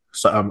like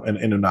and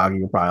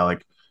Unagi were probably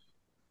like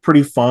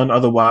pretty fun.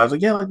 Otherwise,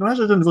 like yeah, like the match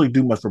didn't really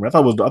do much for me. I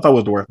thought it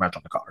was the worst match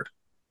on the card.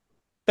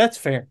 That's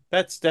fair.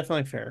 That's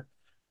definitely fair.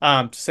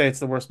 To say it's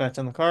the worst match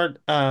on the card.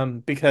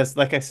 Because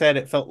like I said,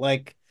 it felt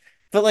like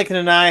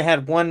Nanai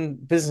had one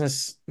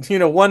business, you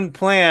know, one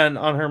plan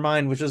on her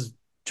mind, which was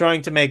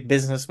trying to make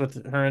business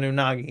with her and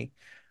Unagi.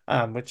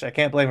 Which I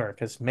can't blame her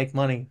because make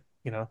money,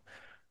 you know.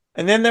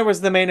 And then there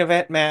was the main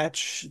event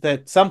match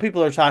that some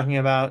people are talking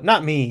about.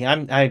 Not me.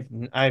 I'm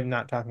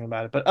not talking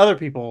about it, but other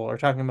people are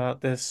talking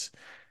about this.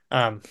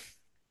 Um,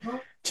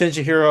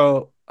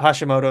 Shinjihiro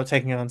Hashimoto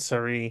taking on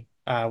Sari.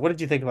 What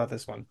did you think about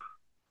this one?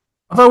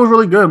 I thought it was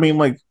really good.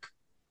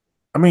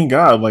 I mean,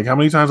 God, like how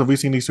many times have we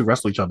seen these two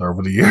wrestle each other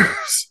over the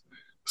years?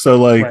 So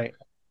like, Right.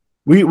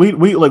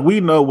 We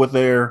know what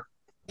their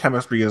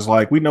chemistry is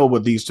like. We know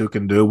what these two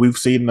can do. We've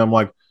seen them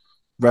like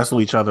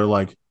wrestle each other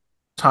like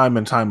time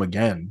and time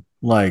again,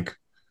 like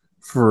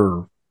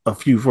for a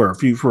few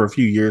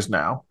years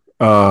now.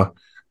 I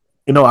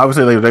would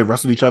say they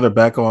wrestled each other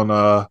back on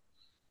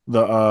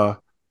the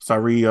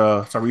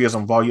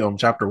Sariism Volume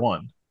Chapter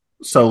One.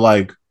 So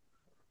like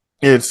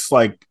it's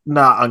like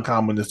not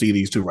uncommon to see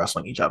these two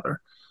wrestling each other.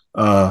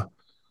 Uh,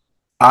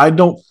 I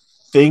don't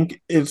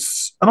think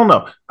it's. I don't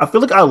know. I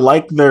feel like I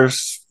like their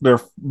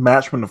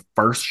match from the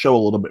first show a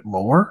little bit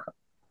more.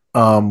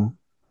 Um,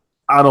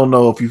 I don't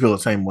know if you feel the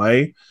same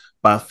way,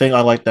 but I think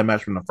I like that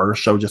match from the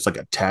first show just like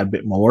a tad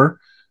bit more.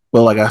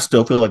 But like I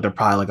still feel like they're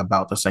probably like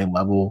about the same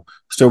level.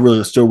 Still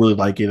really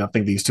like it. I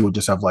think these two would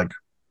just have like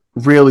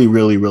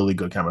really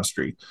good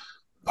chemistry.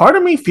 Part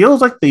of me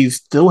feels like they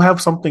still have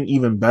something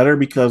even better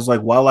because like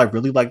while I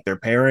really like their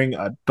pairing,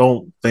 I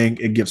don't think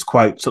it gets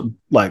quite to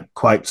like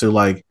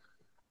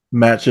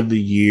match of the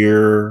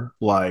year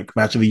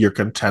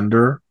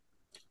contender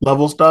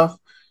level stuff.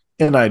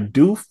 And I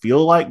do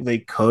feel like they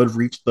could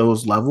reach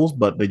those levels,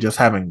 but they just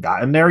haven't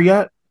gotten there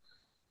yet.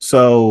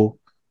 So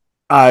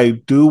I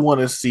do want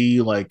to see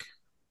like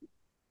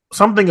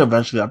something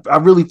eventually. I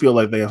really feel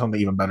like they have something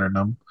even better in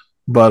them.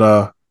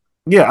 But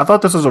yeah, I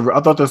thought this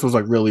was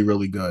like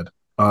really good.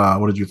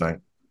 What did you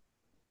think?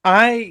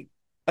 I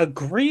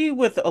agree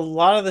with a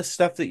lot of the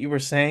stuff that you were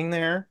saying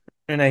there,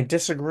 and I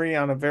disagree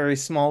on a very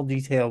small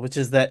detail, which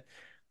is that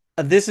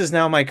this is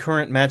now my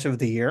current match of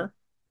the year.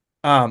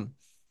 Um,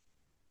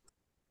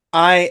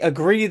 I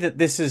agree that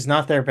this is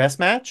not their best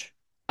match.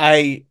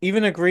 I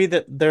even agree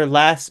that their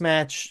last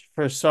match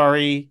for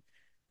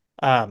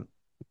um,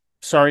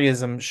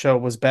 Sorryism show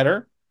was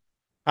better.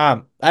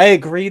 I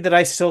agree that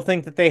I still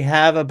think that they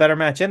have a better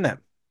match in them.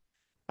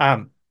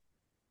 Um,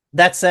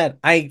 that said,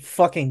 I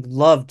fucking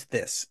loved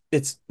this.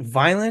 It's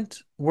violent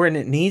when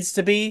it needs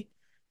to be.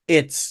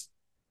 It's,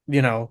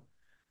 you know,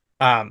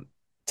 um,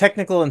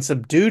 technical and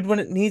subdued when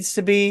it needs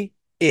to be.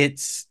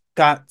 It's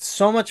got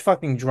so much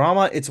fucking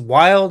drama. It's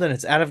wild and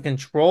it's out of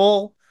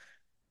control.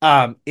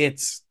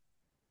 It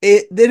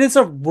is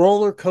a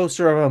roller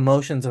coaster of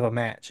emotions of a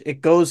match.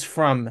 It goes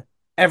from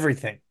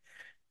everything.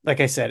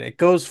 Like I said, it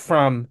goes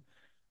from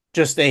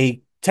just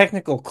a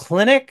technical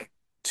clinic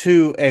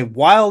to a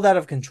wild out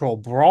of control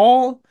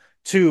brawl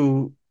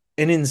to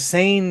an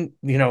insane,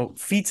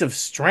 feats of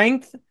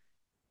strength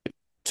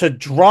to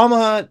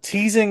drama,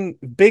 teasing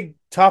big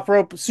top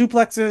rope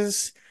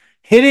suplexes,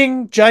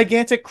 hitting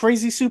gigantic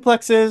crazy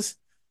suplexes.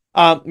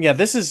 Yeah,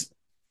 this is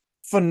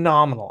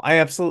phenomenal. I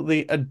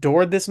absolutely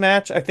adored this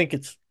match. I think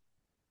it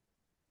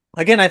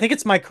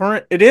is my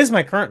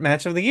current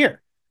match of the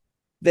year.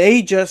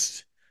 They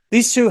just,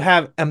 these two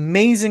have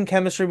amazing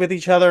chemistry with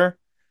each other.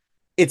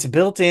 It's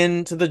built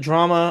into the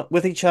drama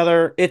with each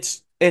other.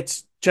 It's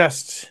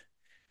just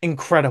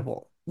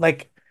incredible.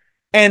 Like,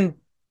 and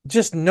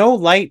just no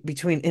light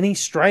between any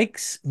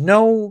strikes,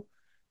 no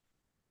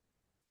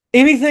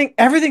anything,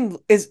 everything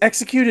is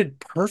executed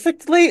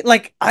perfectly.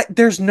 Like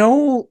there's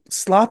no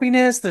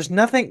sloppiness, there's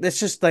nothing that's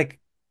just like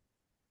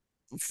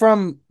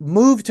from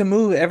move to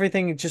move,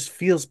 everything just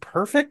feels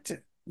perfect.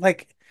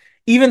 Like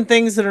even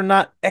things that are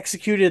not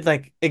executed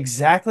like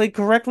exactly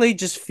correctly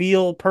just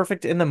feel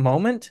perfect in the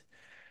moment.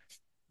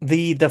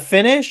 The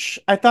finish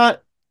I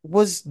thought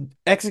was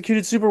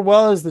executed super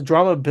well as the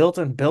drama built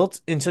and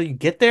built until you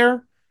get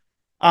there.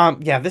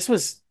 Yeah, this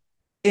was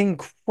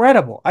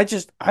incredible. I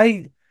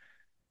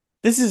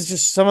this is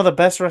just some of the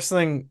best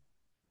wrestling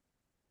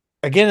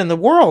again in the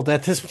world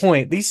at this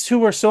point. These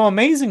two are so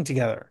amazing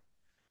together.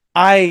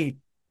 I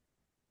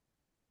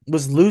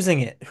was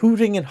losing it,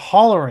 hooting and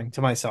hollering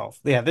to myself.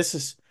 Yeah, this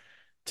is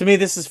to me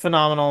this is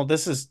phenomenal.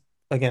 This is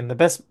again the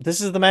best.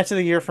 This is the match of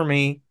the year for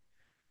me.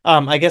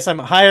 I guess I'm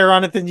higher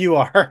on it than you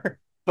are.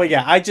 But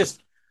yeah,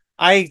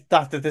 I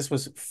thought that this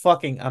was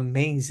fucking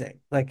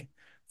amazing. Like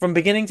from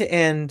beginning to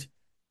end,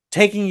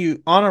 taking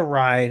you on a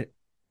ride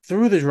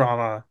through the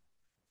drama,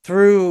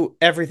 through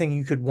everything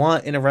you could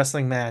want in a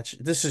wrestling match.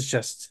 This is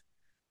just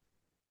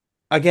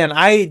again,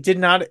 I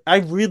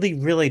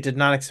really did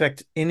not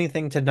expect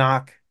anything to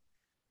knock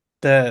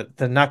the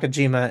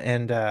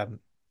Nakajima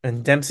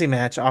and Dempsey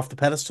match off the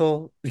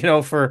pedestal,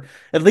 for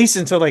at least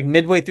until like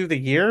midway through the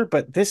year.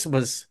 But this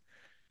was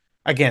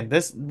again,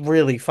 this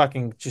really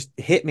fucking just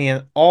hit me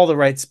in all the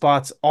right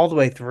spots all the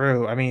way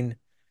through. I mean,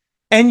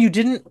 and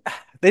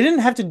they didn't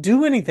have to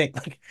do anything.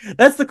 Like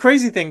that's the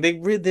crazy thing. They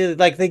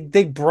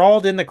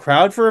brawled in the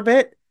crowd for a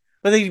bit,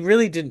 but they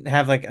really didn't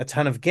have like a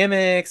ton of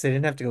gimmicks. They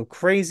didn't have to go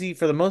crazy.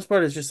 For the most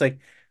part, it's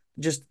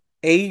just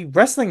a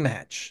wrestling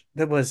match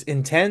that was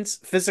intense,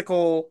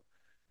 physical,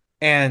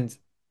 and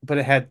but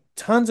it had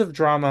tons of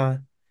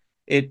drama.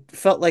 It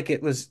felt like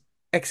it was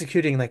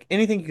executing like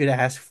anything you could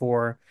ask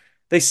for.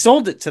 They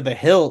sold it to the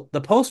hilt.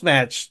 The post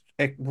match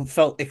it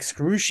felt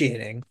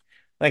excruciating.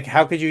 Like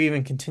how could you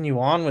even continue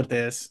on with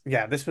this?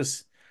 Yeah, this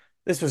was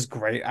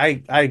great.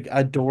 I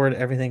adored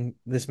everything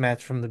this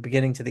match from the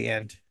beginning to the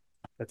end.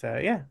 But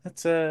yeah,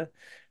 that's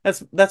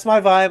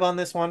my vibe on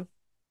this one.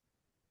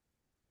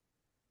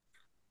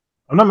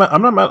 I'm not mad.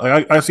 I'm not mad.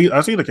 Like, I see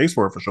the case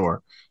for it for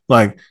sure.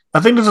 Like I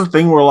think there's a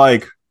thing where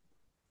like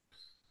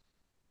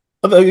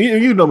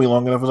you know me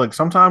long enough. It's like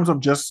sometimes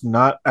I'm just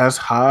not as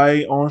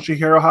high on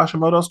Shihiro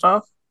Hashimoto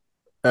stuff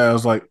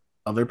as like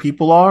other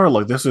people are.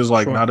 Like this is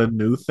like Sure. not a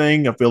new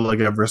thing. I feel like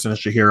ever since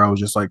Shihiro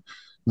just like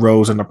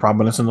rose into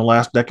prominence in the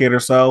last decade or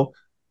so,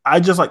 I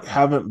just like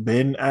haven't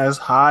been as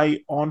high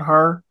on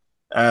her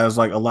as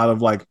like a lot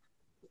of like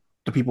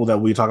the people that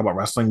we talk about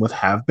wrestling with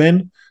have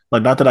been.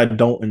 Like not that I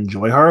don't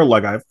enjoy her.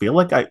 Like I feel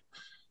like I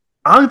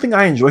don't think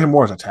I enjoy her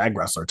more as a tag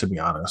wrestler, to be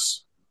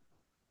honest.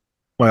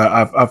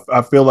 Like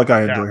I feel like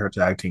I Yeah. enjoy her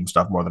tag team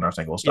stuff more than our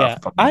single stuff. Yeah.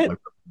 If I'm I like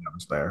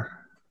honest there.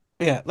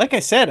 Yeah, like I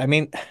said, I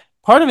mean,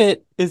 part of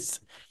it is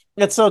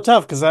it's so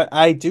tough because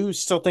I do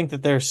still think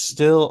that there's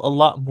still a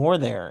lot more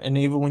there. And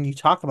even when you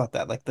talk about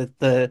that, like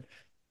the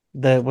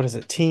what is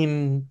it,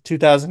 Team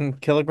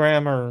 2000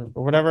 kilogram or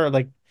whatever,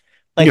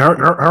 Yeah, like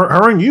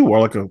her and you are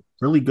like a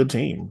really good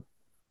team.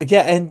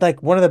 yeah, and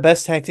like one of the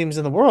best tag teams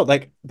in the world.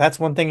 Like that's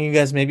one thing you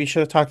guys maybe should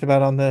have talked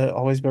about on the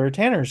Always Better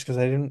Tanners because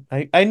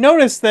I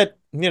noticed that,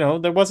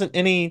 there wasn't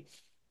any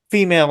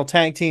female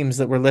tag teams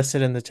that were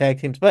listed in the tag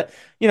teams, but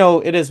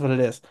it is what it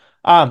is.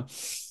 Um,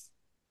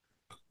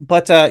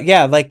 but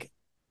yeah, like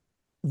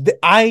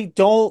I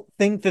don't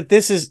think that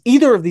this is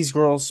either of these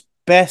girls'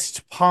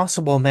 best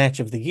possible match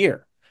of the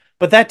year.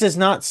 But that does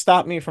not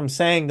stop me from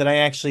saying that I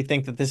actually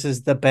think that this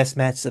is the best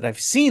match that I've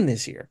seen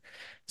this year.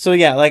 So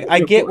yeah, like I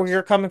Yeah, of get where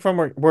you're course. coming from,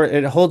 where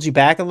it holds you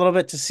back a little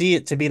bit to see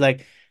it to be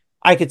like,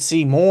 I could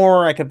see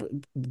more, I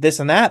could this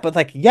and that, but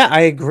like, yeah,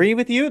 I agree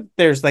with you.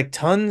 There's like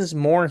tons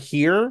more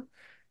here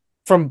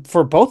from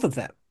for both of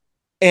them.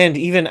 And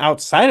even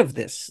outside of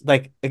this,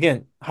 like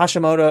again,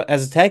 Hashimoto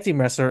as a tag team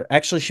wrestler,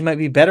 actually she might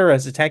be better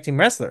as a tag team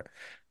wrestler.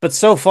 But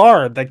so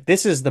far, like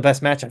this is the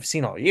best match I've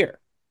seen all year.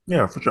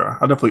 Yeah, for sure.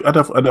 I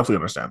definitely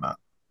understand that.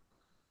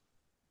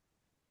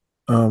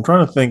 I'm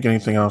trying to think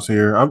anything else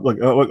here. I'm like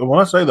when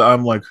I say that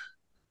I'm like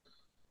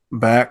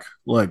back,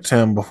 like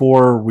Tim,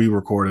 before we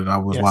recorded, I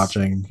was Yes.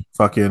 watching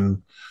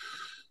fucking.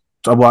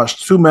 I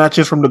watched two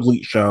matches from the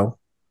Gleat show.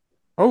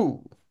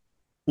 Oh,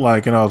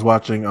 Like, and I was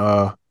watching.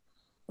 I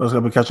was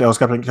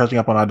catching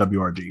up on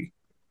IWRG.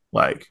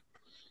 Like,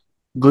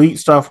 Gleat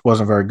stuff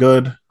wasn't very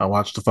good. I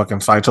watched the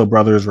fucking Saito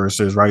brothers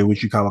versus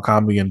Ryuichi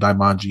Kawakami and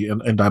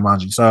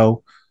Daimanji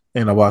So,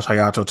 and I watched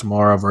Hayato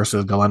Tamura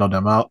versus Galeno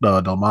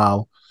Del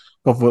Mal.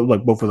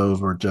 Both of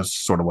those were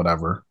just sort of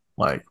whatever.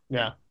 Like,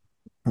 yeah.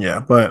 yeah,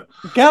 but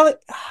Gal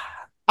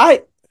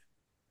I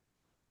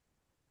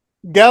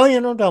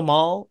Galliano Del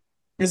Mal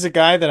is a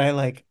guy that I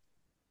like.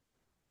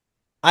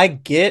 I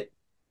get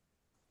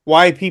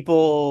why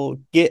people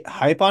get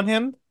hype on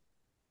him,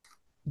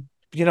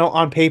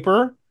 on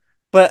paper,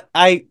 but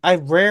I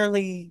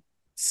rarely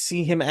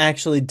see him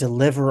actually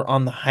deliver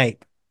on the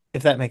hype,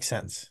 if that makes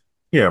sense.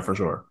 yeah, for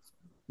sure.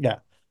 Yeah.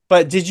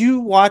 But did you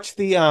watch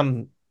the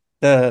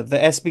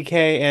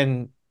SBK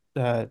and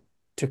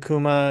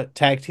Takuma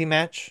tag team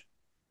match?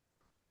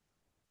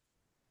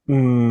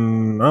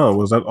 No,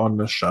 was that on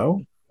the show?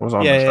 It was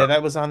on Yeah, the show. yeah,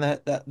 that was on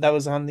that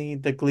was on the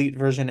GLEAT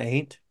version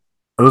 8.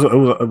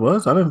 It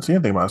was. I didn't see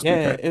anything about Yeah,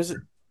 yeah, SBK. it was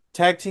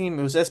tag team.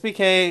 It was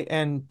SBK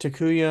and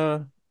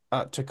Takuya,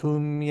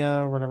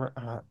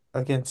 whatever,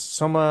 against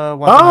Soma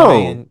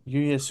Watanabe Oh, and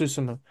Yuya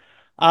Susumu.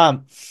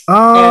 Um,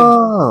 and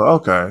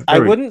okay. I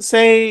There we go. wouldn't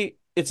say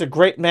it's a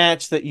great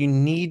match that you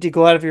need to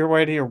go out of your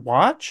way to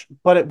watch,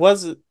 but it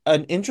was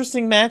an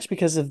interesting match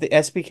because of the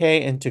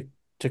SBK and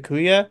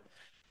Takuya.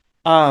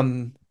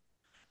 Um,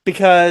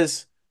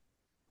 because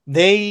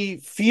they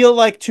feel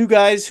like two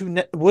guys who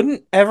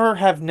wouldn't ever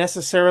have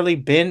necessarily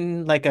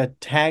been like a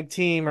tag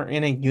team or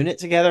in a unit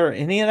together or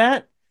any of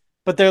that,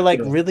 but they're like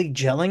Yeah, really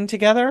gelling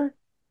together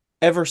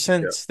ever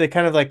yeah, since they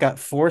kind of like got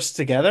forced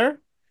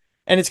together.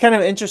 And it's kind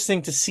of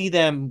interesting to see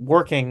them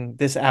working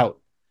this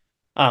out.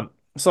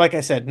 So like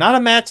I said, not a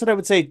match that I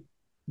would say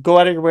go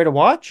out of your way to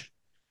watch,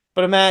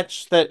 but a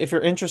match that if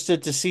you're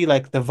interested to see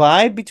like the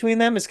vibe between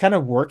them is kind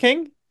of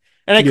working.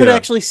 And I could yeah.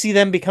 actually see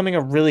them becoming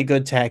a really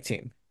good tag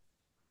team.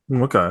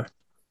 Okay.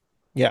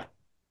 Yeah.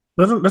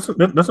 That's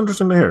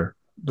interesting to hear.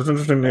 That's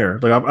interesting to Yeah. hear.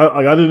 Like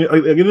I didn't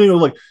even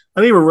like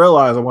I didn't even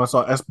realize when I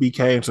saw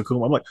SBK and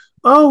Takuma. I'm like,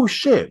 oh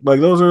shit! Like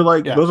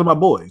Yeah. those are my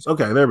boys.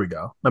 Okay, there we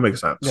go. That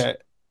makes sense. Yeah.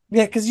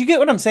 Yeah, because you get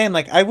what I'm saying.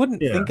 Like, I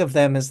wouldn't Yeah, think of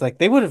them as like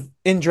they would have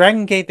in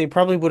Dragon Gate. They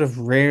probably would have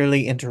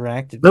rarely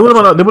interacted with each they other.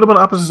 would have been on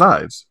opposite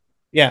sides.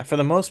 Yeah, for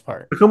the most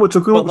part. Takuma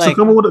But Takuma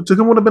like,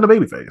 Takuma would have been a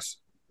babyface.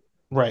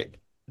 right,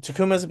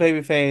 Takuma's a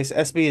babyface.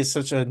 SB is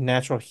such a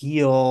natural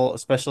heel,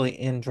 especially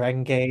in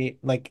Dragon Gate.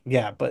 Like,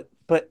 yeah, but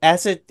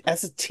as a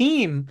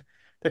team,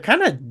 they're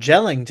kind of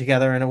gelling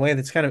together in a way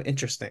that's kind of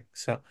interesting.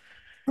 So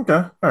Okay,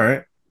 all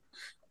right.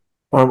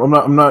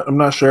 I'm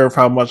not sure of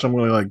how much I'm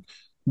gonna like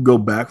go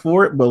back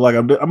for it, but like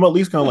I'm at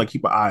least gonna yeah, like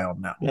keep an eye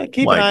on them. yeah,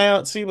 keep an Like, eye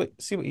out, see what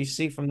you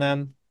see from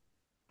them.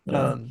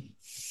 yeah. Um,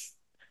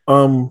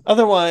 Um.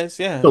 otherwise,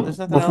 yeah, So there's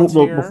nothing else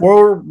here.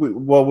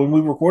 when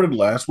we recorded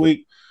last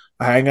week,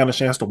 I hadn't got a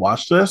chance to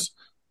watch this,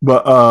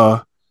 but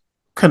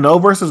Kano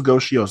versus Go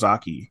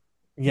Shiozaki.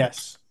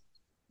 Yes.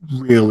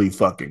 really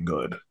fucking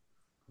good.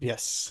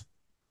 Yes.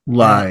 And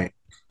Like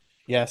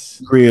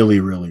yes. really,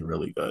 really,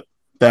 really good.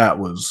 That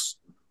was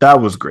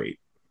that was great.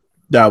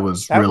 That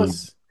was That really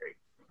was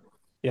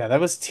Yeah, that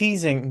was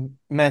teasing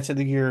match of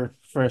the year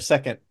for a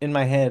second in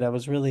my head. I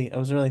was really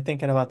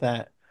thinking about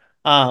that.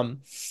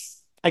 Um,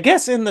 I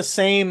guess in the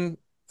same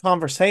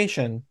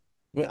conversation,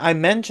 I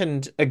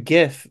mentioned a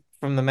GIF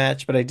from the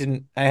match, but I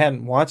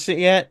hadn't watched it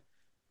yet.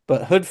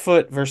 But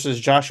Hoodfoot versus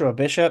Joshua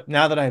Bishop,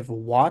 now that I've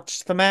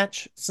watched the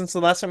match since the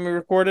last time we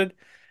recorded,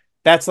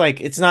 that's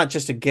like it's not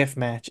just a GIF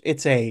match,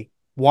 it's a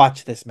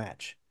watch this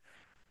match.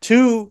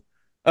 Two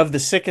of the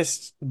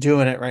sickest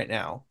doing it right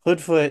now.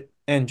 Hoodfoot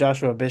and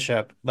Joshua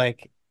Bishop,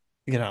 like,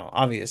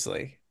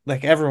 obviously,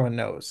 like everyone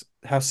knows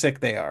how sick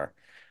they are.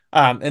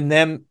 And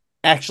them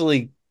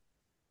actually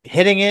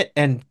hitting it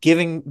and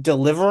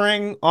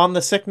delivering on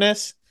the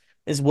sickness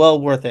is well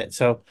worth it.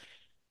 So,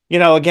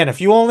 again,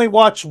 if you only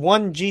watch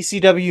one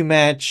GCW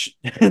match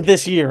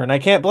this year, and I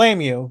can't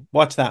blame you,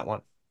 watch that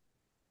one.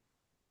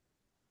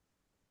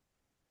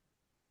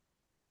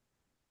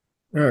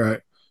 all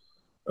right.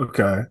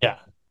 Okay. Yeah,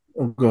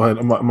 I'll go ahead.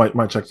 I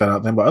might check that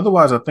out then. But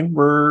otherwise, I think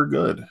we're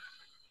good.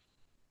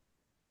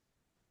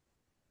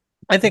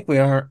 I think we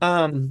are.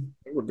 I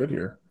think we're good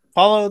here.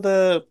 Follow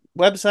the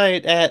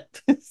website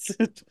at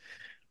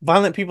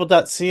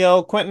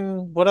violentpeople.co.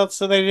 Quentin, what else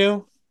do they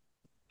do?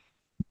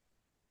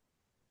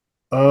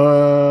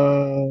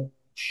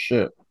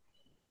 Shit.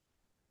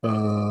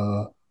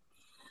 Uh,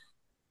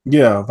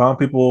 yeah, violent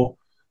people.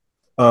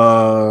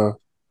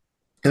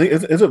 I think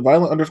is it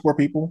violent underscore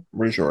people? I'm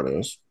pretty sure it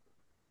is.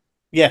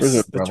 Or is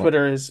Yes, it the violent?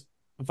 Twitter is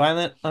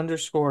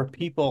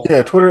violent_people.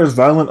 Yeah, Twitter is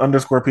violent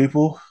underscore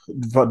people.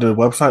 The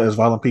website is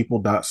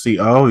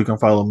violentpeople.co. You can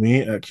follow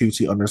me at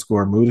QT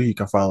underscore Moody. You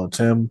can follow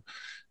Tim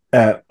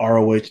at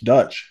ROH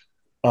Dutch.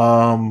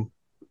 Um,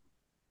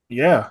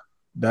 yeah,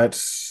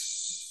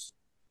 that's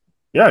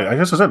I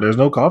guess that's it. There's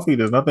no coffee.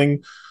 There's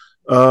nothing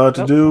to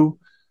Nope, do.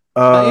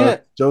 not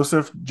yet.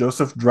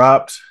 Joseph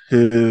dropped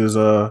his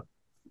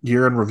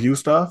year in review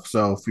stuff.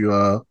 So if you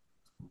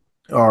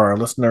are a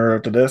listener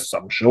to this,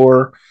 I'm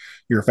sure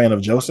you're a fan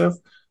of Joseph.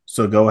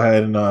 So go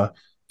ahead and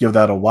give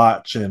that a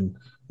watch and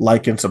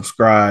like and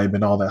subscribe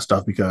and all that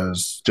stuff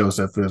because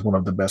Joseph is one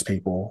of the best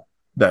people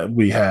that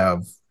we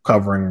have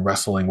covering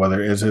wrestling,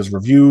 whether it's his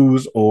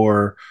reviews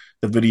or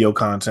the video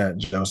content.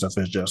 Joseph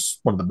is just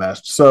one of the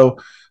best. So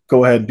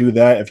go ahead and do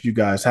that if you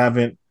guys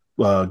haven't.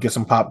 Get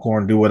some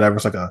popcorn, do whatever.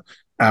 It's like a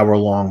hour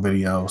long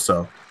video.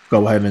 So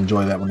go ahead and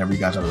enjoy that whenever you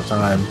guys have the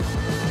time.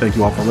 Thank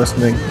you all for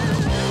listening.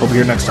 Hope you're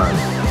here next time.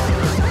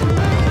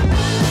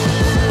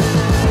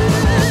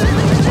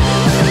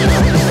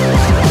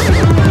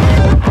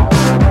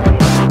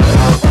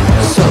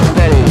 So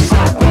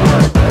petty.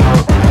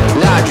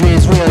 Our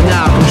dreams we are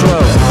now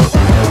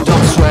control.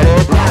 Don't sweat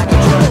it.